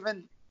bit.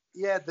 Given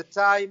the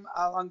time,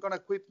 I'm gonna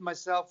equip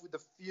myself with a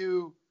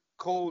few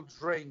cold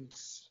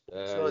drinks.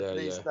 At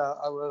least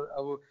I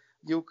will.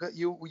 You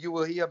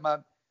will hear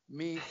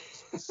me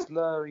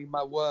slurring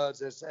my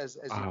words as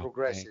it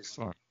progresses.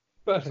 Excellent.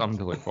 Something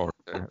to look forward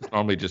to. It's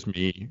normally just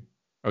me.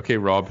 Okay,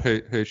 Rob,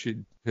 who are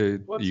you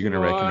going to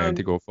recommend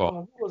to go for?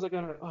 What was I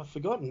going to? I've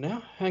forgotten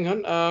now. Hang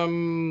on.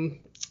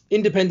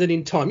 Independent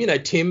in Time.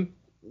 Tim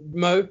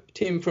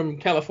from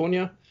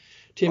California.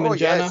 Tim and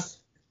Jana. Yes.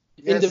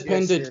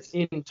 Independent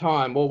in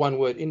Time, all one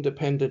word.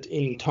 Independent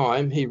in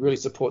Time. He really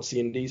supports the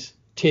indies.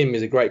 Tim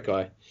is a great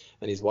guy,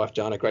 and his wife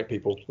Jana, great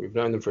people. We've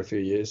known them for a few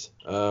years.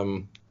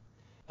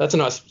 That's a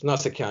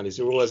nice account. He's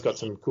always got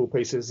some cool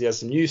pieces. He has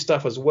some new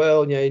stuff as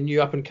well.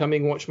 New up and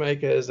coming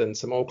watchmakers and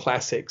some old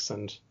classics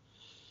and.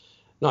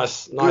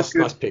 Nice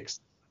picks.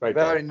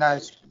 Very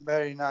nice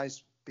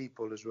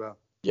people as well.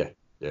 Yeah,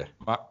 Yeah.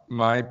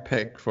 My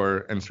pick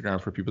for Instagram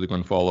for people to go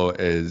and follow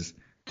is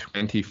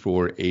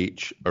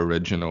 24H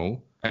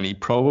Original, and he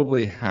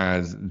probably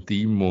has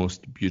the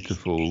most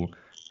beautiful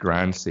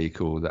Grand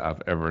Seiko that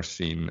I've ever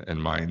seen in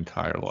my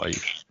entire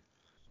life.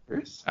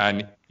 Yes.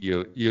 And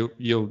you'll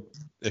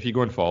if you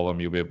go and follow him,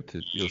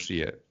 you'll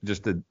see it.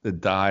 Just the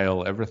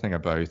dial, everything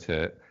about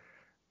it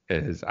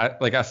is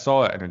I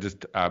saw it and it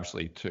just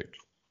absolutely took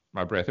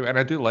my breath away. And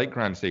I do like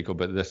Grand Seiko,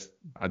 but this,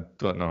 I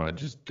don't know, it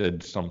just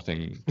did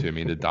something to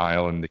me. The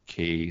dial and the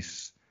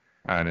case,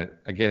 and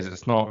I guess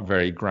it's not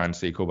very Grand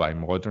Seiko by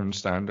modern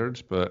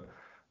standards, but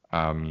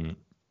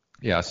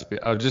yeah, it's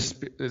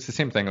the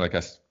same thing. Like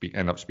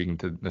end up speaking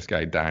to this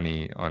guy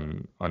Danny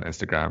on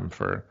Instagram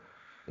for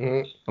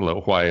a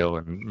little while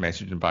and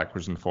messaging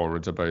backwards and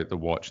forwards about the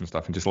watch and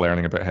stuff, and just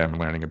learning about him,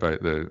 learning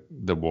about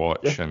the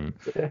watch,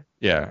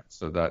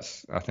 So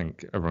that's, I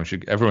think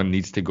everyone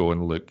needs to go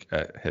and look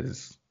at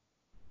his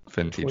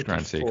vintage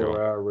Grand Seiko.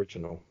 24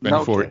 original.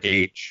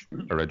 24H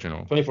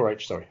original.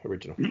 24H, sorry,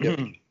 original. Yep.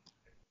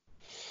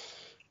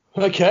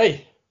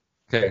 Okay.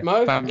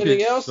 Mo, thank anything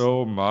you else?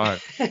 So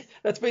much.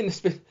 It's been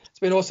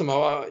awesome.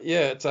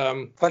 It's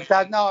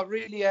fantastic. No, I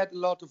really had a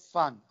lot of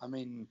fun. I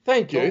mean,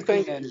 thank you.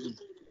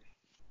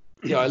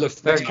 Yeah, look,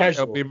 that's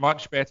casual. It'll be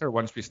much better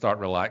once we start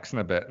relaxing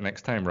a bit.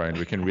 Next time round,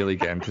 we can really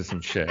get into some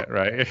shit,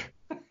 right?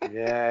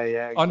 Yeah.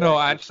 Exactly. Oh no,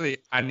 actually,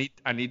 I need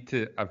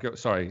to.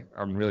 Sorry,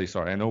 I'm really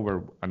sorry. I know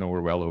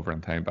we're well over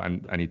in time, but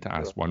I need to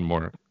ask one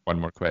more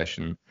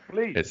question.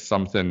 Please. It's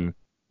something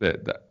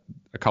that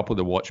a couple of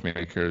the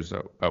watchmakers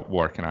at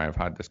work and I have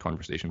had this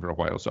conversation for a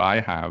while. So I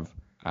have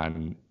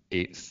an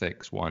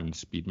 861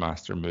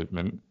 Speedmaster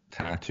movement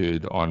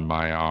tattooed on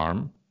my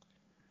arm,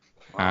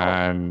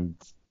 and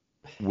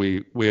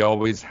we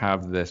always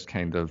have this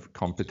kind of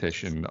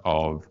competition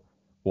of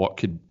what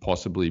could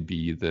possibly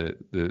be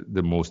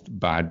the most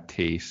bad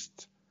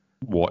taste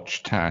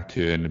watch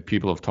tattoo, and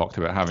people have talked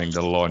about having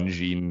the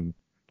Longines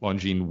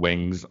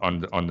wings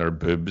on their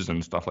boobs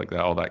and stuff like that,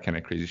 all that kind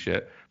of crazy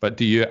shit.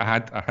 But I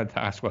had to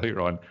ask while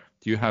you're on,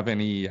 do you have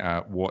any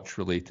watch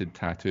related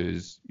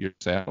tattoos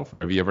yourself?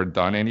 Have you ever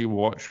done any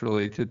watch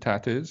related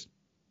tattoos?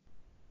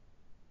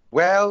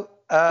 Well,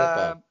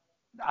 I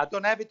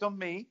don't have it on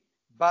me,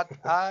 but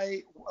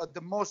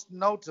the most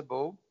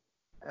notable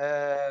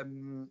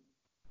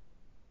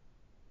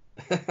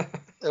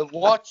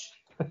watch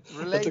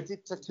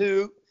related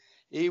tattoo,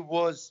 it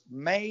was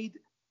made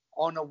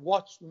on a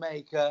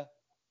watchmaker,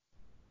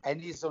 and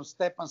it's on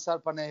Stepan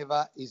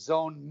Sarpaneva, his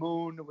own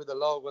moon with a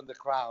logo on the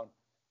crown,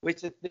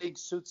 which I think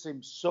suits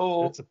him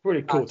so. That's a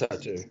pretty cool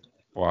tattoo.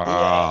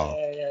 Wow.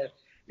 Yeah.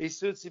 It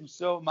suits him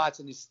so much,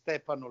 and it's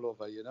Stepan all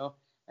over,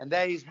 and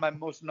that is my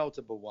most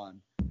notable one.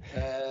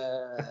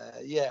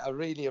 I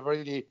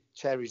really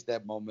cherished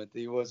that moment.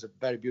 It was a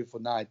very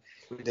beautiful night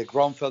with the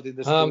Gromfeld in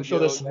the studio. I'm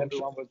sure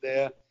everyone was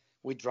there.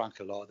 We drank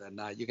a lot that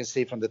night. You can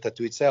see from the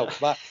tattoo itself.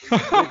 But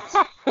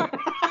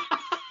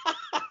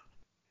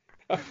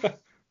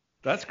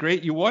that's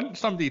great. You want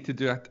somebody to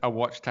do a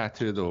watch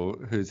tattoo though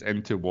who's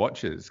into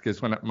watches,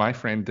 because when my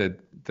friend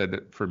did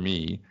it for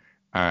me,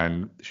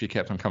 and she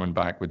kept on coming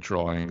back with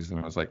drawings,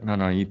 and I was like, no,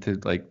 you need to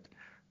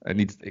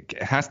it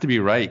has to be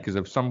right, because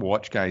if some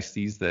watch guy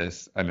sees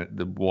this and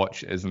the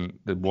watch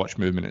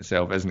movement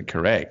itself isn't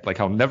correct,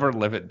 like I'll never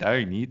live it down.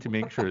 You need to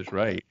make sure it's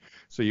right.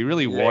 So you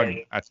really want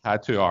a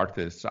tattoo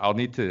artist. So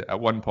at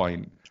one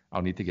point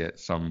I'll need to get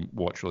some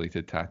watch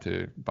related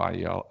tattoo by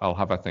you. I'll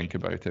have a think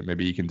about it.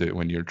 Maybe you can do it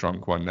when you're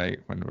drunk one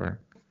night when we're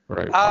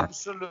out.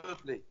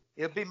 Absolutely.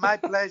 It'll be my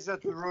pleasure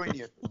to ruin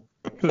you.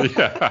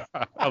 Yeah,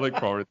 I look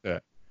forward to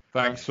it.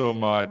 Thanks so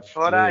much.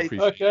 All right.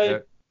 Really appreciate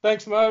it.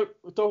 Thanks, Mo.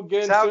 We'll talk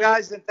again. Ciao,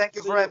 guys, and thank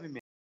you for having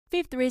me.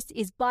 Fifth Wrist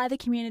is by the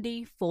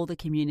community for the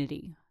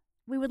community.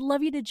 We would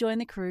love you to join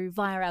the crew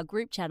via our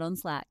group chat on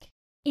Slack.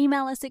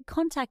 Email us at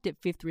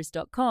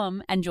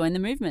contact@fifthwrist.com and join the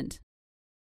movement.